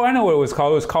 Oh, I know what it was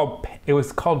called. It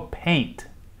was called Paint.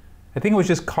 I think it was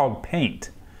just called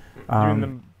Paint.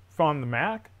 On the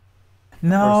Mac?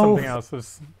 No. Or something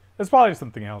else. It's probably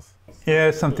something else.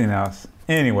 Yeah, something else.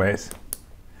 Anyways.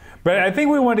 But I think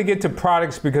we wanted to get to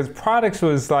products, because products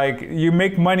was like, you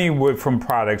make money from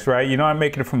products, right? You're not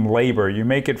making it from labor. You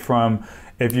make it from,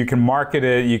 if you can market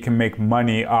it, you can make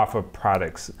money off of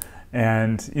products.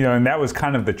 And, and that was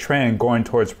kind of the trend going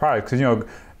towards products. Because,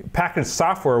 packaged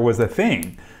software was a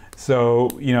thing. So,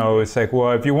 it's like,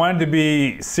 well, if you wanted to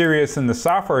be serious in the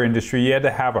software industry, you had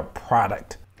to have a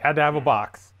product. Had to have a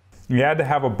box. You had to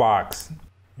have a box.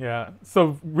 Yeah.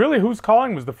 So really, Who's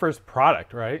Calling was the first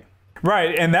product, right?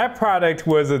 Right, and that product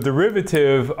was a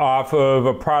derivative off of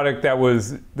a product that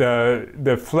was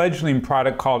the fledgling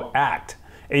product called ACT,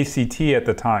 A-C-T at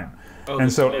the time. Oh,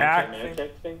 and so ACT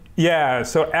thing? Yeah,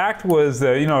 so ACT was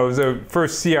it was the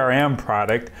first CRM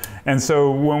product. And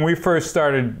so when we first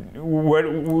started, what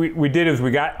we did is we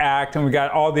got ACT and we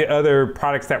got all the other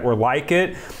products that were like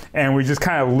it, and we just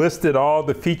kind of listed all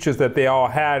the features that they all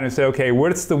had and said, okay,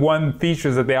 what's the one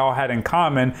features that they all had in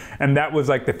common? And that was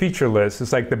like the feature list.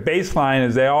 It's like the baseline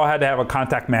is they all had to have a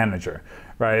contact manager.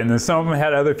 Right, and then some of them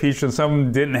had other features, some of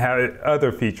them didn't have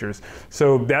other features.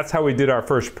 So that's how we did our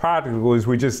first product. Was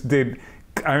we just did.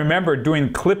 I remember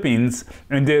doing clippings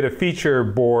and did a feature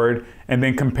board, and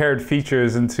then compared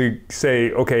features and to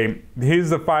say, okay,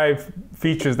 here's the 5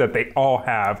 features that they all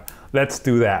have. Let's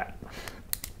do that.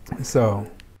 So.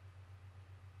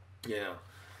 Yeah.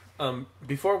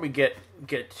 Before we get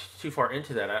too far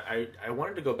into that, I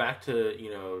wanted to go back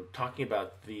to talking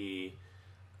about the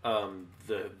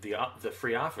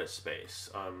free office space.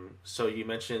 So you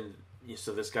mentioned,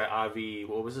 this guy Avi,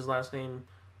 what was his last name?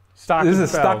 This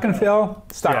is Stockenfeld?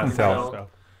 Stockenfeld. Yeah,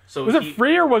 So was it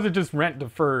free or was it just rent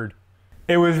deferred?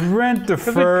 It was rent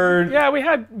deferred.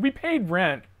 We paid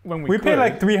rent when we could. paid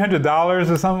like $300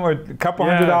 or something, or a couple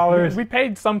 $100. We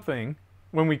paid something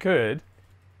when we could.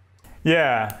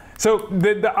 Yeah. So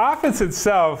the office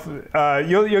itself,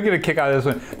 you'll get a kick out of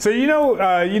this one. So you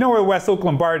know where West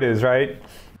Oakland BART is, right?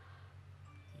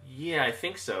 Yeah, I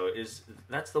think so.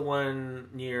 That's the one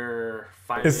near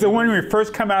 5? It's the one when we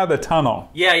first come out of the tunnel.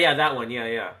 Yeah, that one.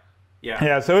 Yeah.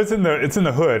 Yeah, so it's in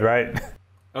the hood, right?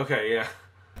 Okay, yeah.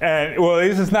 And well,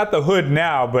 it's not the hood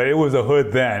now, but it was a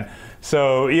hood then.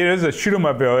 So it is a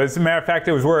shoot-'em-up-ville. As a matter of fact,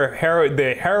 it was where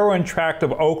the heroin tract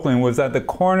of Oakland was at the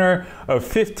corner of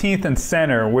 15th and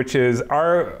Center, which is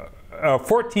our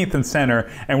 14th and Center,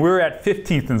 and we were at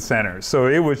 15th and Center. So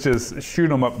it was just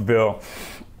shoot-'em-up-ville.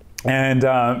 And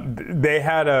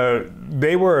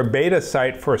they were a beta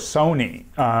site for Sony.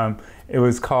 It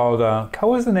was called, what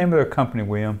was the name of their company,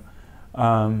 William?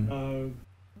 Yeah,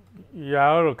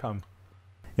 it'll come.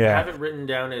 Yeah. I have it written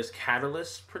down as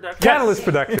Catalyst Production. Catalyst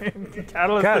Production.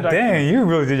 Catalyst God Production. dang, you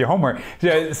really did your homework.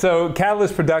 Yeah, so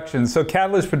Catalyst Productions. So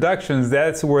Catalyst Productions,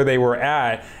 that's where they were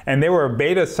at, and they were a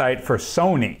beta site for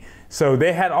Sony. So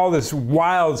they had all this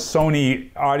wild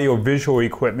Sony audio-visual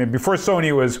equipment before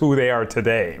Sony was who they are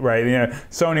today, right?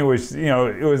 Sony was,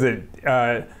 it was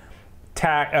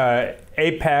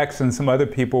Apex and some other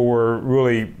people were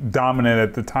really dominant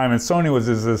at the time, and Sony was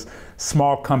this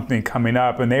small company coming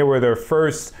up, and they were their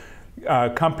first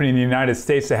company in the United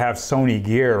States to have Sony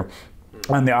gear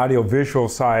on the audio-visual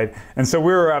side. And so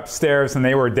we were upstairs and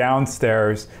they were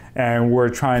downstairs, and we're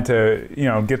trying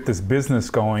to get this business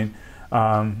going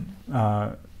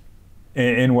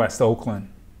in West Oakland.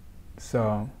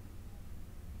 So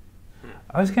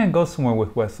I was gonna go somewhere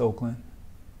with West Oakland.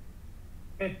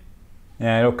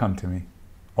 Yeah, it'll come to me.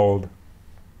 Old.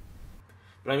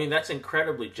 But I mean, that's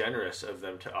incredibly generous of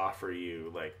them to offer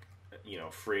you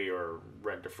free or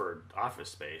rent deferred office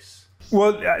space.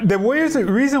 Well, the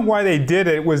reason why they did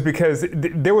it was because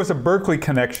there was a Berkeley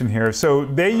connection here. So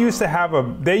they used to have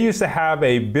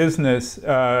a business.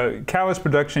 Catalyst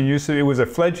Production it was a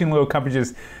fledgling little company.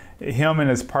 Just him and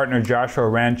his partner Joshua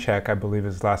Ranchek, I believe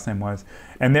his last name was,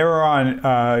 and they were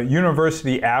on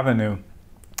University Avenue,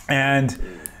 and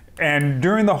and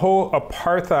during the whole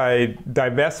apartheid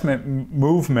divestment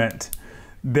movement,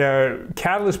 the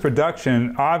Catalyst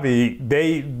Production, Avi,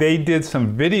 they did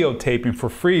some videotaping for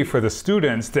free for the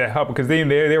students to help, because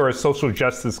they were social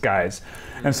justice guys.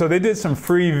 And so they did some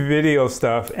free video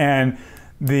stuff, and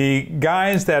the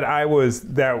guys that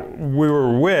we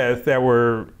were with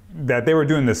that they were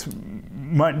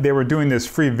doing this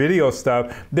free video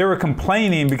stuff, they were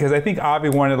complaining because I think Avi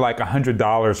wanted like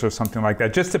 $100 or something like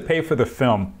that just to pay for the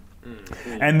film.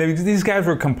 And these guys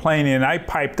were complaining, and I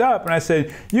piped up and I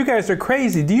said, you guys are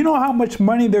crazy. Do you know how much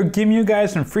money they're giving you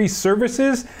guys in free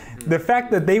services? The fact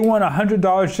that they want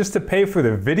 $100 just to pay for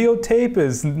the videotape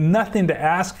is nothing to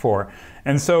ask for.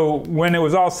 And so when it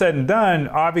was all said and done,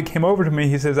 Avi came over to me.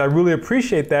 He says, I really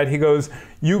appreciate that. He goes,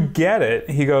 you get it.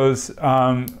 He goes,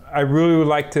 I really would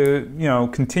like to,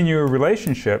 continue a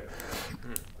relationship.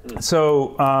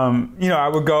 So, I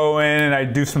would go in and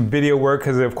I'd do some video work,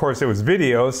 because of course it was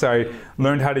video. So I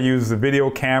learned how to use the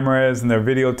video cameras and their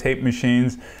videotape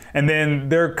machines. And then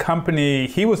their company,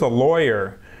 he was a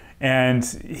lawyer, and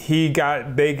they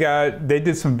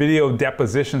did some video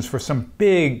depositions for some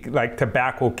big like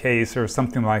tobacco case or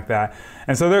something like that.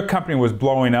 And so their company was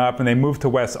blowing up, and they moved to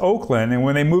West Oakland. And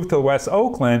when they moved to West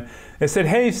Oakland, they said,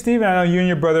 hey, Stephen, I know you and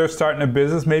your brother are starting a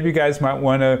business. Maybe you guys might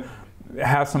want to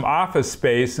have some office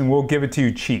space, and we'll give it to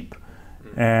you cheap.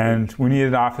 And we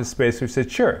needed office space. We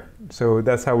said, sure. So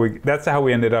that's how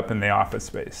we ended up in the office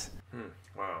space.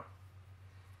 Wow.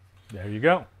 There you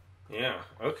go. Yeah.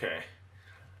 Okay.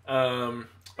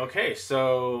 Okay.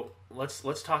 So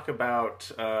let's talk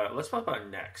about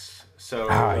Next. So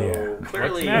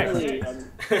clearly,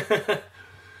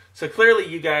 so clearly,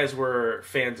 you guys were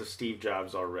fans of Steve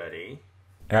Jobs already.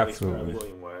 Absolutely.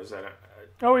 William was.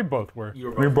 Oh, we both were.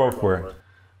 We both were.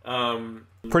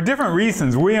 For different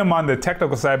reasons. William on the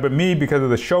technical side, but me because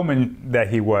of the showman that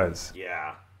he was.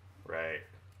 Yeah, right.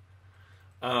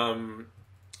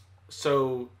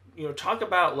 So talk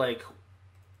about why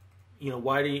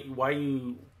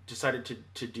you decided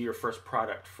to do your first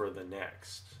product for the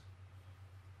Next.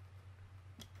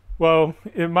 Well,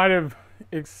 it might have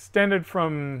extended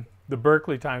from the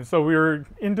Berkeley time. So we were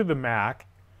into the Mac.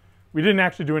 We didn't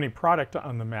actually do any product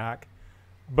on the Mac.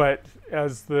 But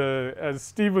as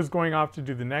Steve was going off to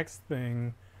do the next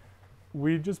thing,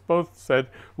 we just both said,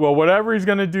 well, whatever he's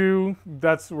going to do,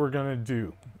 that's what we're going to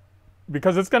do,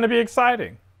 because it's going to be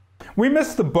exciting. We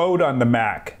missed the boat on the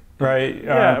Mac, right?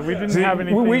 Yeah, we didn't have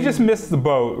anything. We just missed the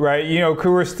boat, right? Because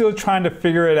we were still trying to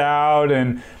figure it out,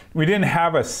 and we didn't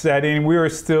have a setting. We were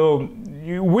still,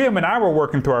 William and I were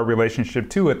working through our relationship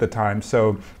too at the time,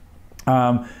 so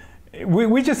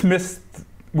we just missed.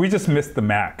 We just missed the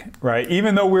Mac, right?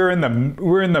 Even though we're in the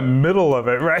middle of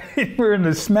it, right? We're in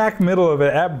the smack middle of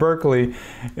it at Berkeley,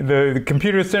 the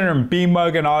computer center and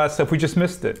BMUG and all that stuff. We just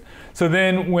missed it. So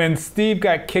then when Steve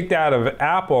got kicked out of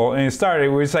Apple and he started,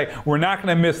 we was like, we're not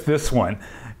going to miss this one,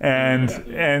 and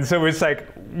so it's like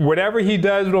whatever he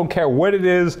does, we don't care what it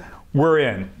is, we're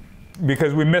in,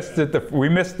 because we missed it. We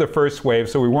missed the first wave,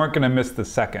 so we weren't going to miss the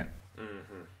second.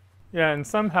 Yeah, and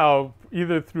somehow,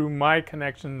 either through my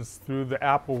connections through the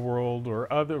Apple world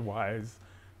or otherwise,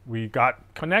 we got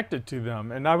connected to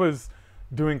them. And I was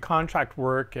doing contract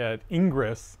work at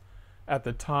Ingress at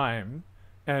the time,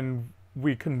 and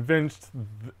we convinced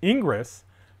Ingress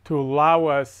to allow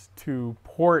us to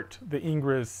port the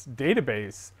Ingress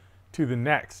database to the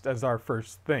Next as our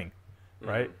first thing,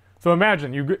 right? So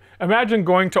imagine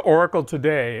going to Oracle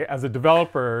today as a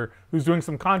developer who's doing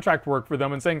some contract work for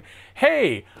them and saying,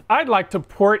 hey, I'd like to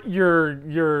port your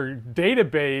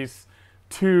database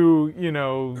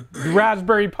to,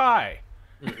 Raspberry Pi,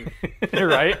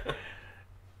 right?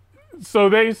 So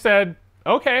they said,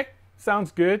 okay,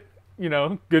 sounds good,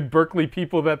 good Berkeley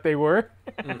people that they were.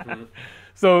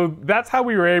 So that's how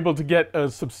we were able to get a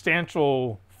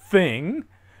substantial thing.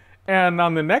 And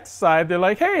on the Next side, they're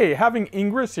like, hey, having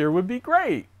Ingress here would be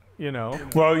great,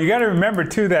 Well, you got to remember,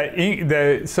 too, that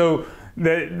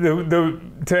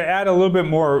to add a little bit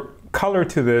more color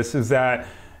to this is that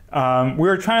we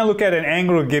were trying to look at an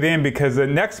angle to get in, because the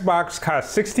Next box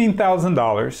cost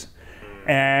 $16,000,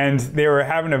 and they were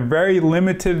having a very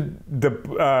limited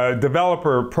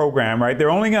developer program, right? They're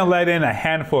only going to let in a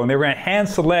handful, and they were going to hand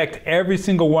select every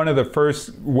single one of the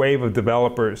first wave of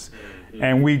developers.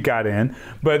 And we got in.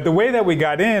 But the way that we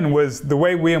got in was the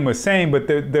way William was saying, but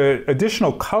the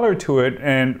additional color to it,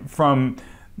 and from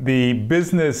the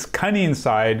business cunning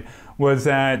side, was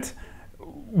that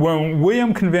when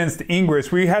William convinced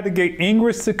Ingress, we had to get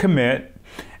Ingress to commit,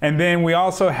 and then we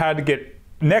also had to get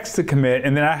Next to commit,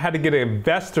 and then I had to get an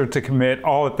investor to commit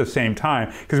all at the same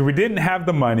time because we didn't have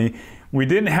the money, we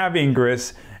didn't have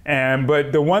Ingress,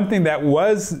 but the one thing that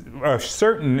was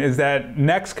certain is that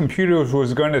Next Computers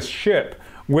was going to ship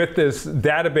with this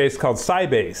database called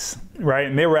Sybase, right?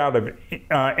 And they were out of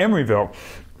Emeryville,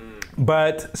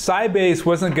 but Sybase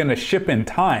wasn't going to ship in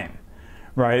time.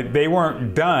 Right, they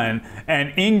weren't done,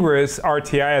 and Ingress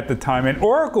RTI at the time, and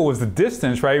Oracle was the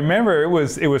distance, right? Remember, it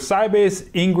was Sybase,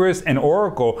 Ingress, and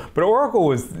Oracle, but Oracle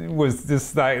was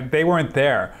just like they weren't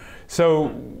there. So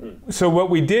what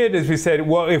we did is we said,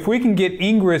 well, if we can get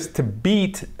Ingress to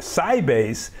beat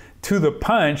Sybase to the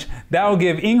punch, that'll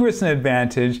give Ingress an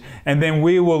advantage, and then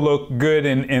we will look good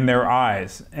in their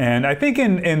eyes. And I think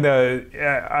in the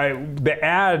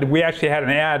ad, we actually had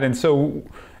an ad, and so.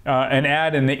 An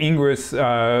ad in the Ingress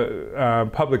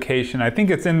publication. I think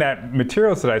it's in that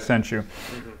materials that I sent you.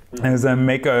 As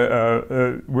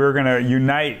we're going to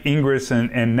unite Ingress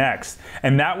and Next,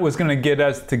 and that was going to get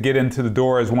us to get into the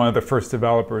door as one of the first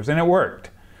developers, and it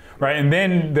worked, right? And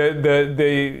then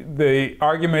the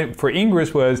argument for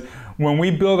Ingress was when we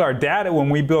build our data,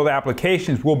 when we build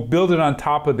applications, we'll build it on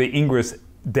top of the Ingress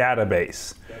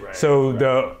database. Right, so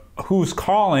the Who's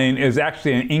Calling is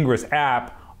actually an Ingress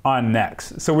app on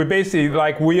Next. So we basically,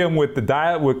 like William with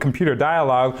Computer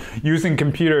Dialogue, using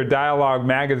Computer Dialogue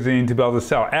magazine to be able to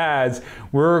sell ads,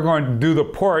 we're going to do the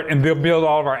port and they'll build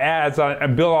all of our ads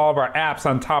and build all of our apps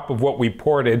on top of what we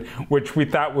ported, which we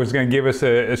thought was going to give us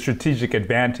a strategic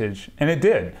advantage, and it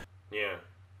did. Yeah.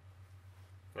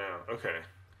 Yeah. Okay.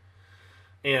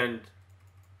 And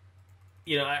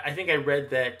I think I read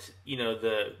that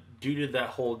due to that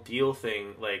whole deal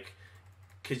thing, like.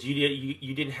 Because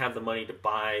you didn't have the money to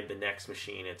buy the Next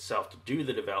machine itself to do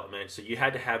the development, so you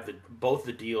had to have both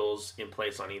the deals in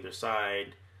place on either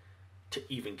side to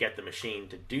even get the machine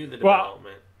to do the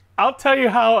development. I'll tell you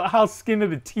how skin of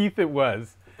the teeth it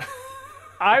was.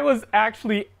 I was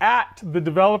actually at the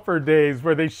developer days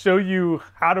where they show you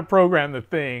how to program the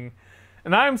thing,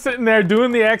 and I'm sitting there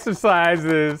doing the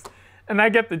exercises, and I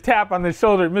get the tap on the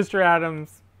shoulder, Mr.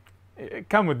 Adams,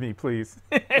 come with me, please.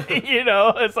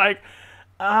 It's like,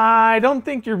 I don't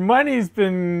think your money's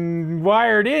been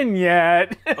wired in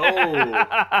yet. Oh.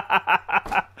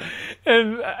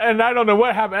 and I don't know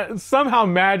what happened. Somehow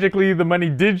magically the money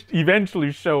did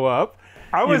eventually show up.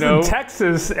 I was in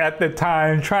Texas at the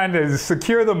time trying to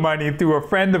secure the money through a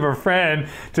friend of a friend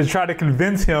to try to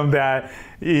convince him that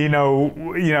this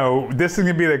is going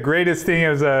to be the greatest thing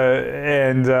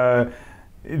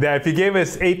that if he gave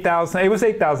us $8,000, it was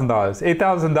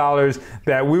 $8,000,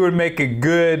 that we would make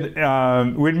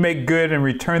we'd make good and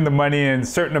return the money in a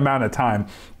certain amount of time.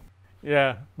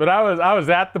 Yeah, but I was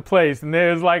at the place, and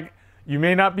there's like, you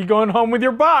may not be going home with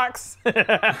your box.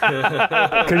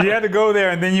 Because you had to go there,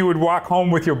 and then you would walk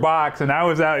home with your box, and I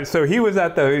was out. So he was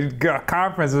at the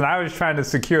conference, and I was trying to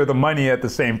secure the money at the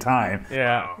same time.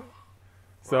 Yeah.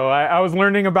 So I was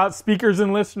learning about speakers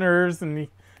and listeners, and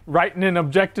writing in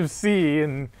Objective-C,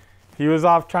 and he was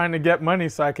off trying to get money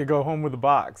so I could go home with a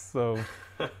box. So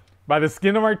by the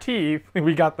skin of our teeth,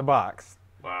 we got the box.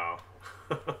 Wow.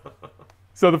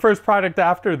 So the first product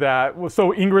after that,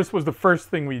 so Ingress was the first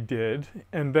thing we did.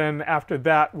 And then after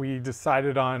that, we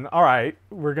decided on, all right,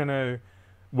 what are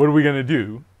we going to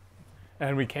do?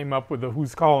 And we came up with the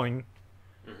Who's Calling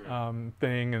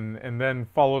thing, and then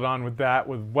followed on with that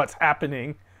with What's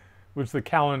Happening, which is the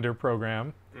calendar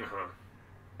program.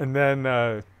 And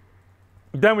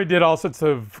then we did all sorts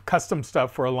of custom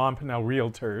stuff for Alompinel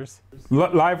realtors.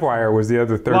 Livewire was the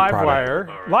other third product.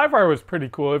 Livewire was pretty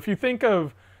cool. If you think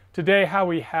of today how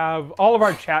we have all of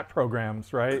our chat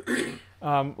programs, right?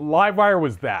 Livewire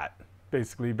was that,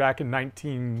 basically, back in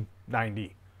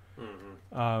 1990.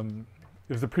 It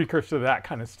was a precursor to that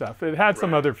kind of stuff. It had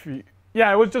some other it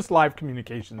was just live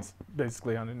communications,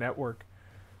 basically, on a network.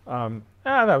 That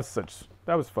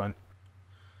was fun.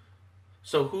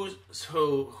 So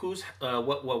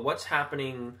what's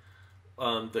happening?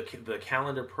 The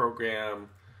calendar program.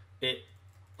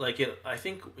 I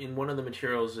think in one of the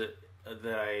materials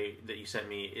that you sent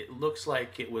me, it looks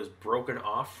like it was broken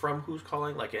off from Who's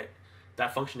Calling.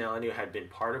 That functionality had been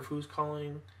part of Who's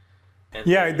Calling. And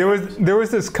there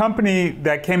was this company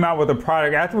that came out with a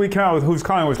product after we came out with Who's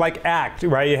Calling. It was like Act,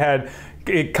 right? You had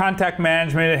contact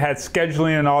management, it had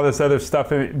scheduling and all this other stuff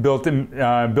built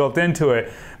into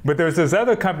it. But there was this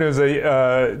other company,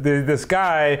 this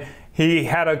guy, he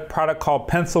had a product called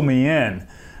Pencil Me In,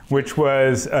 which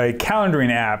was a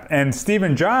calendaring app. And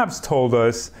Stephen Jobs told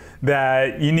us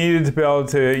that you needed to be able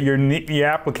to, your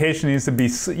application needs to be,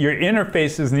 your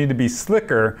interfaces need to be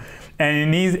slicker, and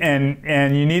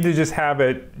you need to just have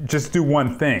it just do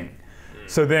one thing.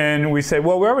 So then we said,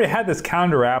 well, we already had this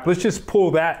counter app. Let's just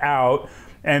pull that out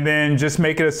and then just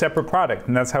make it a separate product.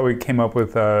 And that's how we came up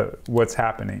with What's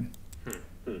Happening.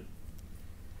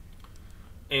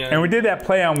 And we did that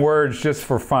play on words just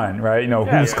for fun, right? You know,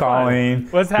 who's calling,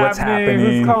 what's happening,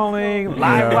 who's calling,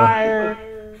 live wire.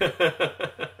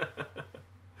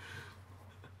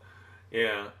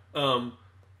 Yeah.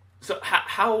 So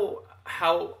how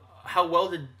well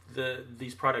did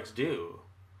these products do?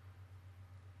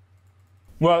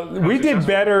 Well, we did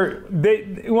better.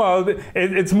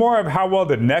 It's more of how well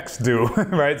the Next do,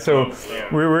 right? So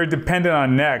we were dependent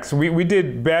on Next. We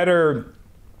did better.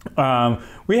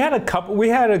 We had a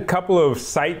couple of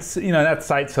sites, not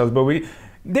site sales, but they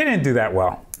didn't do that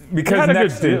well because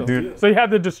Next didn't do. So you had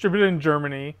the distributor in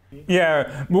Germany.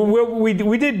 Yeah,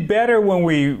 we did better when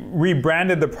we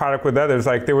rebranded the product with others.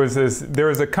 Like there was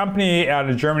a company out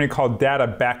of Germany called Data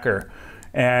Becker.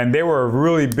 And they were a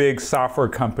really big software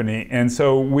company. And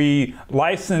so we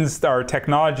licensed our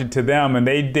technology to them, and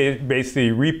they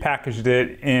basically repackaged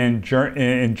it in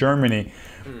Germany.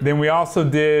 Then we also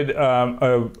did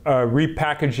a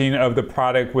repackaging of the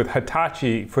product with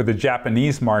Hitachi for the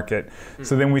Japanese market.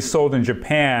 So then we sold in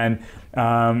Japan,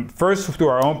 first through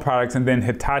our own products, and then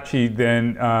Hitachi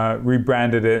then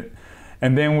rebranded it.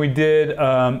 And then we did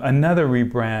another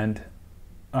rebrand.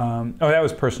 That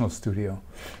was Personal Studio.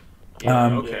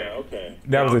 Okay.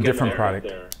 That was a different product.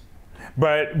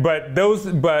 But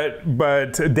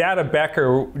Data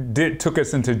Becker took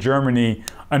us into Germany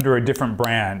under a different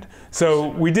brand. So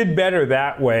we did better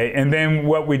that way. And then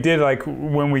what we did, like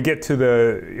when we get to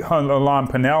the Alain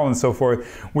Panel and so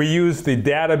forth, we use the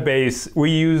database,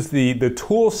 we use the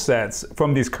tool sets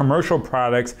from these commercial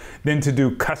products then to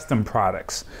do custom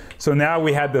products. So now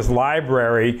we had this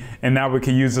library, and now we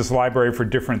can use this library for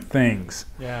different things.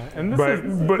 Yeah, and but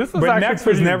Next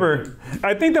was never.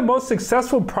 I think the most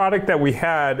successful product that we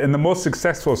had, and the most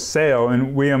successful sale,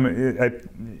 and William,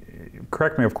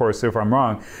 correct me of course if I'm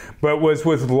wrong, but was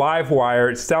with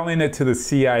LiveWire selling it to the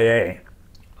CIA.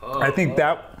 I think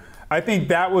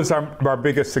that was our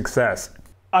biggest success.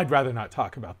 I'd rather not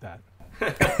talk about that.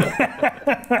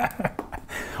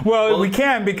 Well, we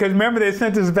can, because remember they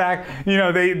sent us back,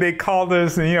 they called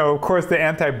us, and of course the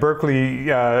anti-Berkeley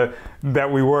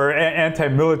that we were,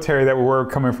 anti-military that we were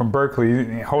coming from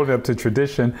Berkeley, holding up to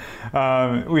tradition.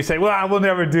 We say, well, we'll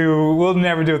never do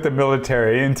with the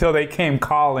military, until they came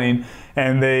calling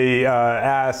and they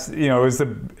asked, is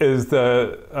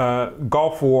the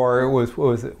Gulf War, what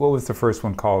was the first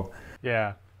one called?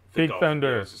 Yeah. Big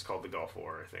Thunder. Yeah, it's called the Gulf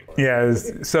War, I think. Yeah,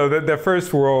 so the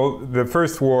first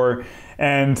war,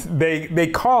 and they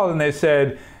called and they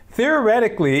said,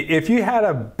 theoretically, if you had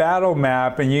a battle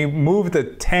map and you moved the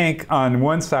tank on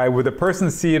one side, would the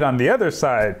person see it on the other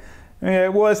side?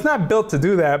 Well, it's not built to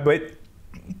do that, but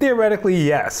theoretically,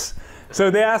 yes.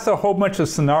 So they asked a whole bunch of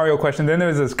scenario questions. Then there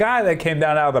was this guy that came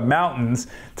down out of the mountains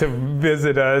to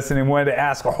visit us, and he wanted to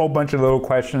ask a whole bunch of little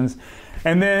questions.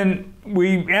 And then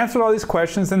we answered all these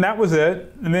questions, and that was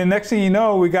it. And then next thing you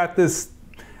know, we got this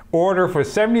order for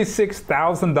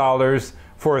 $76,000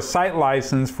 for a site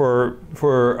license for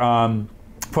LiveWire,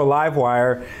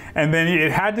 and then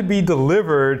it had to be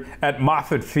delivered at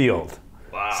Moffett Field.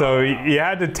 Wow. So you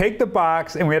had to take the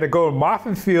box, and we had to go to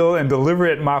Moffett Field and deliver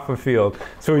it at Moffett Field.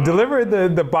 So we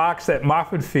delivered the box at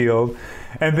Moffett Field,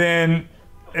 and then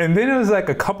it was like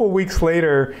a couple weeks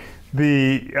later,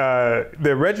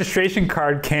 the registration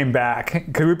card came back,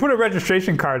 because we put a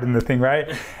registration card in the thing, right?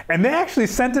 And they actually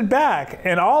sent it back,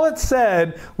 and all it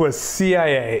said was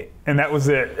CIA, and that was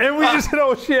it. And we just said,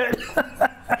 oh shit.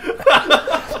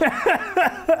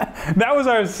 That was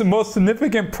our most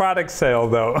significant product sale,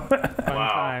 though. Fun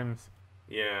times.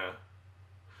 Yeah.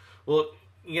 Well,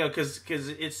 because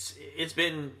it's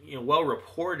been well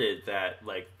reported that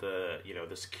like the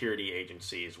security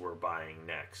agencies were buying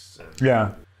Next.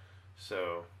 Yeah.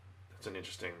 So that's an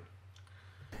interesting.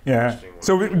 Yeah.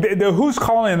 So the who's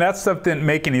calling, that stuff didn't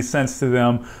make any sense to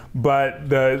them, but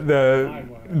the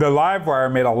LiveWire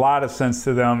made a lot of sense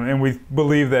to them, and we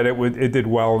believe that it did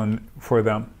well for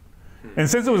them. And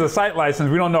since it was a site license,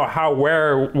 we don't know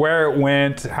where it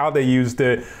went, how they used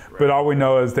it, but all we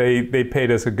know is they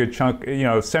paid us a good chunk.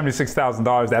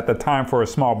 $76,000 at the time for a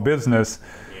small business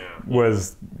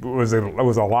was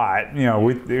a lot.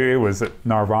 It was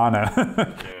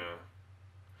nirvana.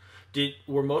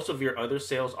 Were most of your other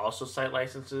sales also site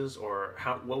licenses, or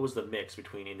what was the mix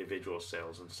between individual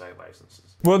sales and site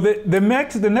licenses? Well,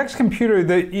 the Next computer,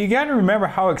 you got to remember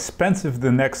how expensive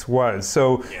the Next was.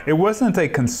 So it wasn't a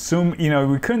consumer.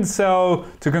 We couldn't sell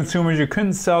to consumers. You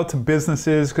couldn't sell to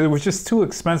businesses because it was just too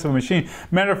expensive a machine.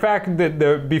 Matter of fact,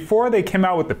 before they came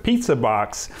out with the pizza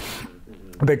box,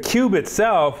 the cube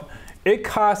itself, it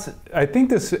cost, I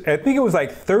think it was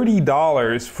like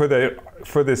 $30 for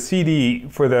the CD,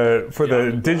 for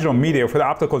the digital media, for the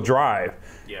optical drive.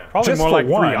 Yeah. Probably Just more for like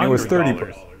one, $300. it was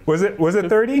 30. Was it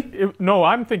 30? No,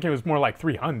 I'm thinking it was more like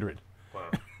 300. Wow.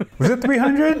 Was it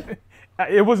 300?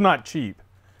 It was not cheap.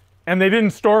 And they didn't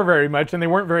store very much, and they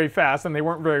weren't very fast, and they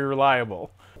weren't very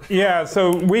reliable. Yeah,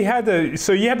 so you had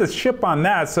to ship on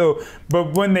that. So,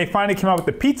 but when they finally came out with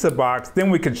the pizza box, then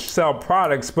we could sell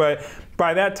products. But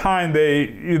by that time,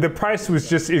 the price was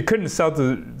just, it couldn't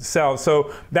sell.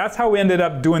 So that's how we ended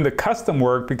up doing the custom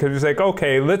work, because it was like,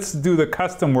 okay, let's do the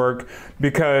custom work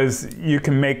because you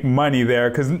can make money there.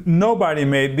 Because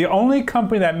the only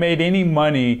company that made any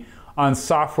money on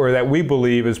software that we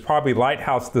believe is probably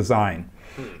Lighthouse Design.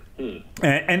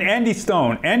 And Andy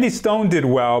Stone did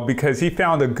well because he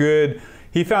found a good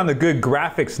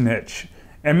graphics niche.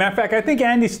 And matter of fact, I think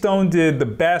Andy Stone did the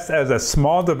best as a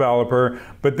small developer,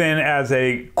 but then as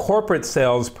a corporate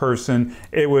salesperson,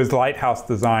 it was Lighthouse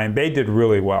Design. They did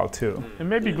really well too. And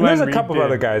maybe Glenn There's a couple of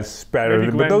other guys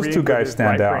better, but those two guys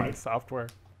stand out. Software.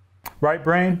 Right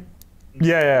Brain?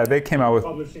 Yeah, they came out with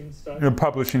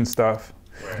publishing stuff.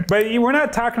 Right. But we're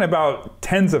not talking about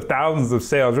tens of thousands of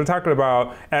sales. We're talking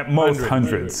about at most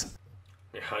hundreds.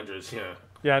 Hundreds, yeah.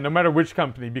 Yeah, no matter which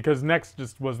company, because Next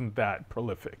just wasn't that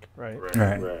prolific, right?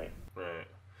 Right.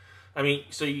 I mean,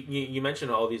 so you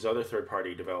mentioned all these other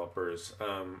third-party developers.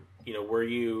 Were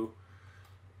you?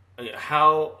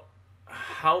 How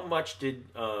much did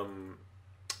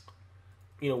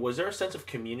was there a sense of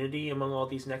community among all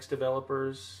these Next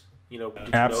developers? Did you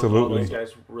Absolutely. know all these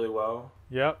guys really well?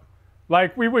 Yep.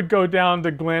 Like, we would go down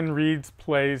to Glenn Reed's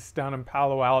place down in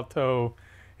Palo Alto,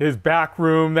 his back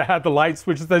room that had the light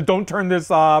switch that said, don't turn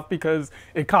this off because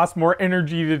it costs more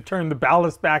energy to turn the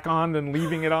ballast back on than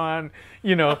leaving it on,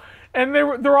 And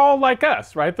they're all like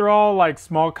us, right? They're all like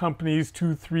small companies,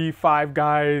 2, 3, 5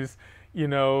 guys,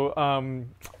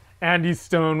 Andy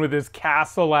Stone with his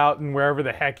castle out in wherever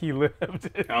the heck he lived,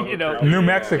 New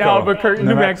Mexico. Albuquerque,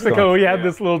 New Mexico. He had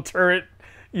this little turret,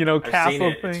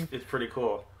 castle thing. It's pretty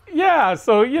cool. Yeah,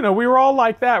 so, we were all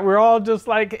like that. We were all just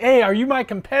like, hey, are you my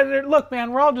competitor? Look,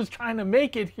 man, we're all just trying to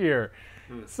make it here.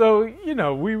 So,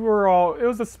 we were all, it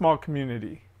was a small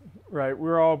community, right? We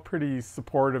were all pretty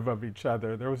supportive of each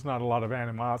other. There was not a lot of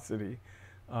animosity.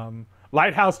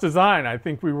 Lighthouse Design, I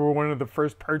think we were one of the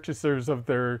first purchasers of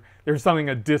they were selling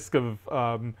a disc of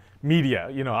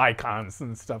media, icons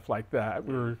and stuff like that.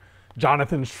 We were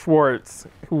Jonathan Schwartz,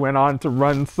 who went on to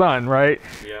run Sun, right?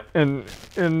 Yeah. And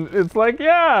it's like,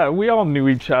 yeah, we all knew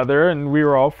each other, and we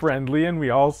were all friendly, and we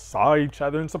all saw each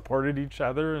other and supported each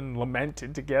other and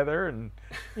lamented together, and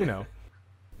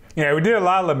Yeah, we did a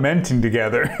lot of lamenting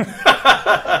together.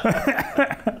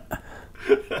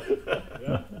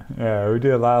 Yeah, we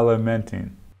did a lot of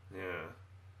lamenting. Yeah.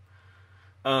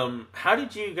 How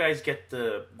did you guys get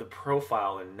the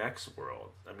profile in Next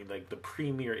World? I mean, like the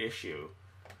premiere issue.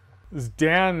 It was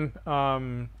Dan,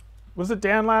 was it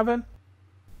Dan Lavin?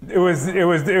 It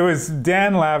was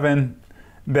Dan Lavin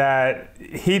that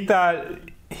he thought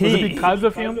he... Was it because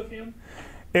of him?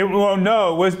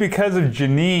 No, it was because of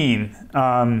Janine.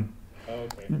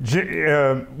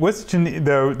 What's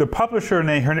Janine? The publisher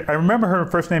name? I remember her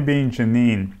first name being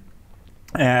Janine,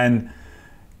 and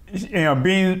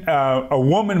being a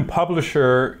woman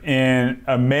publisher in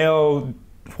a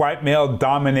white male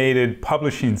dominated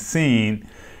publishing scene,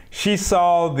 she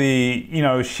saw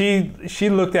she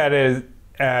looked at it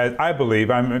as I believe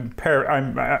I'm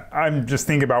just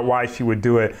thinking about why she would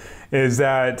do it, is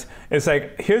that it's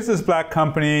like, here's this black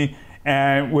company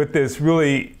and with this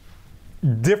really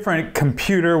different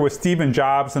computer with Stephen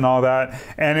Jobs and all that,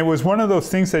 and it was one of those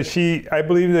things that I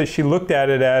believe that she looked at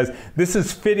it as, this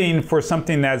is fitting for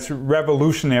something that's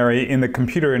revolutionary in the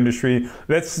computer industry.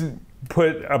 Let's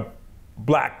put a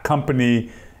black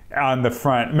company on the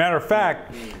front. Matter of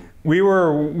fact, we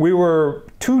were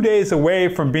 2 days away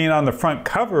from being on the front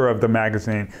cover of the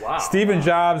magazine. Wow. Stephen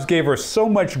Jobs gave her so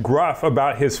much gruff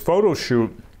about his photo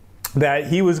shoot that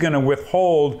he was going to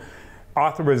withhold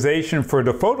authorization for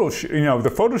the photo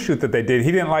shoot that they did.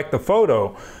 He didn't like the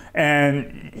photo,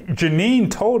 and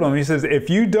Janine told him, he says, if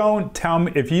you don't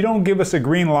give us a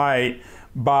green light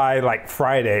by like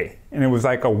Friday, and it was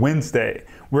like a Wednesday,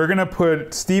 we're gonna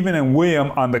put Stephan and William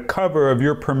on the cover of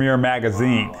your premiere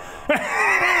magazine.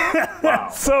 Wow.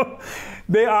 So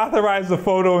they authorized the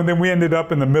photo, and then we ended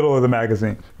up in the middle of the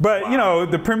magazine. But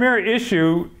the premiere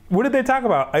issue, what did they talk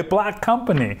about? A black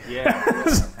company. Yeah.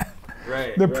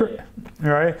 Right.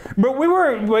 Right. But we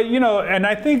were, and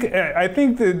I think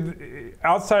that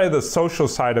outside of the social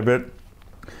side of it,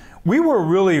 we were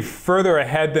really further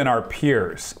ahead than our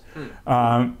peers.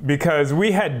 because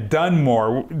we had done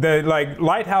more. The like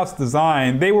Lighthouse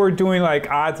Design, they were doing like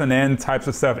odds and ends types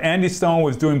of stuff. Andy Stone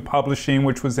was doing publishing,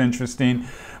 which was interesting,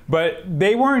 but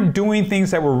they weren't doing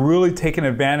things that were really taking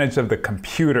advantage of the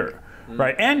computer.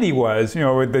 Right, Andy was,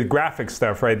 with the graphic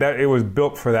stuff, right? That it was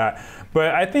built for that.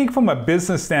 But I think from a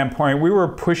business standpoint, we were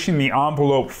pushing the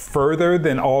envelope further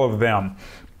than all of them.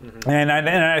 And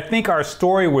I think our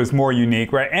story was more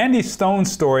unique, right? Andy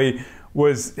Stone's story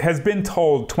has been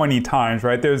told 20 times,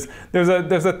 right? There's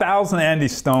 1,000 Andy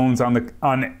Stones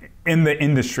in the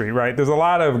industry, right? There's a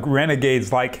lot of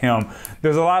renegades like him.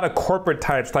 There's a lot of corporate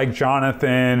types like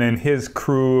Jonathan and his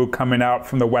crew coming out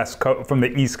from the West Coast, from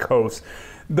the East Coast.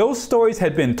 Those stories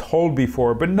had been told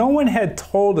before, but no one had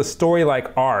told a story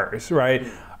like ours, right?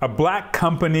 A black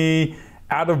company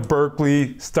out of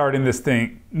Berkeley starting this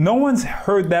thing. No one's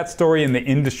heard that story in the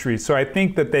industry, so I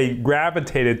think that they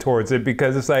gravitated towards it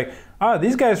because it's like,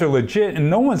 these guys are legit, and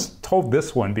no one's told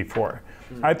this one before.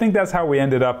 I think that's how we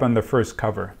ended up on the first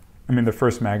cover. The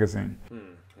first magazine.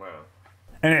 Wow.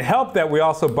 And it helped that we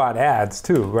also bought ads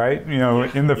too, right?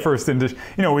 In the first industry,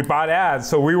 we bought ads,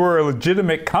 so we were a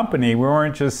legitimate company. We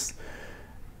weren't just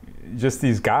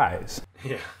these guys.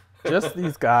 Yeah. Just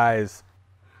these guys.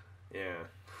 Yeah.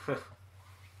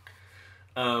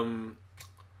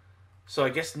 So I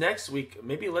guess next week,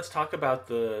 maybe let's talk about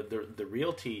the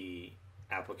realty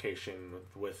application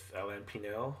with Alain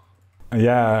Pinel.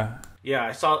 Yeah.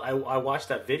 Yeah, I watched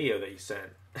that video that you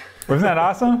sent. Wasn't that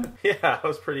awesome? Yeah, that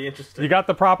was pretty interesting. You got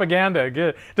the propaganda.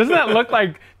 Good. Doesn't it look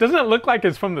like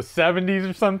it's from the 70s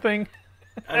or something?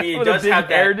 I mean, it does have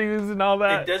that hairdos and all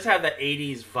that. It does have that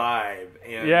 80s vibe.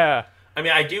 And yeah. I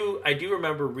mean, I do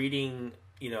remember reading,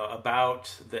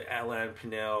 about the Alain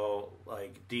Pinel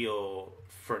deal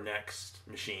for Next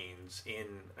machines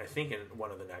I think in one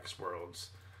of the Next Worlds.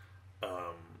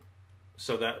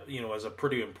 So that, was a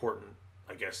pretty important,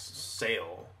 I guess,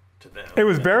 sale to them. It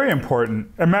was very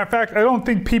important. As a matter of fact, I don't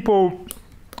think people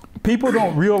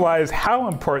don't realize how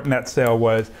important that sale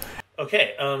was.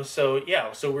 Okay, so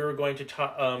we were going to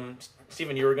talk.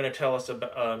 Stephen, you were going to tell us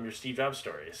about your Steve Jobs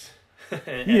stories.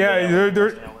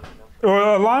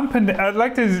 Well, I'd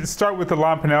like to start with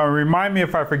Alain Pinel and remind me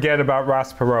if I forget about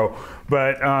Ross Perot.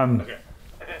 But okay.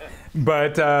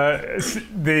 But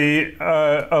the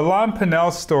Alain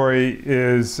Pinel story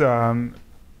is,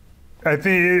 I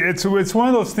think it's one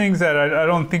of those things that I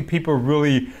don't think people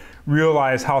really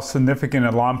realize how significant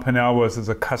Alain Pinel was as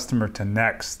a customer to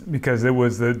Next, because it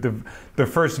was the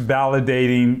first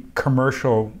validating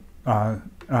commercial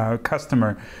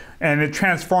customer, and it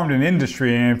transformed an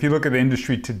industry. And if you look at the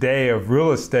industry today of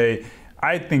real estate,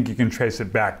 I think you can trace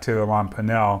it back to Alain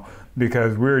Pinel,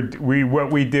 because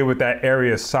what we did with that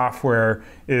area software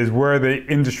is where the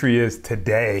industry is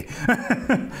today.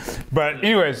 But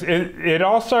anyways, it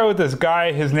all started with this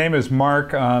guy. His name is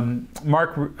Mark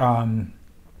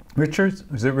Richards.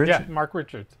 Is it Richards? Yeah, Mark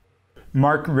Richards.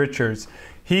 Mark Richards.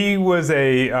 He was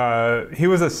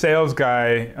a sales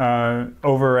guy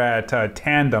over at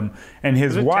Tandem, and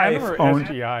his wife owned.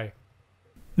 SGI?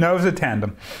 No, it was a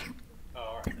Tandem.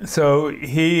 Oh, right. So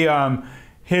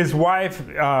his wife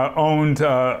owned,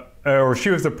 or she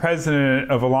was the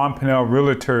president of Alain Pinel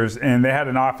Realtors, and they had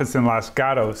an office in Los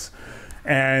Gatos.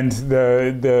 And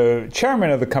the chairman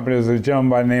of the company was a gentleman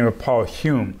by the name of Paul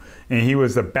Hume, and he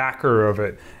was the backer of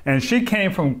it. And she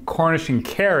came from Cornish and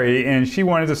Cary, and she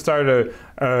wanted to start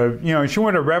she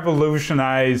wanted to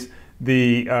revolutionize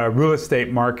the real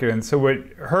estate market. And so what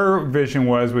her vision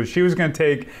was she was going to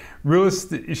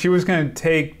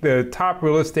take the top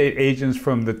real estate agents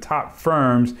from the top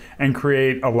firms and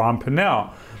create Alain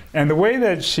Pinel. And the way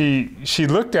that she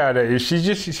looked at it is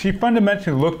she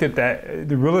fundamentally looked at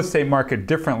the real estate market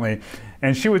differently.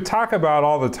 And she would talk about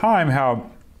all the time how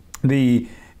the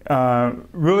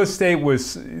real estate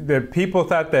was, that people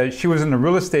thought that she was in the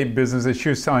real estate business, that she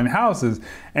was selling houses.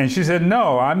 And she said,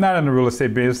 no, I'm not in the real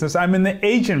estate business, I'm in the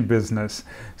agent business.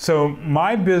 So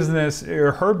my business,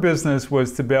 or her business,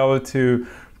 was to be able to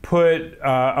put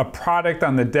a product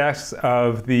on the desks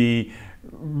of the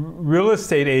real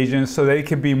estate agents so they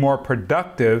could be more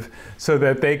productive, so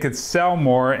that they could sell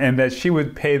more, and that she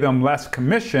would pay them less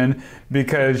commission,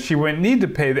 because she wouldn't need to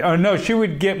pay she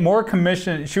would get more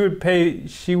commission.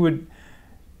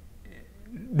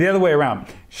 The other way around.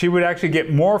 She would actually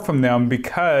get more from them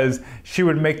because she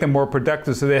would make them more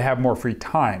productive, so they'd have more free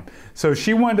time. So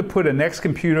she wanted to put a Next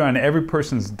computer on every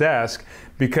person's desk,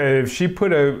 because if she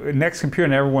put a Next computer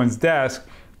on everyone's desk,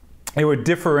 it would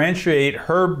differentiate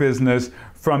her business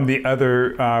from the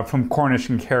other from Cornish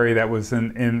and Carey that was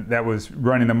that was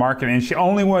running the market, and she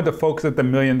only wanted to focus at the $1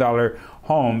 million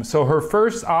home. So her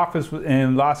first office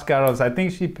in Los Gatos, I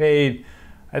think she paid,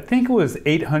 I think it was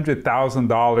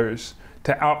 $800,000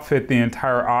 to outfit the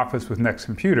entire office with Next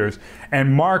computers.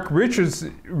 And Mark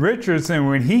Richardson,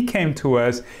 when he came to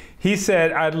us, he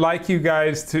said, I'd like you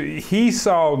guys to, he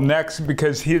saw Next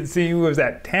because he was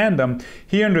at Tandem.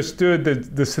 He understood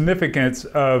the significance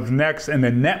of Next and the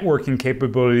networking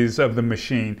capabilities of the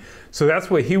machine. So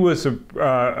that's what he was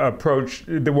approached,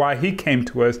 why he came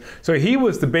to us. So he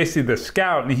was basically the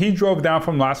scout, and he drove down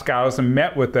from Los Gatos and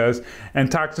met with us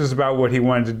and talked to us about what he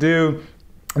wanted to do.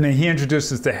 And then he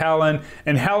introduced us to Helen,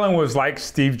 and Helen was like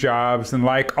Steve Jobs and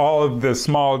like all of the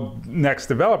small Next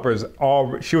developers.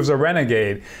 She was a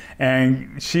renegade,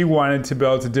 and she wanted to be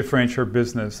able to differentiate her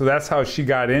business. So that's how she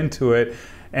got into it,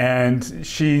 and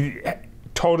she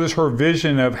told us her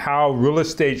vision of how real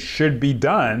estate should be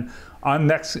done on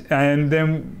Next. And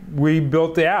then we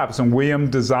built the apps, and William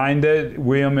designed it.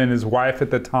 William and his wife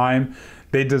at the time,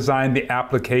 they designed the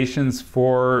applications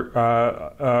for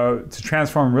to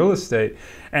transform real estate.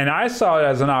 And I saw it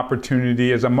as an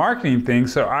opportunity, as a marketing thing,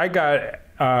 so I got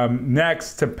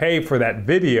Next to pay for that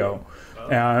video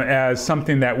as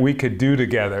something that we could do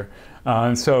together.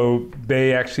 And so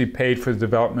they actually paid for the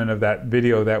development of that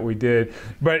video that we did.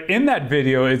 But in that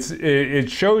video, it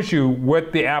shows you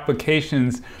what the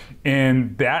applications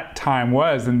in that time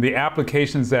was, and the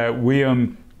applications that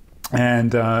William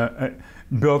and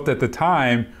built at the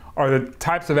time are the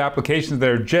types of applications that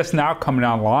are just now coming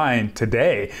online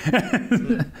today.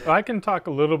 I can talk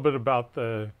a little bit about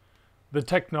the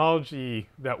technology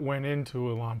that went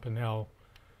into Alain Pinel.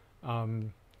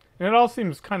 And it all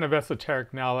seems kind of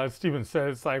esoteric now. As Stephen said,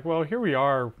 it's like, well, here we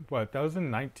are, what, that was in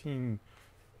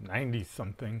 1990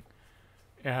 something.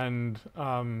 And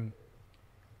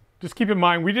just keep in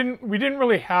mind, we didn't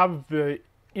really have the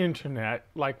internet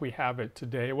like we have it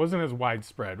today. It wasn't as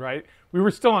widespread, right? We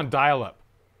were still on dial-up.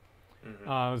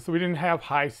 So we didn't have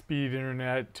high-speed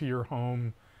internet to your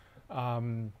home.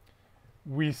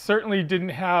 We certainly didn't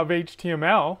have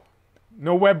HTML,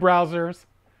 no web browsers,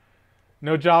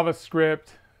 no JavaScript,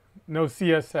 no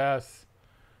CSS,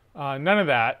 none of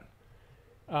that.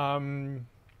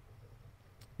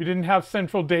 We didn't have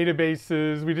central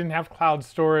databases. We didn't have cloud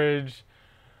storage.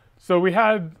 So we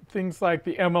had things like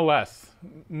the MLS,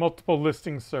 multiple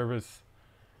listing service,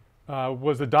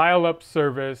 was a dial-up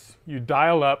service. You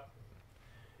dial up,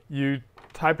 you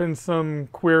type in some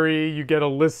query, you get a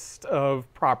list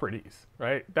of properties,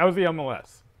 right? That was the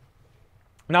MLS.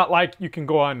 Not like you can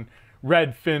go on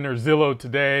Redfin or Zillow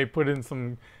today, put in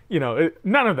some,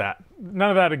 none of that. None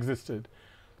of that existed.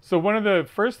 So one of the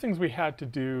first things we had to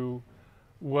do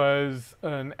was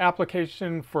an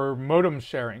application for modem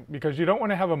sharing, because you don't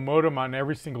want to have a modem on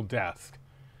every single desk,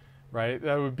 right?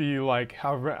 That would be like,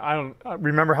 I don't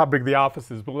remember how big the office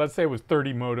is, but let's say it was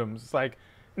 30 modems. It's like,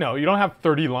 no, you don't have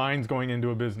 30 lines going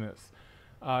into a business.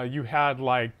 You had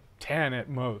like 10 at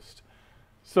most.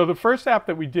 So the first app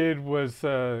that we did was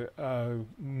a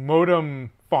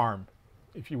modem farm,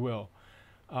 if you will.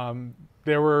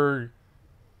 There were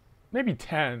maybe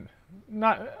 10.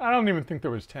 I don't even think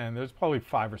there was 10. There's probably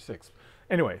 5 or 6.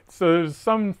 Anyway, so there's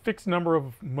some fixed number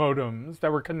of modems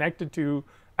that were connected to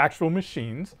actual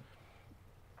machines.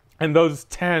 And those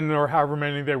 10 or however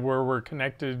many there were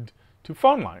connected to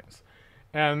phone lines.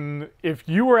 And if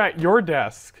you were at your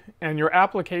desk and your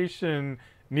application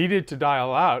needed to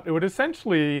dial out, it would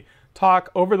essentially talk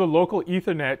over the local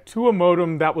Ethernet to a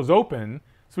modem that was open.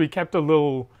 So we kept a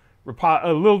little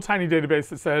tiny database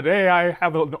that said, hey, I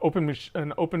have an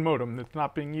open modem that's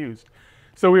not being used.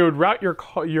 So we would route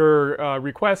your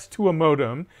request to a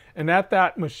modem, and at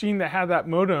that machine that had that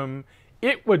modem,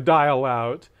 it would dial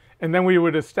out, and then we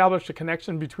would establish a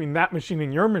connection between that machine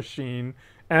and your machine,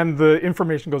 and the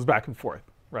information goes back and forth,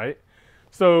 right?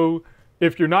 So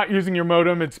if you're not using your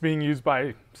modem, it's being used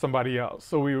by somebody else.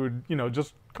 So we would,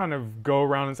 just kind of go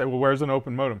around and say, well, where's an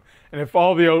open modem? And if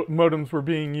all the modems were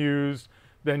being used,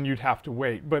 then you'd have to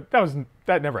wait. But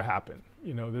that never happened.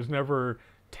 There's never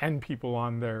 10 people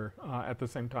on there at the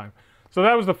same time. So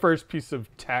that was the first piece of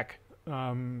tech.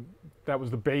 That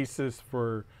was the basis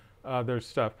for their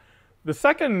stuff. The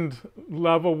second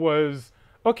level was,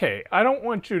 okay, I don't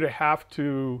want you to have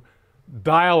to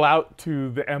dial out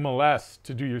to the MLS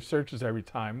to do your searches every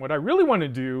time. What I really want to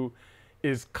do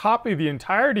is copy the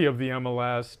entirety of the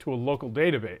MLS to a local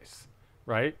database,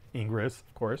 right? Ingress,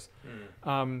 of course.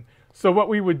 So what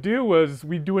we would do was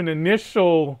we'd do an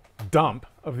initial dump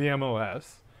of the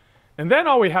MLS, and then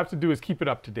all we have to do is keep it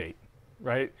up to date,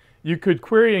 right? You could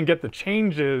query and get the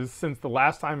changes since the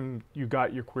last time you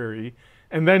got your query,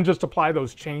 and then just apply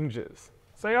those changes.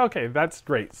 Say, okay, that's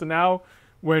great. So now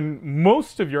when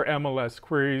most of your MLS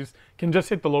queries can just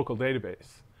hit the local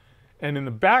database. And in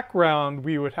the background,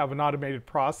 we would have an automated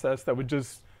process that would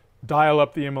just dial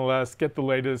up the MLS, get the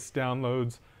latest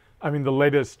downloads, the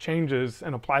latest changes,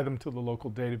 and apply them to the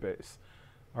local database.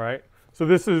 All right. So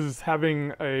this is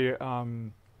having a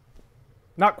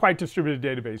not quite distributed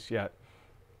database yet,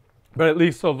 but at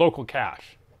least a local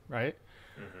cache, right?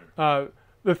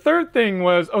 The third thing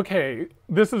was, okay,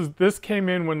 this came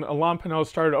in when Alain Pinot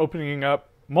started opening up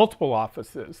multiple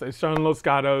offices. They started in Los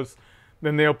Gatos,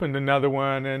 then they opened another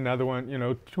one and another one.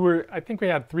 I think we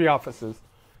had 3 offices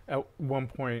at one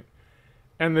point.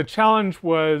 And the challenge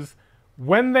was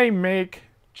when they make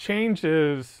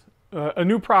changes, a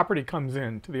new property comes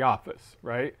into the office,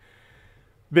 right?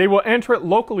 They will enter it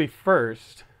locally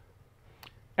first,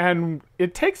 and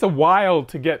it takes a while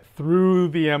to get through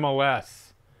the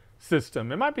MLS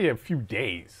system. It might be a few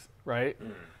days, right?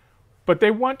 But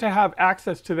they want to have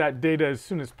access to that data as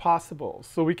soon as possible.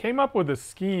 So we came up with a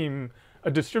scheme,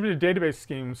 a distributed database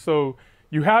scheme. So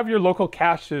you have your local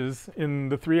caches in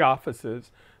the 3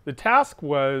 offices. The task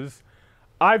was,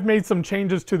 I've made some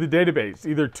changes to the database,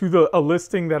 either to a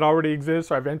listing that already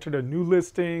exists, or I've entered a new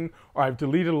listing, or I've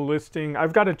deleted a listing.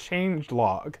 I've got a change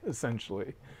log,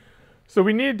 essentially. So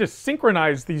we needed to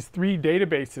synchronize these 3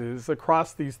 databases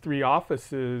across these 3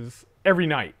 offices every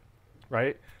night,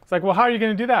 right? It's like, well, how are you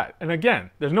going to do that? And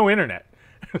again, there's no internet.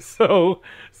 So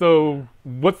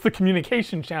what's the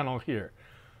communication channel here?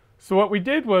 So what we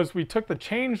did was we took the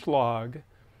change log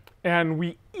and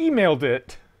we emailed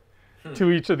it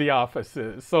to each of the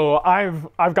offices. So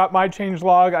I've got my change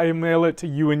log, I email it to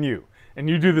you, and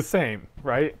you do the same,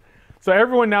 right? So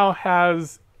everyone now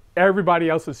has everybody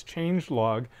else's change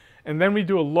log, and then we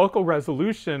do a local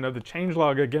resolution of the change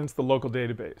log against the local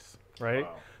database, right?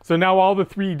 Wow. So now all the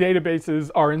 3 databases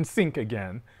are in sync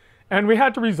again. And we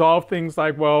had to resolve things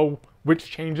like, well, which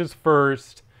changes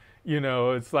first?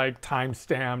 It's like time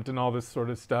stamped and all this sort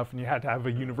of stuff, and you had to have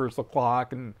a universal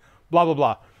clock and blah, blah,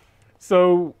 blah.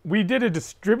 So we did a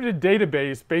distributed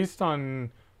database based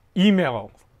on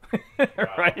email,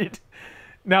 right?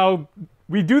 Now,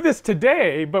 we do this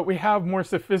today, but we have more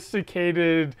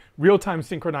sophisticated real-time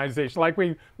synchronization. Like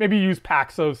we maybe use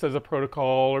Paxos as a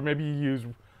protocol, or maybe you use,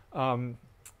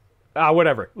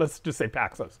 whatever. Let's just say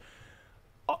Paxos.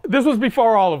 This was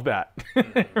before all of that,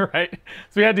 right?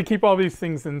 So we had to keep all these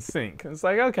things in sync. And it's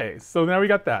like, okay, so now we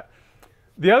got that.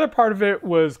 The other part of it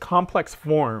was complex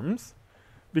forms.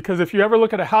 Because if you ever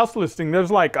look at a house listing, there's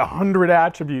like 100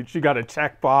 attributes. You got to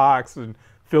check box and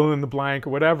fill in the blank or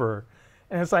whatever.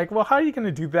 And it's like, well, how are you going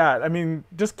to do that?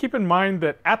 Just keep in mind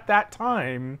that at that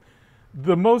time,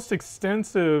 the most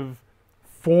extensive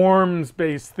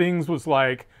forms-based things was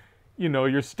like,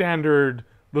 your standard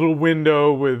little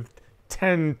window with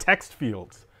 10 text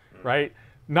fields, right?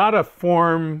 Not a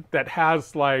form that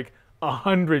has like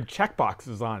 100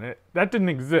 checkboxes on it. That didn't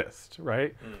exist,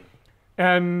 right?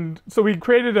 And so we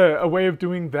created a way of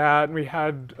doing that, and we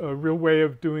had a real way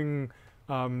of doing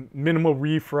minimal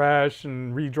refresh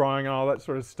and redrawing and all that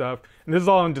sort of stuff. And this is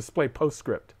all in display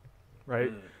PostScript,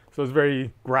 right? So it's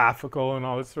very graphical and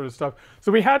all this sort of stuff.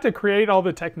 So we had to create all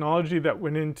the technology that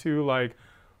went into like,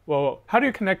 well, how do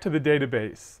you connect to the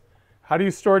database? How do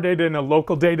you store data in a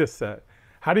local data set?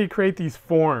 How do you create these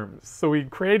forms? So we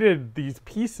created these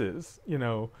pieces,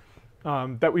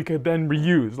 that we could then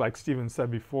reuse, like Stephen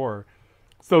said before.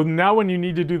 So now when you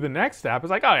need to do the next step,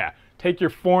 it's like, oh yeah, take your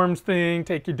forms thing,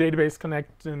 take your database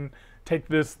connect, and take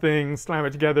this thing, slam it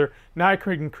together. Now I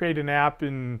can create an app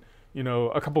in,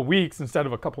 a couple weeks instead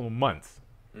of a couple of months,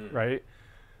 right?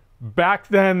 Back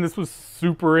then, this was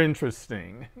super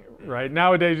interesting, right?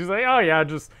 Nowadays, you say, oh yeah,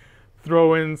 just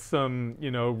throw in some,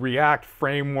 React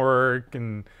framework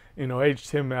and,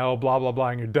 HTML, blah, blah, blah,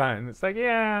 and you're done. It's like,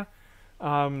 yeah,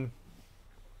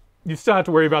 you still have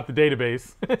to worry about the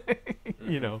database,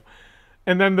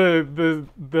 And then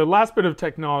the last bit of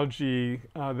technology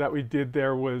that we did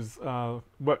there was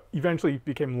what eventually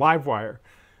became Livewire.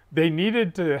 They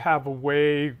needed to have a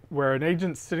way where an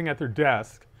agent's sitting at their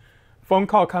desk, phone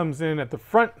call comes in at the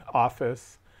front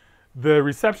office, the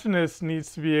receptionist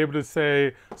needs to be able to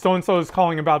say, so-and-so is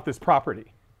calling about this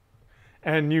property.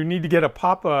 And you need to get a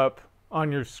pop-up on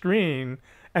your screen,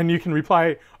 and you can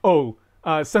reply,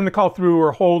 send the call through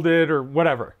or hold it or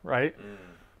whatever, right?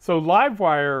 So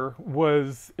Livewire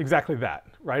was exactly that,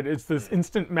 right? It's this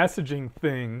instant messaging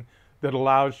thing that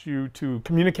allows you to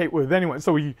communicate with anyone.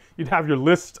 So you'd have your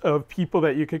list of people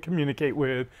that you could communicate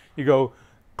with. You go,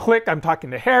 click, I'm talking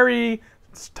to Harry,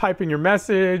 type in your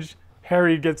message.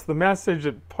 Harry gets the message,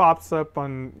 it pops up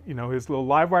on his little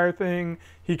Livewire thing.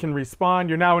 He can respond.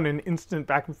 You're now in an instant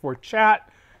back and forth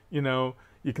chat. You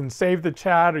can save the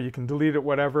chat or you can delete it,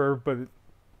 whatever, but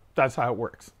that's how it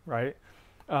works, right?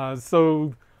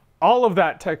 So all of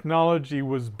that technology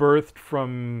was birthed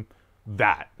from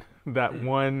that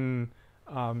one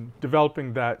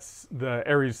developing the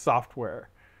Aries software,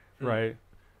 right?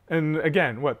 And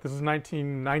again, this is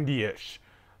 1990-ish.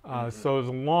 So it was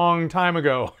a long time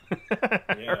ago,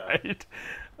 right?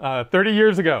 30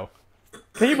 years ago.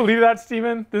 Can you believe that,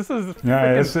 Stephen? This is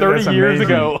freaking 30 years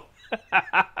ago.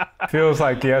 Feels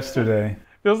like yesterday.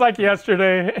 Feels like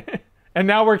yesterday. And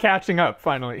now we're catching up,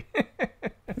 finally.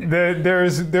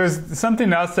 There's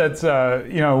something else that's,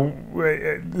 one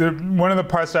of the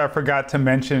parts that I forgot to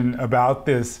mention about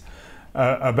this,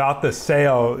 about the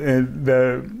sale,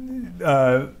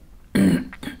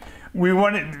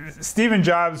 Stephen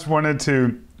Jobs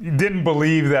didn't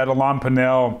believe that Alain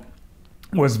Pinel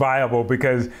was viable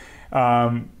because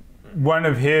one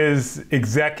of his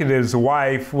executives'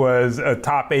 wife was a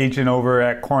top agent over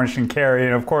at Cornish and Carey,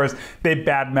 and of course they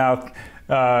badmouthed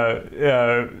Alain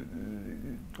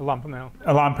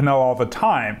Pinel all the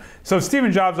time. So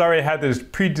Stephen Jobs already had this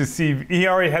preconceived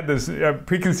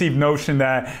notion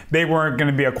that they weren't going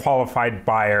to be a qualified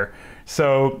buyer.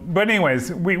 So, but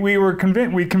anyways, we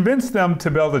convinced them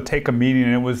to be able to take a meeting,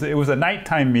 and it was a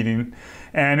nighttime meeting,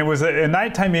 and it was a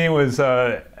nighttime meeting. It was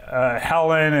Helen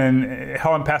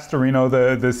Pastorino,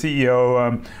 the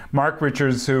CEO, Mark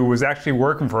Richards, who was actually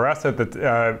working for us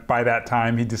by that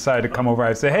time. He decided to come over.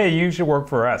 I said, "Hey, you should work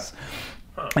for us."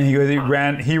 And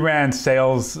he ran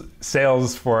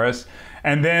sales for us.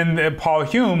 And then Paul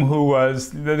Hume, who was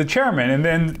the chairman, and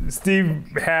then Steve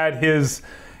had his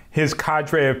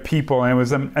cadre of people, and it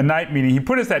was a night meeting. He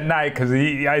put us at night because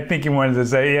I think he wanted to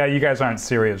say, "Yeah, you guys aren't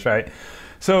serious, right?"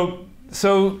 So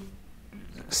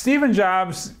Stephen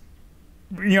Jobs,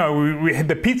 we had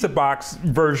the pizza box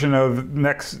version of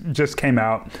Next just came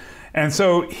out, and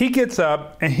so he gets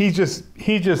up and he just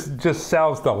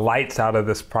sells the lights out of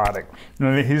this product.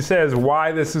 He says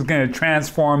why this is going to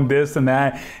transform this and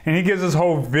that, and he gives this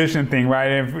whole vision thing,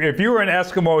 right? If you were an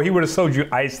Eskimo, he would have sold you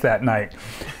ice that night,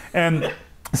 and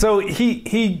so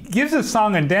he gives a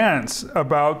song and dance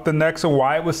about the Next and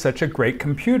why it was such a great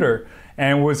computer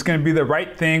and was going to be the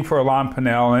right thing for Alain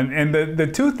Pinel. And the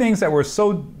two things that were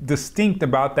so distinct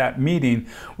about that meeting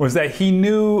was that he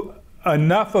knew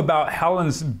enough about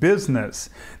Helen's business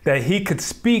that he could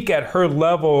speak at her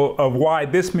level of why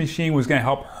this machine was going to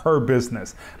help her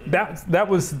business. That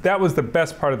was the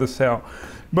best part of the sale.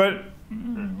 But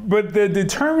the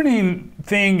determining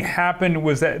thing happened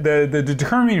was that the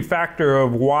determining factor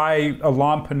of why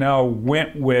Alain Pinel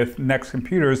went with Next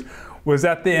Computers was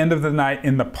at the end of the night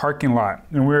in the parking lot,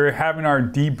 and we were having our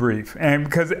debrief. And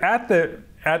because at the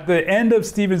end of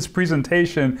Stephen's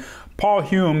presentation, Paul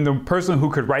Hume, the person who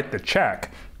could write the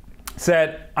check,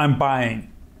 said, "I'm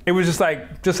buying." It was just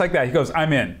like that. He goes,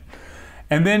 "I'm in."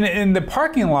 And then in the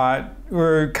parking lot,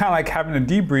 we're kind of like having a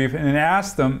debrief, and I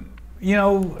asked them,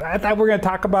 I thought we were going to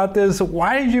talk about this.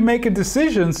 Why did you make a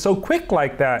decision so quick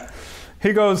like that?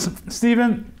 He goes,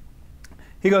 "Stephen,"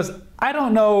 he goes, "I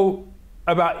don't know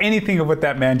about anything of what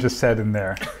that man just said in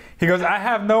there." He goes, "I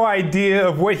have no idea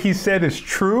if what he said is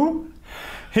true."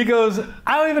 He goes,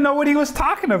 "I don't even know what he was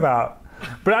talking about.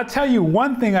 But I'll tell you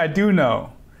one thing I do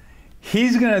know.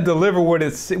 He's going to deliver what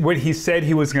he said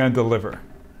he was going to deliver.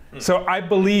 So I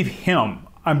believe him.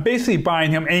 I'm basically buying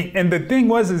him." And the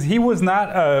thing is he was not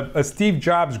a Steve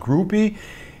Jobs groupie.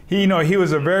 He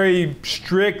was a very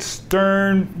strict,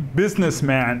 stern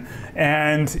businessman.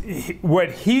 And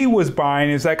what he was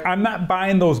buying is like, I'm not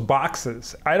buying those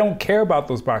boxes. I don't care about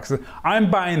those boxes.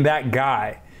 I'm buying that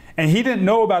guy. And he didn't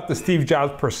know about the Steve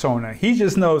Jobs persona. He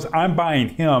just knows I'm buying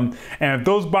him. And if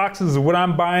those boxes are what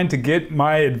I'm buying to get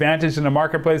my advantage in the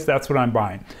marketplace, that's what I'm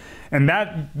buying. And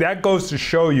that goes to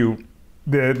show you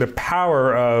the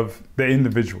power of the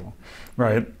individual,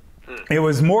 right? It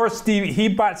was more he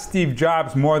bought Steve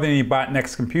Jobs more than he bought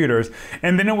Next Computers.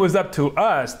 And then it was up to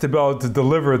us to be able to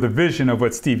deliver the vision of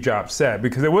what Steve Jobs said,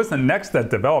 because it wasn't Next that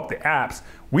developed the apps.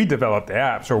 We developed the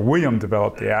apps, or William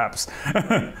developed the apps.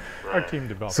 Our team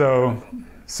developed.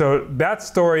 So that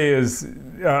story is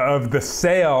of the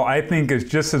sale, I think, is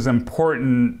just as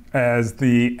important as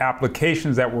the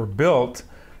applications that were built,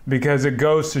 because it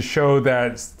goes to show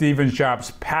that Stephen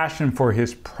Jobs' passion for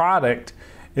his product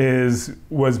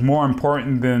was more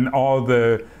important than all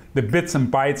the bits and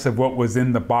bytes of what was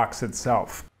in the box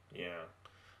itself. Yeah.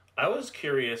 I was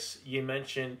curious, you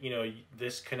mentioned,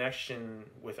 this connection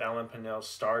with Alain Pinel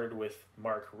started with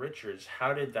Mark Richards.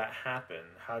 How did that happen?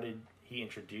 How did he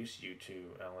introduced you to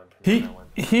Ellen?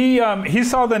 He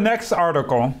saw the next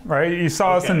article, right? He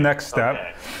saw us in Next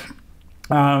Step.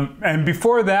 Okay. And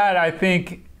before that, I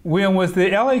think, William, was the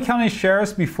LA County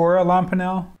Sheriff's before Alain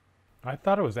Pennell? I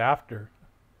thought it was after.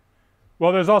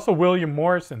 Well, there's also William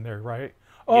Morris in there, right?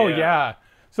 Oh, yeah.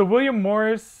 So William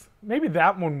Morris, maybe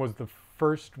that one was the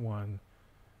first one.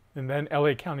 And then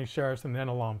LA County Sheriff's and then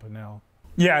Alain Pennell.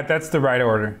 Yeah, that's the right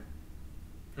order.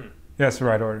 That's the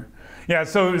right order. Yeah,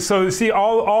 so see,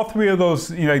 all three of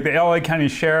those, like the LA County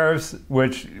Sheriff's,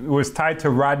 which was tied to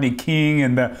Rodney King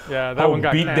and the that one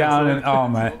got beat down, and oh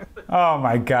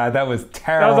my God, that was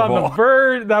terrible.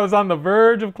 That was on the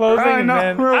verge of closing. I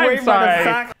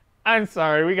know. I'm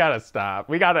sorry. We gotta stop.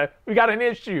 We got an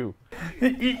issue.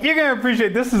 You're gonna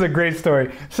appreciate this. Is a great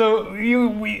story. So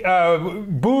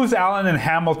Booz Allen and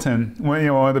Hamilton, one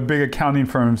of the big accounting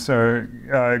firms,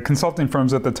 consulting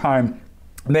firms at the time.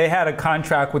 They had a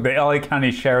contract with the LA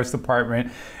County Sheriff's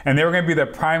Department, and they were going to be the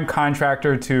prime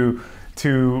contractor to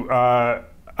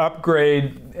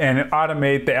upgrade and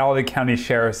automate the LA County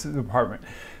Sheriff's Department.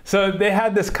 So they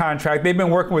had this contract. They've been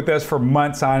working with us for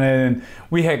months on it, and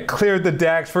we had cleared the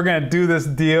decks. We're going to do this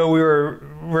deal. We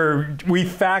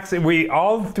faxed it.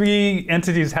 All three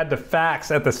entities had to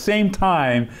fax at the same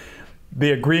time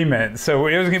the agreement. So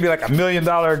it was going to be like $1 million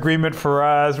agreement for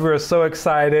us. We were so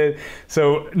excited.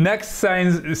 So Next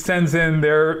sends in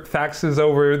their faxes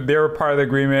over. They're part of the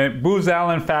agreement. Booz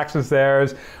Allen faxes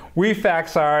theirs. We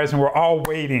fax ours, and we're all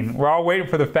waiting. We're all waiting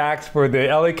for the fax for the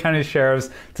LA County Sheriffs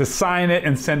to sign it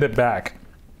and send it back.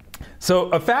 So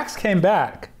a fax came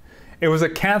back. It was a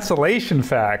cancellation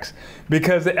fax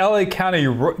because the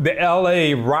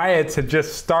LA riots had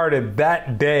just started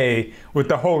that day with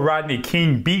the whole Rodney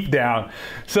King beatdown.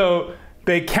 So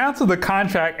they canceled the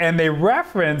contract, and they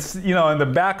referenced, in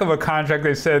the back of a contract,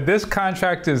 they said this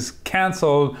contract is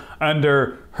canceled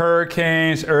under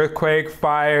hurricanes, earthquake,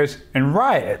 fires, and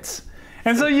riots.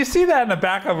 And so you see that in the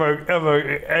back of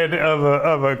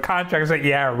a contract. It's like,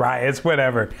 yeah, riots,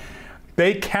 whatever.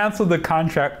 They canceled the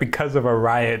contract because of a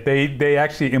riot. They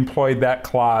actually employed that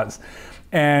clause,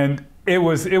 and it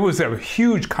was a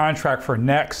huge contract for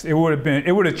Next. It would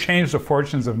have changed the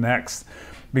fortunes of Next,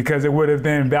 because it would have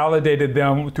then validated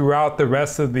them throughout the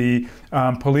rest of the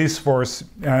police force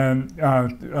throughout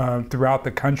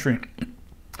the country.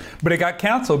 But it got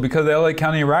canceled because of the LA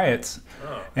County riots,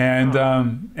 and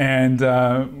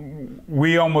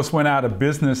we almost went out of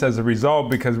business as a result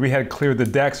because we had cleared the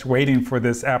decks waiting for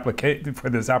this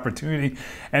opportunity,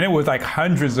 and it was like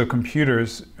hundreds of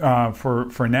computers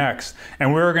for Next,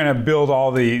 and we were going to build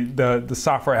all the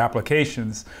software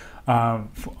applications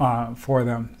for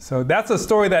them. So that's a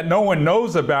story that no one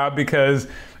knows about because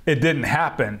it didn't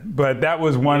happen. But that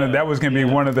was that was going to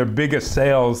be one of their biggest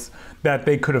sales that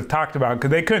they could have talked about, because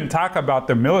they couldn't talk about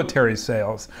the military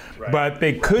sales, but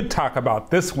they could talk about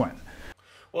this one.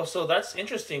 Well, so that's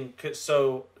interesting.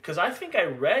 Because I think I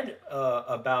read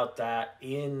about that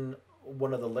in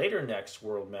one of the later Next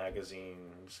World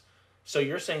magazines. So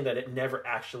you're saying that it never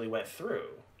actually went through?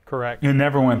 Correct. It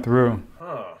never went through.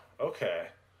 Huh. Okay.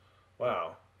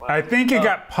 Wow. I think it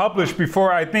got published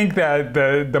before. I think that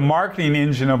the marketing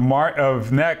engine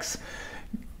of Next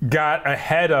got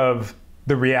ahead of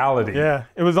the reality. Yeah,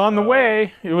 it was on the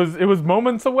way. It was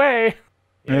moments away.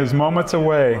 It was moments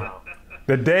away. Wow.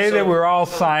 The day that we were all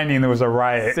signing, there was a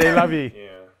riot. C'est la vie. Yeah.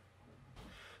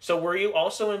 So were you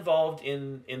also involved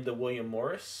in the William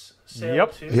Morris sale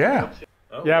too? Yeah.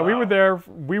 Oh, yeah, wow. We were there.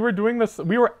 We were doing this.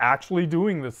 We were actually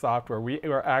doing the software. We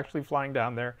were actually flying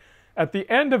down there. At the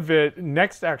end of it,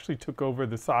 Next actually took over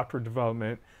the software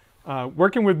development.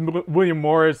 Working with William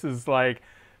Morris is like,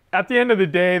 at the end of the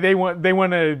day, they want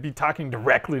to be talking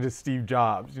directly to Steve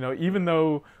Jobs. Even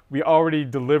though we already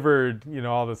delivered,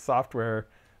 all the software,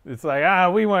 it's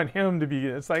like, we want him to be.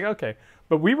 It's like, okay,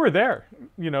 but we were there.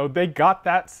 They got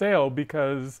that sale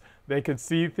because they could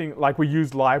see things like we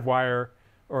used Livewire,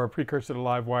 or a precursor to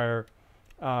Livewire.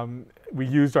 We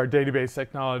used our database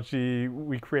technology.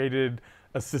 We created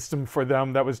a system for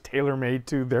them that was tailor-made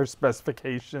to their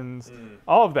specifications.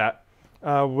 All of that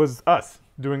was us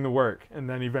doing the work, and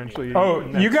then eventually. Oh,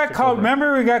 you got called.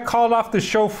 Remember, we got called off the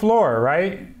show floor,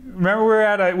 right? Remember, we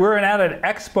were at an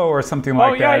expo or something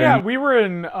like that. Oh yeah. We were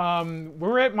in. We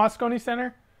were at Moscone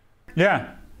Center.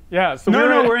 Yeah. Yeah. So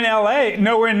we're in LA.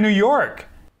 No, we're in New York.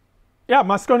 Yeah,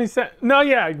 Moscone Center. No,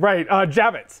 yeah, right.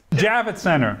 Javits. Javits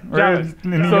Center. Javits.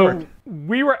 In New York.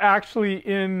 We were actually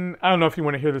in, I don't know if you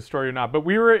want to hear the story or not, but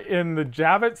we were in the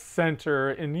Javits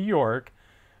Center in New York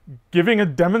giving a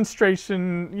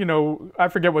demonstration. I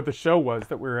forget what the show was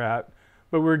that we were at,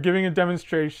 but we were giving a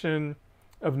demonstration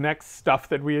of Next stuff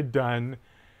that we had done.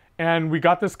 and we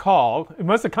got this call. It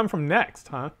must have come from Next,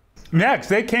 huh? Next,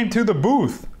 they came to the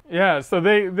booth. Yeah, so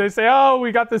they say, oh,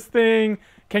 we got this thing.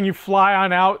 Can you fly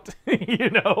on out?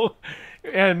 You know?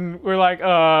 And we're like,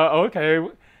 okay.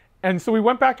 And so we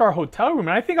went back to our hotel room, and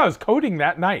I think I was coding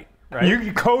that night. Right?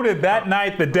 You coded that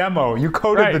night the demo. You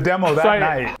coded the demo that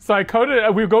night. So I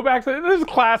coded, we go back to, this is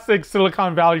classic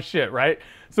Silicon Valley shit, right?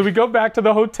 So we go back to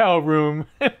the hotel room,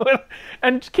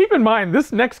 and keep in mind,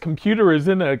 this Next computer is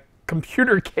in a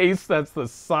computer case that's the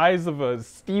size of a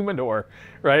steamidor,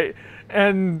 right?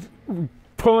 And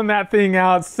pulling that thing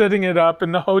out, setting it up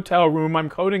in the hotel room, I'm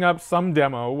coding up some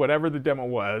demo, whatever the demo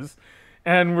was,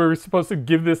 and we're supposed to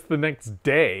give this the next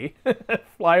day,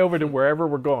 fly over to wherever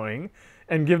we're going,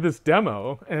 and give this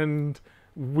demo, and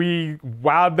we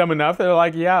wowed them enough. They're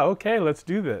like, yeah, okay, let's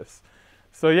do this.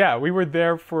 So yeah, we were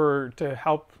there to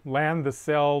help land the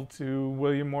sale to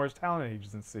William Morris Talent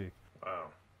Agency. Wow.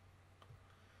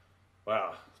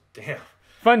 Wow. Damn.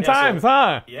 Fun times,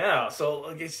 huh? Yeah.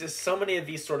 So it's just so many of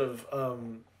these sort of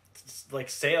like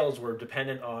sales were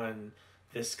dependent on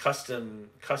this custom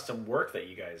work that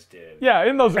you guys did. Yeah,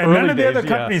 in those early none of the days, other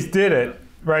companies did it,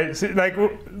 right? So,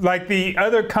 like the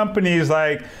other companies,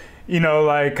 like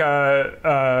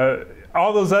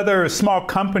all those other small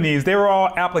companies, they were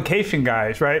all application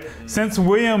guys, right? Mm-hmm. Since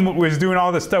William was doing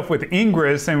all this stuff with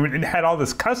Ingress and had all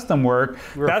this custom work,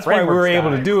 that's why we were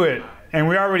able to do it. And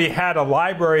we already had a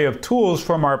library of tools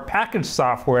from our package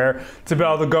software to be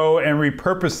able to go and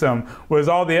repurpose them. Whereas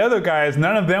all the other guys,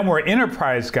 none of them were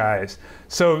enterprise guys.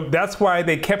 So that's why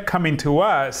they kept coming to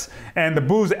us. And the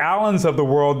Booz Allens of the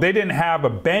world, they didn't have a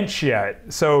bench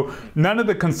yet. So none of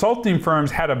the consulting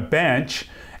firms had a bench.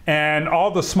 And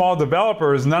all the small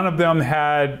developers, none of them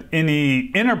had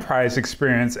any enterprise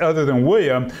experience other than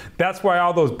William. That's why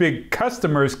all those big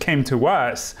customers came to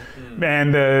us,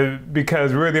 and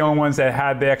because we're the only ones that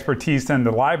had the expertise and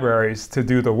the libraries to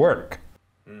do the work.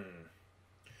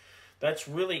 That's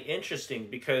really interesting,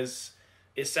 because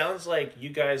it sounds like you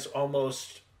guys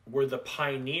almost were the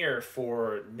pioneer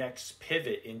for Next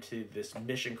pivot into this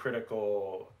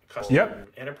mission-critical custom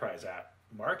enterprise app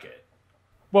market.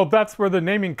 Well, that's where the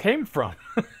naming came from.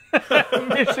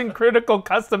 Mission critical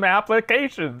custom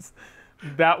applications.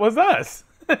 That was us.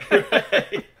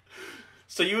 Right.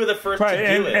 So you were the first to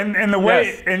do it. And the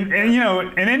way, and you know,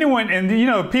 and anyone, and you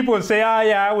know, people would say, oh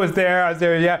yeah, I was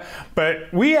there, yeah. But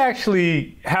we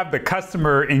actually have the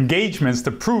customer engagements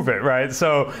to prove it, right?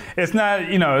 So it's not,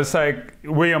 you know, it's like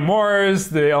William Morris,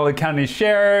 the LA County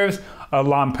Sheriffs,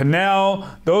 Lon Pennell.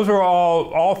 Those were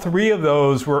all three of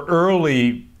those were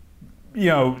early, you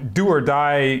know, do or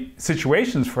die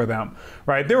situations for them,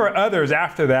 right? There were others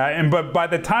after that, but by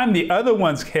the time the other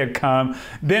ones had come,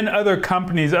 then other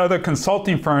companies, other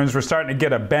consulting firms were starting to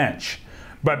get a bench.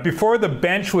 But before the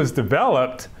bench was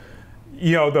developed,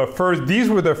 you know, these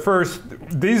were the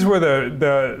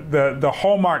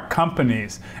hallmark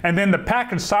companies, and then the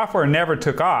packaged software never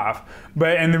took off.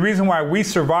 And the reason why we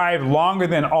survived longer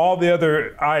than all the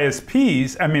other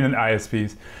ISPs,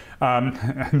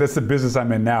 that's the business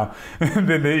I'm in now.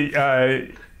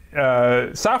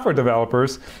 the software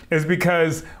developers, is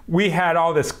because we had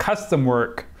all this custom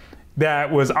work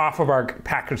that was off of our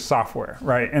packaged software,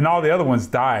 right? And all the other ones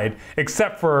died,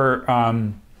 except for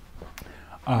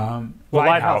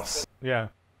Lighthouse. Yeah.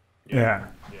 Right.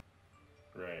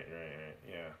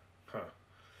 Yeah. Huh.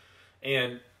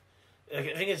 And I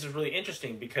think it's really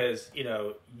interesting because, you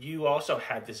know, you also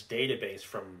had this database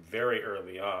from very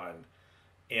early on.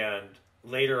 And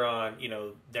later on, you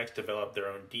know, Next developed their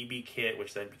own DB kit,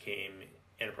 which then became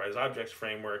Enterprise Objects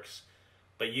Frameworks.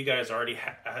 But you guys already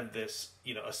had this,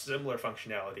 you know, a similar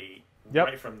functionality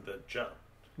right from the jump.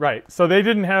 Right. So they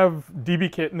didn't have DB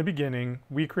kit in the beginning.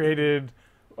 We created,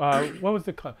 what was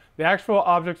it called? The actual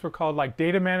objects were called like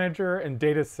Data Manager and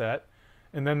Data Set.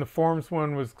 And then the Forms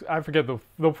one was, I forget, the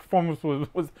Forms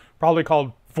was probably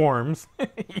called Forms,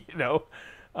 you know.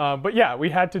 But yeah, we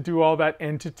had to do all that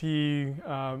entity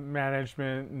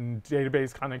management and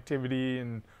database connectivity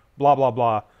and blah, blah,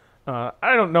 blah.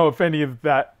 I don't know if any of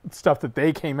that stuff that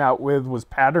they came out with was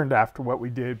patterned after what we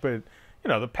did, but you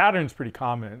know, the pattern's pretty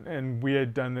common and we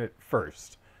had done it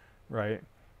first, right?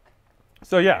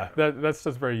 So yeah, that's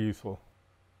just very useful.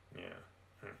 Yeah.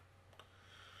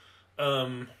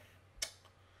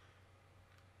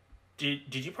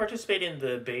 Did you participate in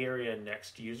the Bay Area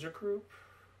Next user group?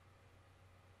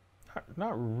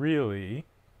 Not really.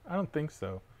 I don't think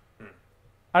so.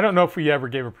 I don't know if we ever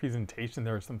gave a presentation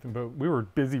there or something, but we were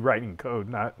busy writing code,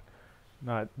 not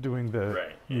doing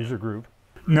the user group.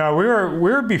 No, we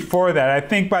were before that. I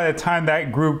think by the time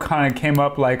that group kind of came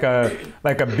up like a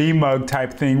B-mug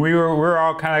type thing, we were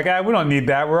all kind of like, we don't need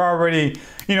that. We're already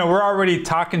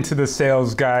talking to the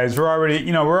sales guys. We're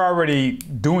already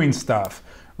doing stuff,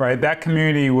 right? That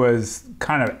community was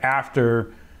kind of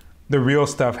after the real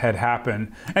stuff had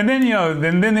happened. And then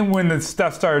then when the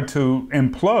stuff started to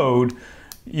implode,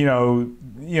 we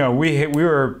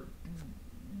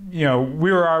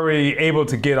were already able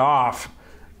to get off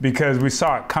because we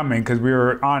saw it coming because we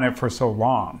were on it for so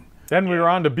long. Then we were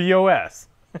on to BeOS.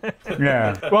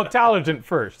 Yeah. Well, Taligent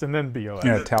first, and then BeOS.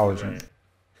 Yeah, Taligent.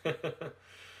 Right.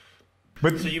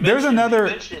 But So there's another.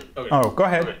 Okay. Oh, go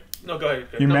ahead. Okay. No, go ahead.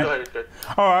 You meant- go ahead. Go ahead.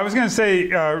 Oh, I was going to say,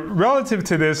 relative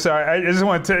to this, I just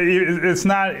want to tell you, it's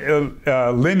not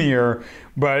linear,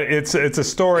 but it's a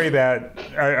story that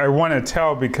I want to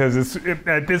tell because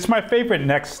it's my favorite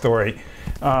next story.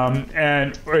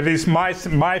 And or at least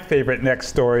my favorite next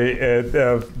story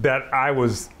that I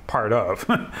was part of,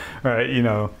 right?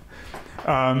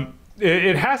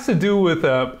 It has to do with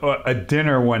a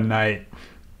dinner one night,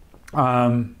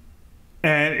 and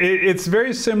it's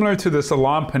very similar to the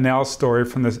Salon Panel story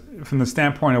from the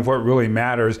standpoint of what really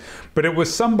matters. But it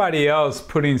was somebody else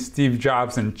putting Steve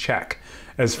Jobs in check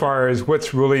as far as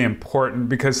what's really important,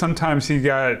 because sometimes he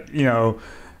got he'd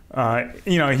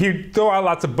throw out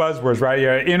lots of buzzwords, right?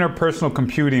 Interpersonal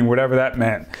computing, whatever that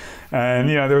meant. And,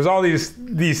 there was all these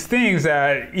things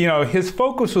that, his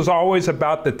focus was always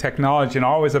about the technology and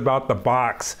always about the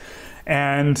box.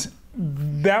 And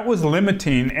that was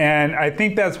limiting. And I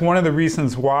think that's one of the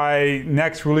reasons why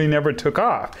Next really never took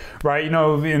off, right?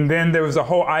 And then there was a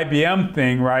whole IBM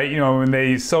thing, right? When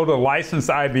they sold a license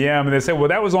to IBM and they said, well,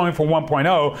 that was only for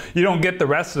 1.0. You don't get the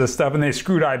rest of the stuff. And they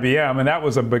screwed IBM. And that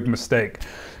was a big mistake.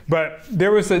 But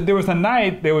there was a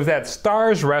night, there was that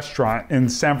Stars restaurant in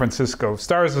San Francisco.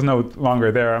 Stars is no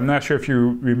longer there. I'm not sure if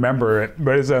you remember it,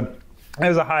 but it was a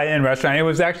high-end restaurant. It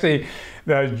was actually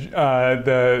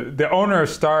the owner of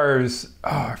Stars. Oh,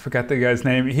 I forgot the guy's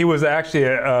name. He was actually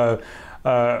Alice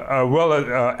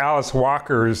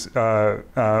Walker's part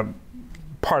of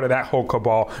that whole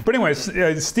cabal. But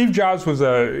anyways, Steve Jobs was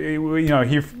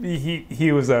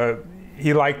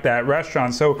he liked that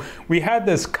restaurant. So we had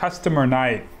this customer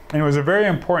night, and it was a very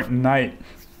important night.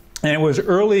 And it was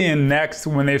early in Next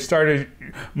when they started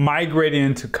migrating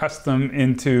into custom,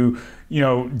 into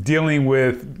dealing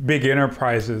with big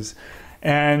enterprises.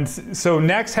 And so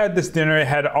Next had this dinner. It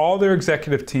had all their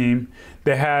executive team.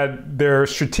 They had their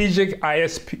strategic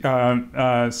ISP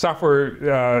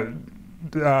software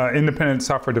independent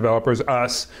software developers,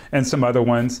 us, and some other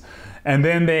ones. And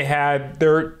then they had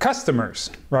their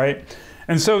customers, right?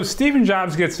 And so Stephen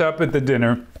Jobs gets up at the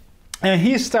dinner, and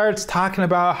he starts talking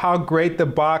about how great the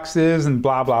box is and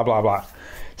blah, blah, blah, blah.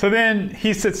 So then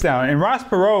he sits down, and Ross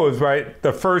Perot is, right,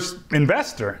 the first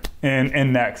investor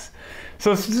in Next.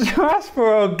 So Ross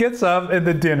Perot gets up at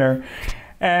the dinner,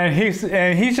 and he's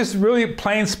just really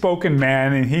plain-spoken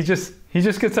man, and he just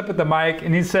gets up at the mic,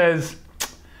 and he says,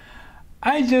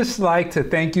 "I just like to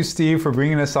thank you, Steve, for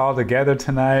bringing us all together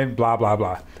tonight, blah, blah,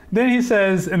 blah." Then he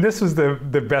says, and this was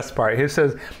the best part, he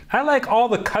says, "I'd like all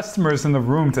the customers in the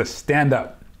room to stand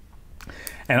up."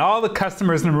 And all the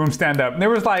customers in the room stand up. And there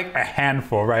was like a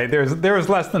handful, right? There was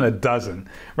less than a dozen,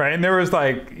 right? And there was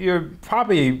like,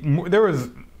 there was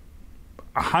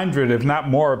 100, if not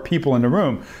more, people in the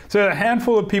room. So a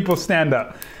handful of people stand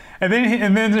up. And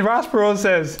then Ross Perot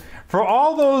says, "For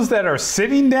all those that are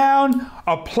sitting down,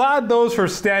 applaud those for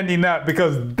standing up,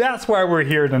 because that's why we're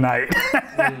here tonight."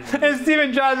 And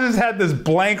Stephen Jobs just had this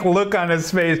blank look on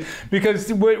his face,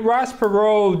 because what Ross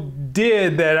Perot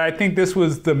did, that I think this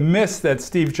was the miss that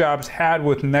Steve Jobs had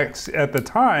with Next at the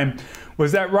time,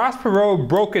 was that Ross Perot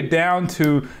broke it down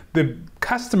to the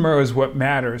customer is what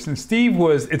matters. And Steve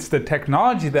it's the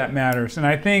technology that matters. And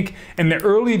I think in the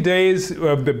early days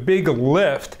of the big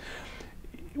lift,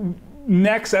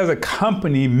 Next as a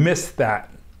company missed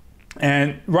that.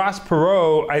 And Ross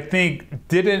Perot, I think,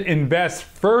 didn't invest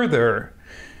further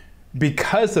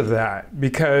because of that,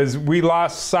 because we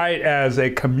lost sight as a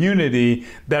community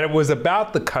that it was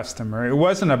about the customer. It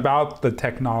wasn't about the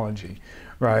technology,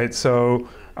 right? So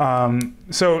it's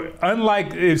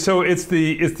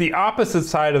the opposite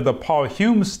side of the Paul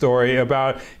Hume story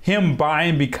about him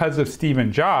buying because of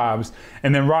Stephen Jobs,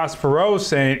 and then Ross Perot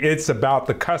saying it's about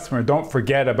the customer. Don't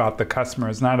forget about the customer.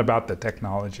 It's not about the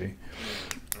technology.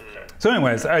 So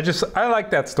anyways, I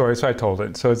like that story, so I told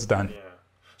it. So it's done. Yeah.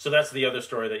 So that's the other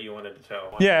story that you wanted to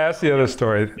tell. Yeah, that's the other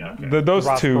story. Yeah, okay. Those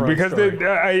Ross two, Perot because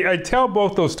story. I tell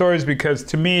both those stories because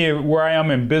to me, where I am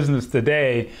in business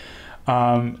today,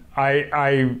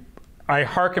 I I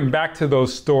hearken back to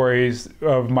those stories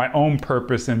of my own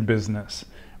purpose in business,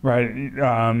 right?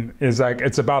 Is like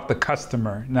it's about the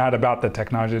customer, not about the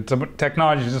technology.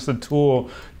 Technology is just a tool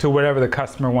to whatever the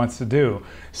customer wants to do.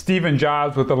 Stephen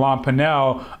Jobs with Alain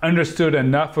Pinnell understood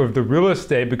enough of the real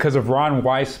estate because of Ron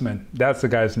Weissman. That's the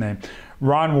guy's name.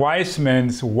 Ron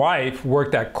Weissman's wife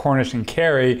worked at Cornish and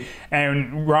Carey,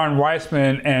 and Ron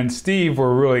Weissman and Steve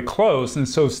were really close. And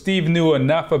so Steve knew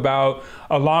enough about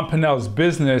Alain Pinnell's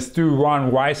business through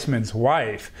Ron Weissman's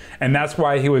wife. And that's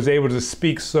why he was able to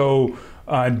speak so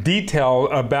detail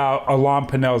about Alain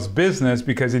Pinnell's business,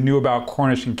 because he knew about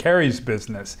Cornish and Carey's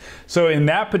business. So in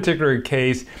that particular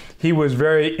case, he was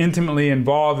very intimately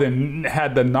involved and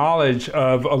had the knowledge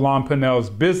of Alain Pinnell's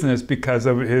business because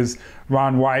of his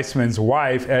Ron Weissman's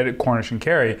wife at Cornish and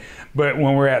Carey. But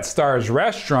when we're at Star's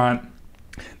Restaurant,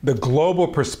 the global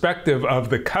perspective of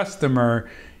the customer,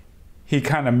 he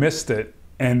kind of missed it.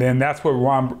 And then that's what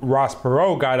Ross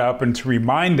Perot got up and to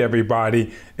remind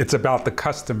everybody it's about the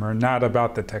customer, not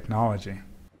about the technology.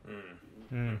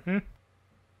 Mm-hmm.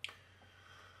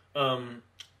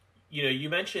 You know, you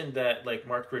mentioned that like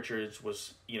Mark Richards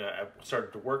was, you know,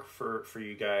 started to work for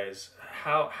you guys.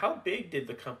 How big did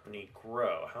the company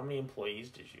grow? How many employees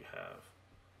did you have?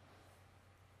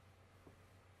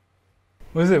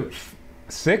 Was it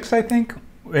 6, I think?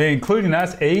 Including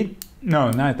us, 8?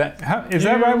 No, not that. Is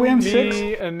that right, William?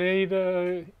 6?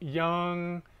 Anita,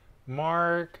 Young,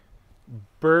 Mark,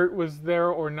 Bert was there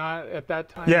or not at that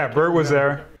time? Yeah, Bert was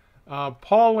there.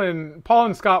 Paul and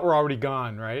Scott were already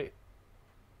gone, right?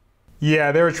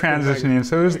 Yeah, they were transitioning.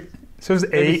 So it was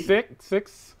 8.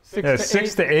 Six Yeah,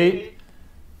 6 to 8.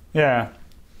 Yeah.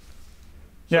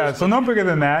 Yeah, so no bigger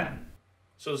than that.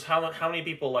 So how many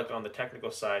people like on the technical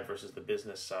side versus the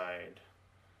business side?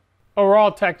 Oh, we're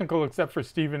all technical except for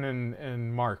Stephen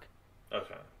and Mark.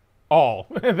 Okay. All.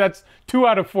 That's 2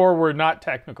 out of 4 were not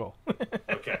technical.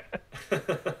 Okay.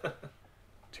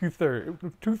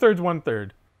 2/3,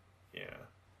 1/3. Yeah.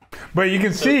 But you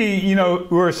can see, you know,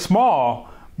 we're small,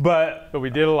 but we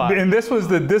did a lot. And this is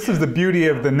the beauty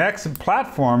of the next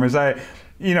platform is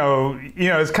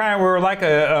it's kind of we're like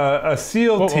a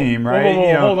SEAL team,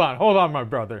 right? Hold on, my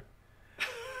brother.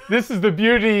 This is the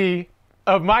beauty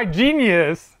of my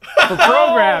genius for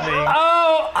programming.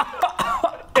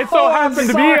 It so happened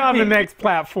to be on the next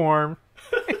platform.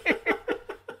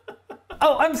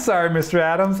 Oh, I'm sorry, Mr.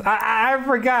 Adams. I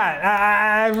forgot.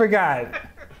 I forgot.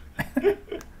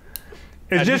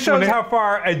 It just shows how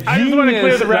far a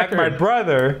genius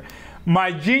like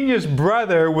my genius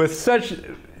brother with such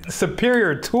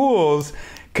superior tools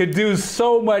could do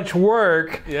so much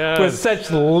work with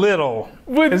such little.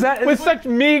 With such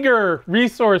meager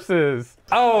resources.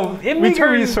 Oh, meager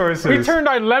resources. We turned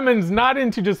our lemons not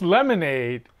into just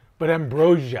lemonade, but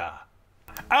ambrosia.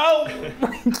 Oh,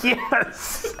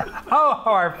 yes. Oh,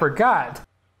 I forgot.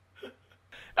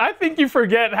 I think you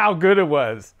forget how good it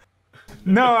was.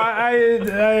 No,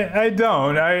 I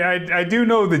don't. I do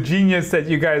know the genius that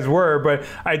you guys were, but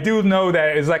I do know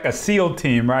that it's like a SEAL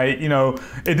team, right? You know,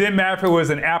 it didn't matter if it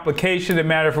was an application, it didn't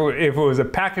matter if it was a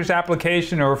packaged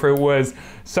application or if it was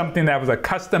something that was a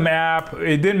custom app.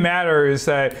 It didn't matter. Is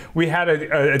that we had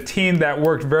a team that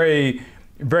worked very,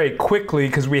 very quickly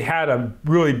because we had a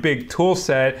really big tool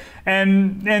set.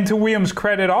 And to William's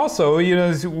credit, also, we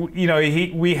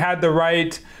had the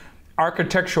right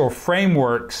architectural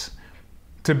frameworks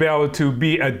to be able to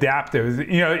be adaptive.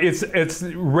 You know, it's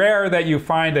rare that you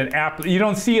find an app. You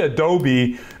don't see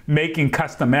Adobe making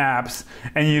custom apps,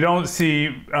 and you don't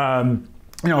see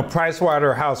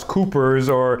PricewaterhouseCoopers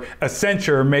or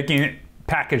Accenture making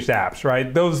packaged apps,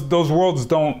 right? Those worlds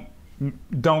don't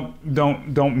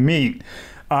meet.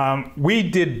 We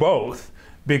did both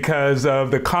because of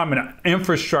the common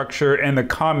infrastructure and the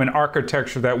common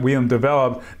architecture that William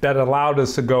developed that allowed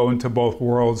us to go into both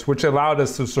worlds, which allowed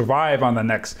us to survive on the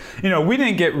next. You know, we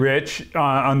didn't get rich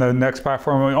on the next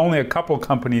platform. Only a couple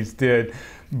companies did,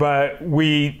 but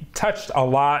we touched a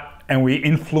lot and we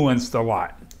influenced a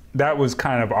lot. That was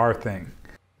kind of our thing.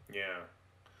 Yeah.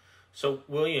 So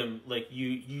William, like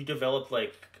you developed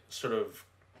like sort of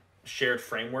shared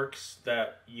frameworks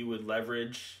that you would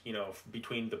leverage, you know,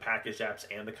 between the packaged apps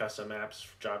and the custom apps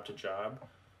job to job?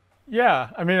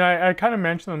 Yeah, I mean, I kind of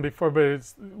mentioned them before, but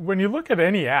it's when you look at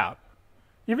any app,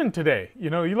 even today, you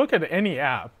know, you look at any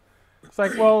app, it's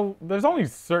like, well, there's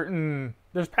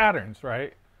patterns,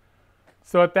 right?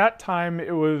 So at that time,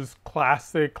 it was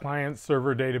classic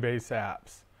client-server database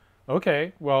apps.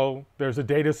 Okay, well, there's a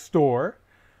data store.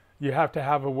 You have to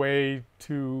have a way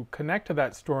to connect to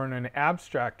that store in an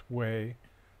abstract way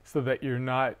so that you're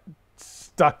not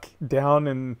stuck down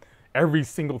every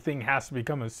single thing has to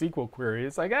become a SQL query.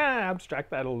 It's like, abstract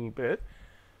that a little bit.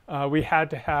 We had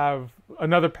to have,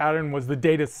 another pattern was the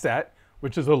data set,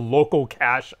 which is a local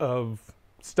cache of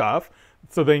stuff.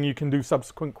 So then you can do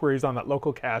subsequent queries on that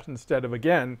local cache instead of,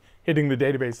 again, hitting the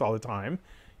database all the time.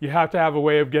 You have to have a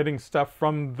way of getting stuff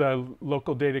from the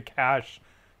local data cache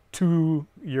to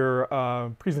your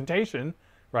presentation,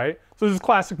 right? So this is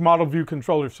classic model view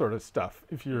controller sort of stuff,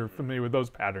 if you're familiar with those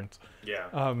patterns.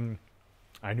 Yeah.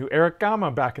 I knew Eric Gamma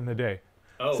back in the day.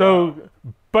 Oh, so,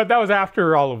 wow. But that was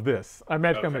after all of this. I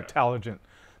met him at Taligent.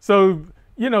 So,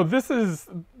 you know, this is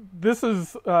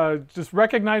just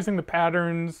recognizing the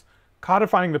patterns,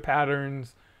 codifying the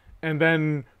patterns, and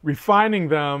then refining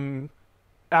them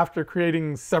after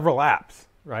creating several apps,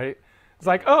 right? It's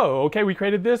like, oh, okay, we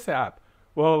created this app.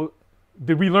 Well,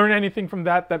 did we learn anything from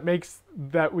that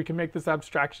that we can make this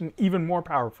abstraction even more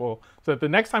powerful so that the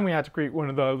next time we had to create one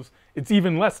of those, it's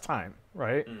even less time,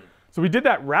 right? So we did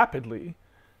that rapidly.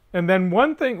 And then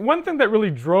one thing that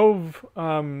really drove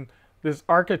this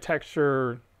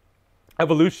architecture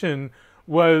evolution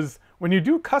was when you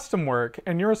do custom work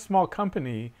and you're a small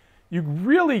company, you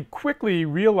really quickly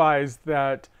realize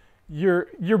that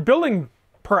you're billing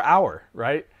per hour,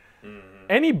 right?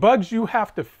 Any bugs you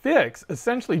have to fix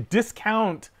essentially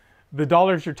discount the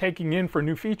dollars you're taking in for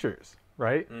new features,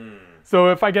 right? So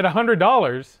if I get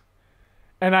 $100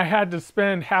 and I had to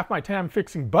spend half my time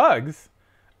fixing bugs,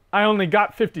 I only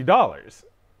got $50.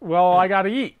 Well, I got to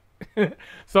eat.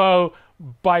 So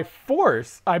by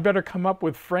force, I better come up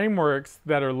with frameworks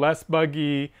that are less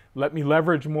buggy, let me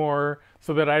leverage more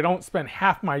so that I don't spend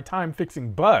half my time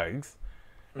fixing bugs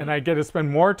and I get to spend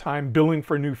more time billing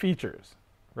for new features,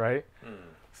 right?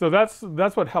 So that's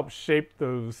what helped shape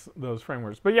those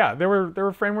frameworks. But yeah, there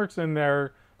were frameworks in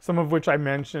there, some of which I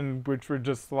mentioned, which were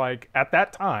just like, at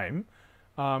that time,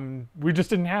 we just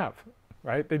didn't have,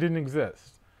 right? They didn't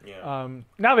exist. Yeah.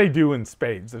 Now they do in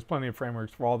spades. There's plenty of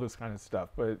frameworks for all this kind of stuff.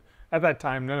 But at that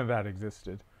time, none of that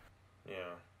existed. Yeah.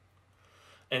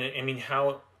 And I mean,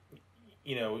 how,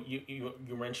 you know, you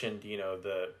mentioned, you know,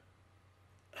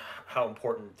 how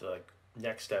important the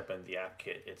next step in the app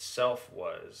kit itself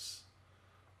was,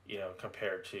 you know,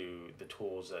 compared to the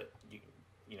tools that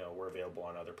you know were available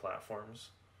on other platforms.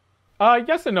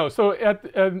 Yes and no. So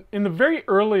in the very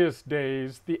earliest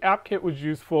days, the app kit was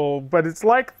useful, but it's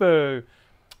like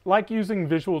using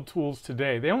visual tools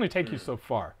today. They only take you so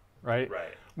far, right?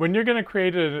 Right. When you're going to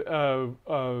create a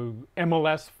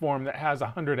MLS form that has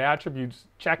 100 attributes,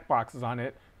 checkboxes on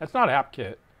it, that's not app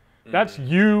kit. That's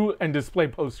you and display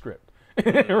PostScript,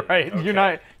 right? Okay. You're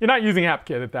not using app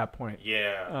kit at that point.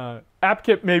 Yeah. App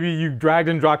kit, maybe you dragged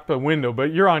and dropped a window,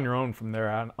 but you're on your own from there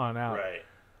on out.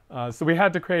 Right. So we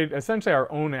had to create essentially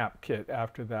our own app kit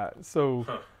after that. So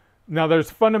now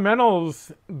there's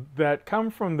fundamentals that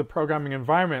come from the programming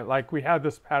environment. Like we had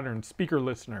this pattern, speaker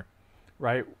listener,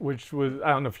 right? Which was, I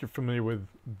don't know if you're familiar with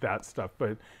that stuff,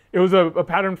 but it was a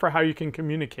pattern for how you can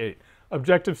communicate.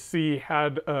 Objective-C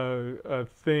had a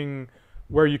thing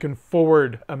where you can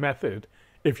forward a method.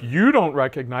 If you don't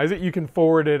recognize it, you can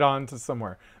forward it on to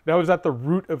somewhere. That was at the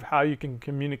root of how you can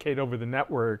communicate over the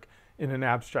network in an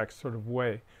abstract sort of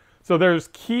way. So there's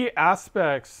key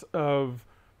aspects of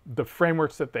the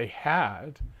frameworks that they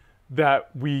had that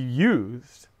we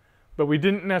used, but we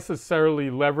didn't necessarily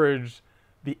leverage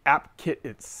the app kit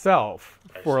itself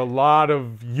for a lot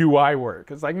of UI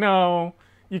work. It's like, no,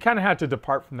 you kind of had to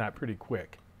depart from that pretty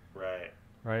quick. Right.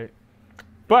 Right.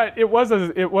 But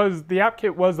the app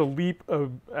kit was a leap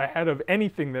ahead of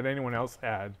anything that anyone else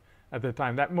had at the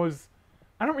time. That was,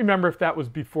 I don't remember if that was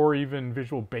before even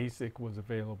Visual Basic was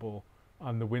available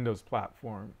on the Windows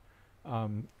platform.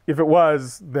 If it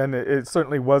was, then it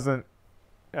certainly wasn't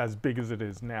as big as it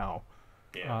is now.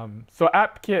 Yeah. So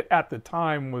AppKit at the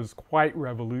time was quite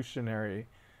revolutionary,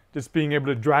 just being able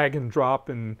to drag and drop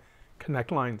and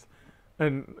connect lines.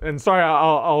 And sorry,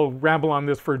 I'll ramble on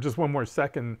this for just one more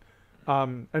second.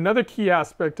 Another key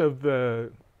aspect of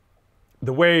the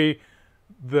way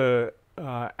the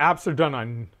apps are done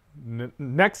on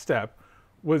Next Step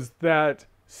was that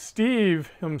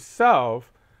Steve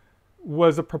himself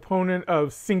was a proponent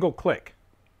of single click.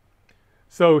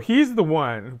 So he's the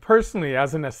one who personally,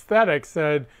 as an aesthetic,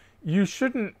 said you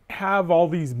shouldn't have all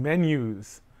these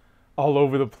menus all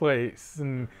over the place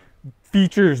and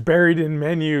features buried in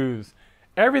menus.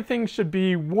 Everything should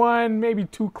be one, maybe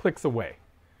 2 clicks away.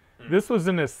 This was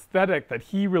an aesthetic that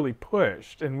he really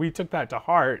pushed, and we took that to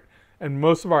heart. And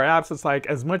most of our apps, it's like,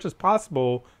 as much as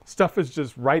possible, stuff is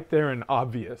just right there and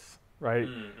obvious, right?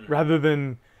 Rather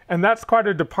than, and that's quite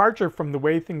a departure from the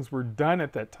way things were done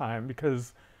at that time,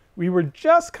 because we were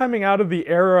just coming out of the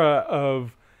era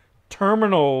of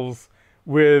terminals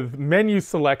with menu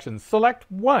selections. Select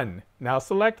 1, now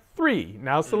select 3,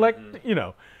 now select, you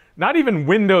know, not even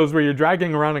windows where you're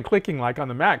dragging around and clicking like on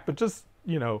the Mac, but just,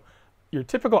 you know, your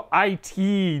typical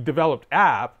IT developed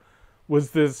app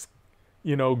was this,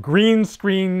 you know, green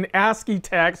screen ASCII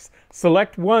text,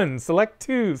 select 1, select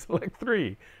 2, select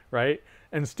 3, right?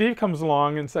 And Steve comes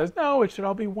along and says, no, it should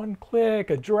all be one click,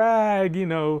 a drag, you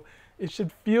know, it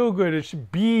should feel good, it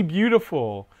should be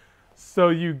beautiful. So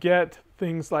you get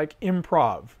things like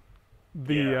Improv,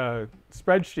 the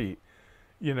spreadsheet,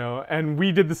 you know, and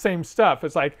we did the same stuff.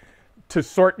 It's like, to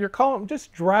sort your column,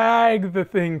 just drag the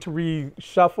thing to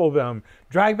reshuffle them,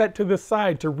 drag that to the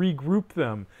side to regroup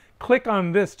them, click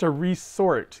on this to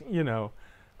resort, you know,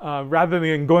 rather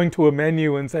than going to a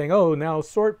menu and saying, oh, now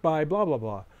sort by blah, blah,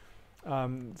 blah.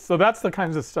 So that's the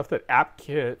kinds of stuff that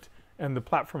AppKit and the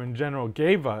platform in general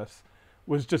gave us,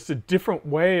 was just a different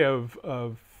way of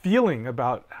feeling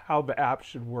about how the app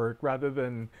should work rather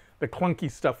than the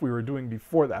clunky stuff we were doing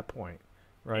before that point,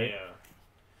 right? Yeah.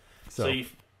 So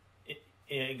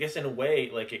I guess in a way,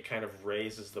 like, it kind of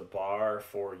raises the bar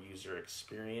for user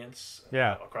experience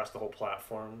across the whole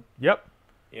platform. Yep.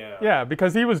 Yeah. Yeah,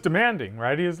 because he was demanding,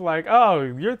 right? He was like, oh,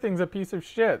 your thing's a piece of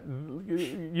shit.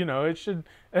 You know, it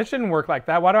shouldn't work like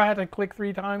that. Why do I have to click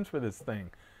 3 times for this thing?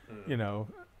 You know,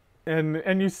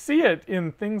 and you see it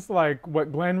in things like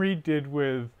what Glenn Reed did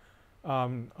with,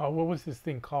 what was this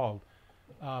thing called?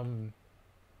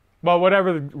 Well,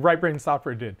 whatever the Right Brain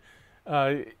Software did.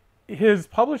 His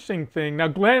publishing thing, now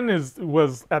Glenn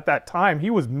was at that time, he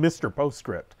was Mr.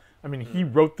 PostScript. I mean, he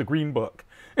wrote the Green Book.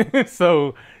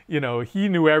 So, you know, he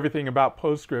knew everything about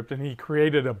PostScript, and he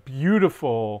created a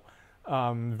beautiful,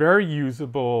 very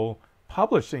usable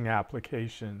publishing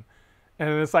application. And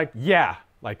it's like, yeah,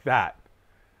 like that,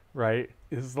 right?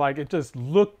 It's like, it just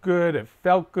looked good, it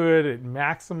felt good, it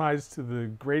maximized to the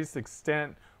greatest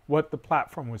extent what the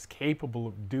platform was capable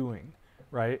of doing.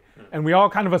 Right? And we all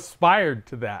kind of aspired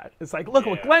to that. It's like, look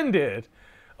what Glenn did.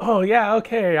 Oh, yeah,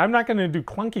 okay. I'm not going to do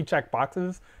clunky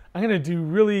checkboxes. I'm going to do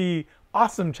really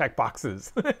awesome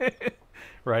checkboxes.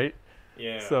 Right?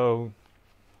 Yeah. So,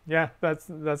 yeah, that's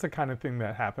the kind of thing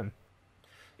that happened.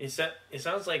 It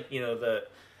sounds like, you know,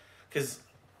 because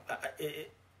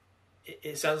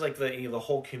it sounds like the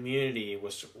whole community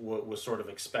was sort of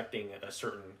expecting a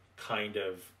certain kind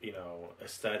of, you know,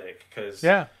 aesthetic. Because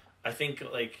I think,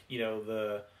 like, you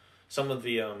know, some of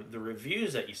the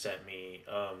reviews that you sent me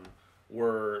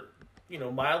were, you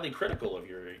know, mildly critical of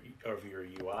your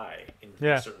UI in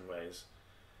certain ways.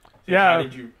 So how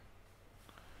did you?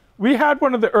 We had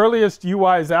one of the earliest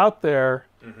UIs out there,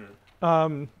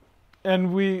 and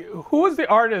who was the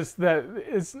artist that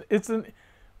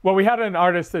well, we had an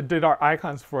artist that did our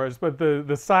icons for us, but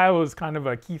the style was kind of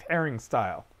a Keith Haring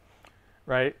style,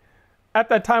 right? At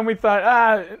that time, we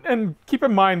thought, and keep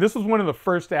in mind, this was one of the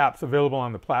first apps available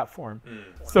on the platform.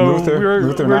 So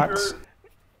Luther Max.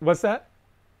 What's that?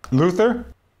 Luther?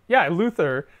 Yeah,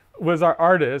 Luther was our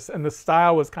artist, and the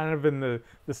style was kind of in the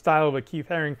style of a Keith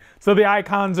Haring. So the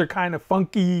icons are kind of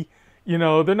funky, you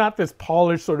know, they're not this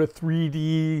polished sort of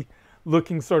 3D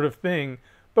looking sort of thing.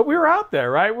 But we were out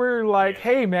there, right? We're like,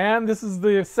 hey, man, this is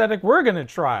the aesthetic we're going to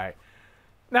try.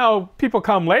 Now, people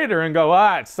come later and go,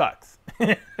 it sucks.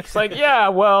 It's like, yeah,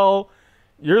 well,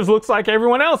 yours looks like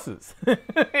everyone else's,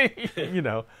 you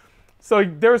know. So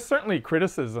there was certainly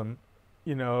criticism,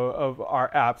 you know, of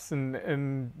our apps,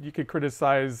 and you could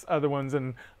criticize other ones.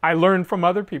 And I learned from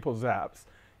other people's apps.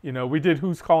 You know, we did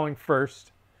Who's Calling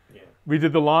first. Yeah. We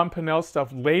did the Lon Pinnell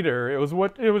stuff later. It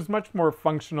was much more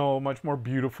functional, much more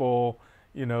beautiful.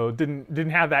 You know,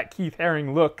 didn't have that Keith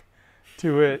Haring look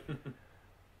to it.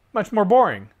 Much more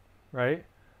boring, right?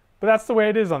 But that's the way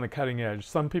it is on the cutting edge.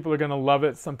 Some people are going to love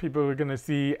it. Some people are going to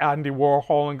see Andy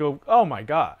Warhol and go, "Oh my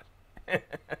God."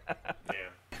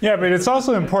 Yeah, but it's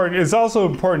also important. It's also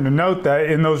important to note that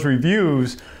in those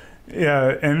reviews,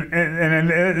 and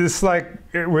it's like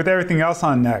with everything else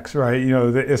on Next, right? You know,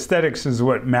 the aesthetics is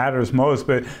what matters most,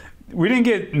 but we didn't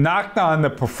get knocked on the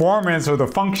performance or the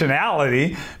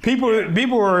functionality.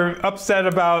 People were upset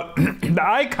about the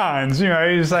icons. You know,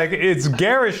 it's like, it's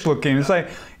garish looking. It's like,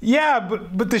 yeah,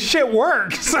 but the shit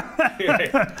works.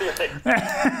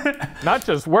 Not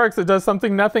just works, it does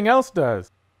something nothing else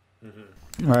does.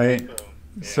 Right.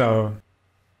 So.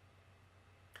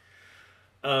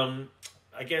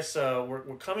 I guess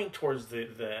we're coming towards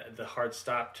the hard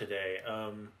stop today.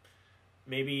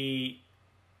 Maybe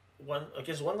one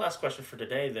last question for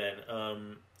today then.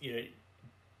 You know,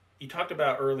 you talked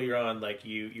about earlier on, like,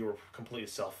 you were completely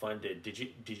self-funded. Did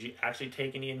you actually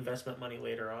take any investment money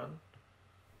later on?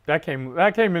 That came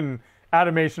in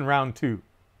Adamation round 2.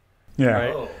 Yeah.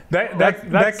 Right? Oh.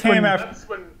 That came when,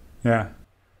 after. Yeah.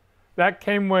 That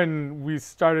came when we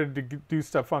started to do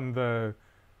stuff on the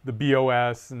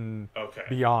BeOS and Okay.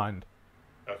 beyond.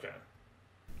 Okay.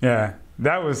 Yeah,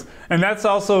 and that's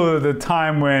also the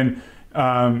time when,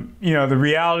 the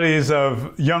realities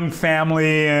of young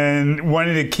family and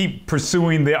wanting to keep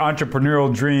pursuing the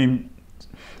entrepreneurial dream,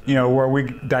 where we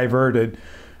diverted.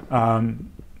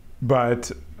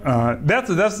 But that's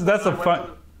a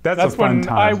fun. That's a fun when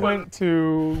time. I went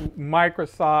to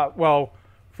Microsoft. Well,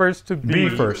 first to B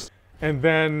first. and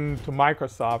then to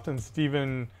Microsoft, and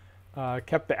Stephen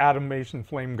kept the Adamation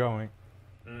flame going.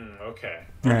 Okay.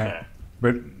 Yeah. Okay.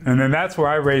 And then that's where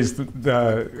I raised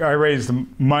the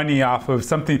money off of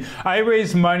something. I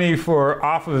raised money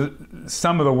off of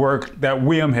some of the work that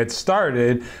William had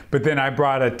started, but then I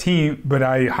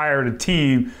hired a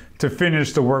team to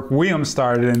finish the work William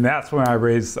started, and that's when I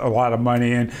raised a lot of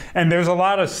money. And there's a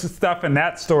lot of stuff in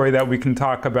that story that we can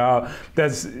talk about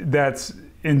that's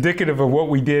indicative of what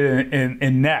we did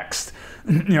in Next.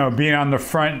 Being on the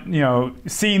front,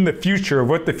 seeing the future,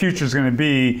 what the future is going to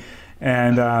be,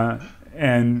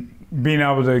 and being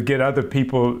able to get other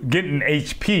people, getting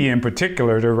HP in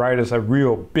particular, to write us a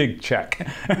real big check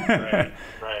Right.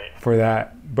 for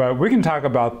that. But we can talk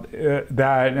about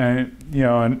that,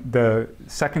 in the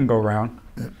second go round.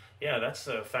 Yeah, that's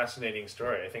a fascinating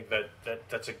story. I think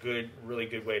that's a really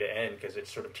good way to end, because it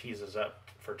sort of teases up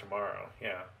for tomorrow.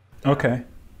 Yeah. Okay.